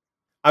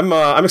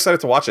 I'm excited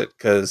to watch it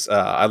because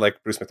I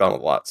like Bruce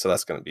McDonald a lot, so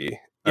that's going to be.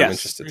 I'm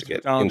interested Bruce to get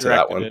McDonald into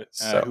that one. It,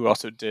 who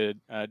also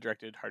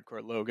directed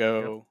Hardcore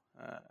Logo.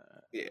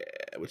 Yeah,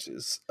 which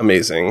is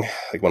amazing.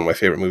 Like one of my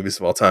favorite movies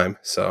of all time.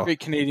 So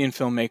great Canadian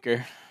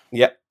filmmaker.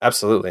 Yeah,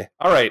 absolutely.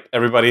 All right,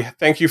 everybody.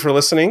 Thank you for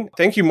listening.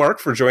 Thank you, Mark,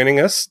 for joining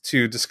us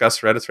to discuss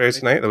Hereditary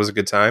tonight. That was a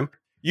good time.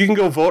 You can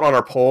go vote on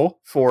our poll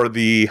for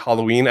the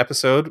Halloween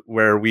episode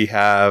where we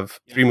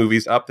have 3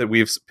 movies up that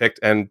we've picked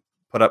and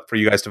put up for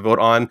you guys to vote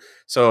on.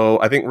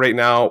 So I think right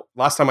now,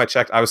 last time I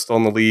checked, I was still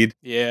in the lead.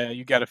 Yeah,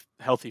 you got a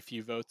healthy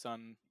few votes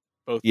on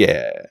both.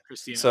 Yeah.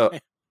 Christina.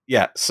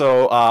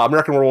 So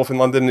American Werewolf in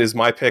London is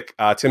my pick.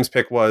 Tim's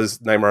pick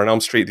was Nightmare on Elm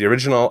Street, the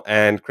original,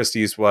 and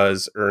Christie's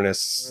was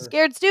Ernest.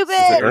 Scared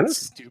Stupid.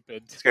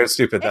 Scared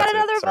Stupid. I got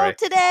another vote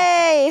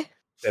today.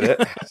 Did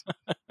it?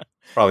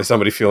 Probably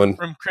somebody feeling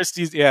from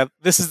Christie's. Yeah,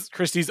 this is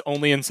Christie's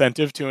only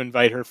incentive to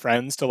invite her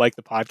friends to like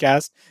the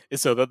podcast is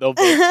so that they'll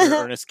vote for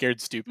Ernest Scared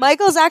Stupid.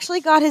 Michael's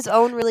actually got his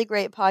own really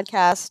great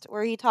podcast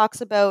where he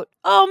talks about.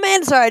 Oh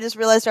man, sorry, I just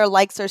realized our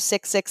likes are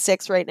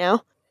 666 right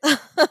now.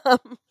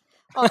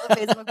 On the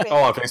Facebook page.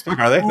 Oh, on Facebook,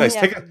 are they? Nice.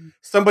 Yeah.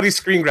 Somebody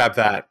screen grab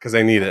that because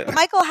I need it.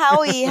 Michael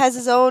Howie has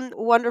his own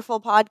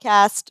wonderful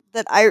podcast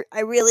that I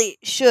really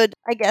should,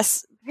 I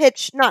guess,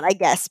 pitch. Not I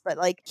guess, but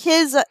like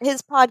his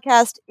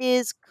podcast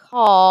is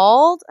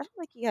called. I don't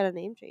think he had a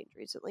name change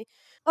recently.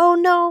 Oh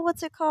no,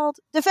 what's it called?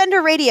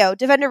 Defender Radio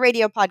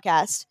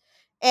podcast.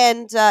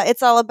 And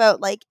it's all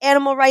about like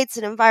animal rights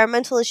and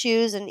environmental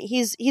issues, and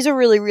he's a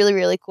really, really,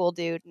 really cool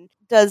dude. And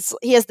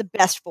he has the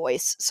best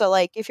voice. So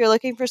like if you're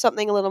looking for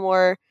something a little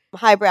more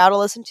highbrow to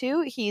listen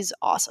to, he's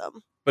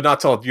awesome. But not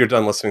till you're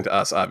done listening to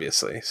us,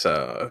 obviously.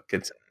 So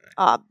good.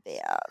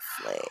 Obviously.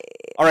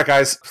 All right,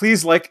 guys.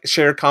 Please like,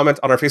 share,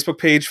 comment on our Facebook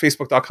page,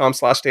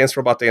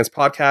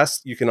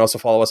 facebook.com/DanceRobotDancePodcast. You can also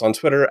follow us on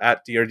Twitter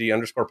at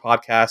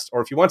DRD_podcast.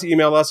 Or if you want to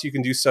email us, you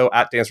can do so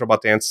at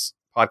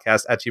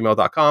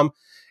DanceRobotDancePodcast@gmail.com.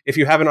 If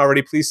you haven't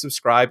already, please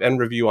subscribe and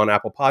review on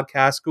Apple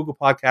Podcasts, Google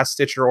Podcasts,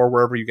 Stitcher, or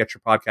wherever you get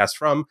your podcasts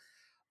from.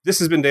 This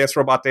has been Dance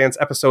Robot Dance,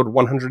 episode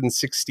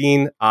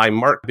 116. I'm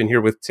Mark. I've been here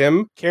with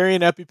Tim. Carry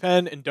an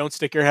EpiPen and don't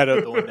stick your head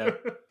out the window.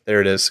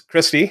 There it is.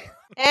 Christy.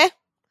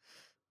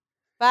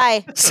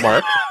 Bye.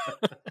 Mark.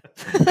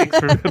 Thanks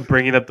for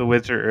bringing up The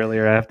Witcher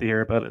earlier. I have to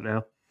hear about it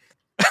now.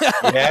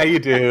 Yeah, you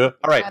do.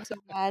 All right. I'm so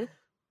bad.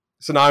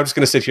 So now I'm just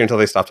going to sit here until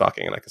they stop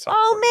talking and I can stop.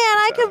 Oh man,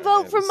 I can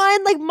vote for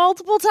mine like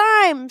multiple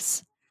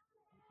times.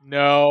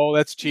 No,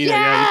 that's cheating. Yes!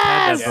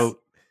 Yeah, you can vote.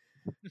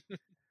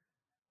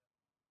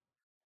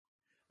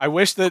 I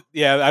wish that.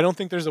 Yeah, I don't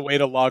think there's a way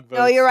to log votes.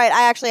 No, you're right.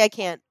 I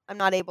can't. I'm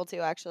not able to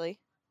actually.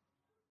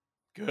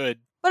 Good.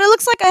 But it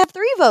looks like I have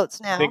 3 votes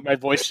now. I think my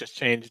voice just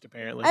changed.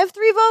 Apparently, I have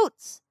 3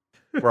 votes.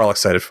 We're all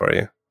excited for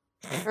you.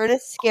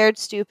 Ernest Scared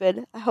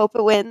Stupid. I hope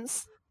it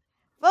wins.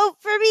 Vote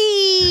for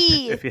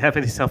me. If you have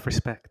any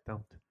self-respect,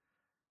 don't.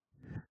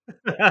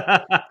 Vote for me.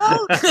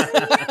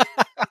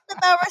 It's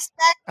about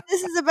respect.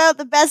 This is about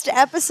the best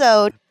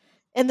episode.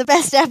 And the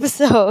best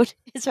episode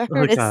is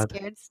Ernest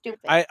Scared Stupid.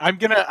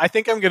 I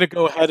think I'm gonna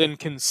go ahead and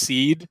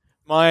concede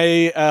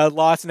my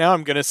loss now.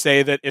 I'm gonna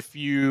say that if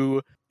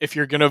you're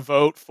gonna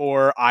vote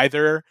for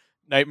either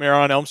Nightmare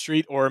on Elm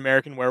Street or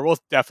American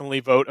Werewolf,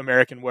 definitely vote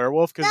American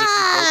Werewolf because if you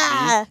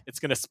vote me, it's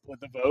gonna split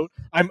the vote.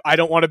 I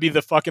don't want to be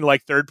the fucking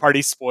like third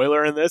party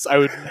spoiler in this. I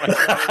would much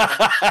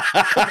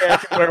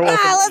American Werewolf.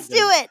 Let's do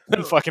it.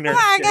 Than fucking Come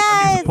on, guys.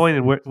 I'm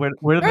disappointed.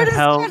 Where the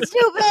hell?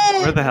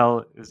 Stupid. Where the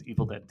hell is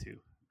Evil Dead 2?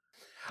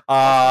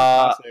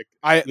 It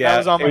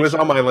was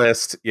on my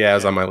list. Yeah, it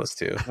was on my list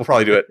too. We'll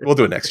probably do it. We'll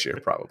do it next year,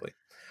 probably.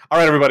 All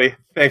right, everybody.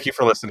 Thank you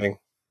for listening.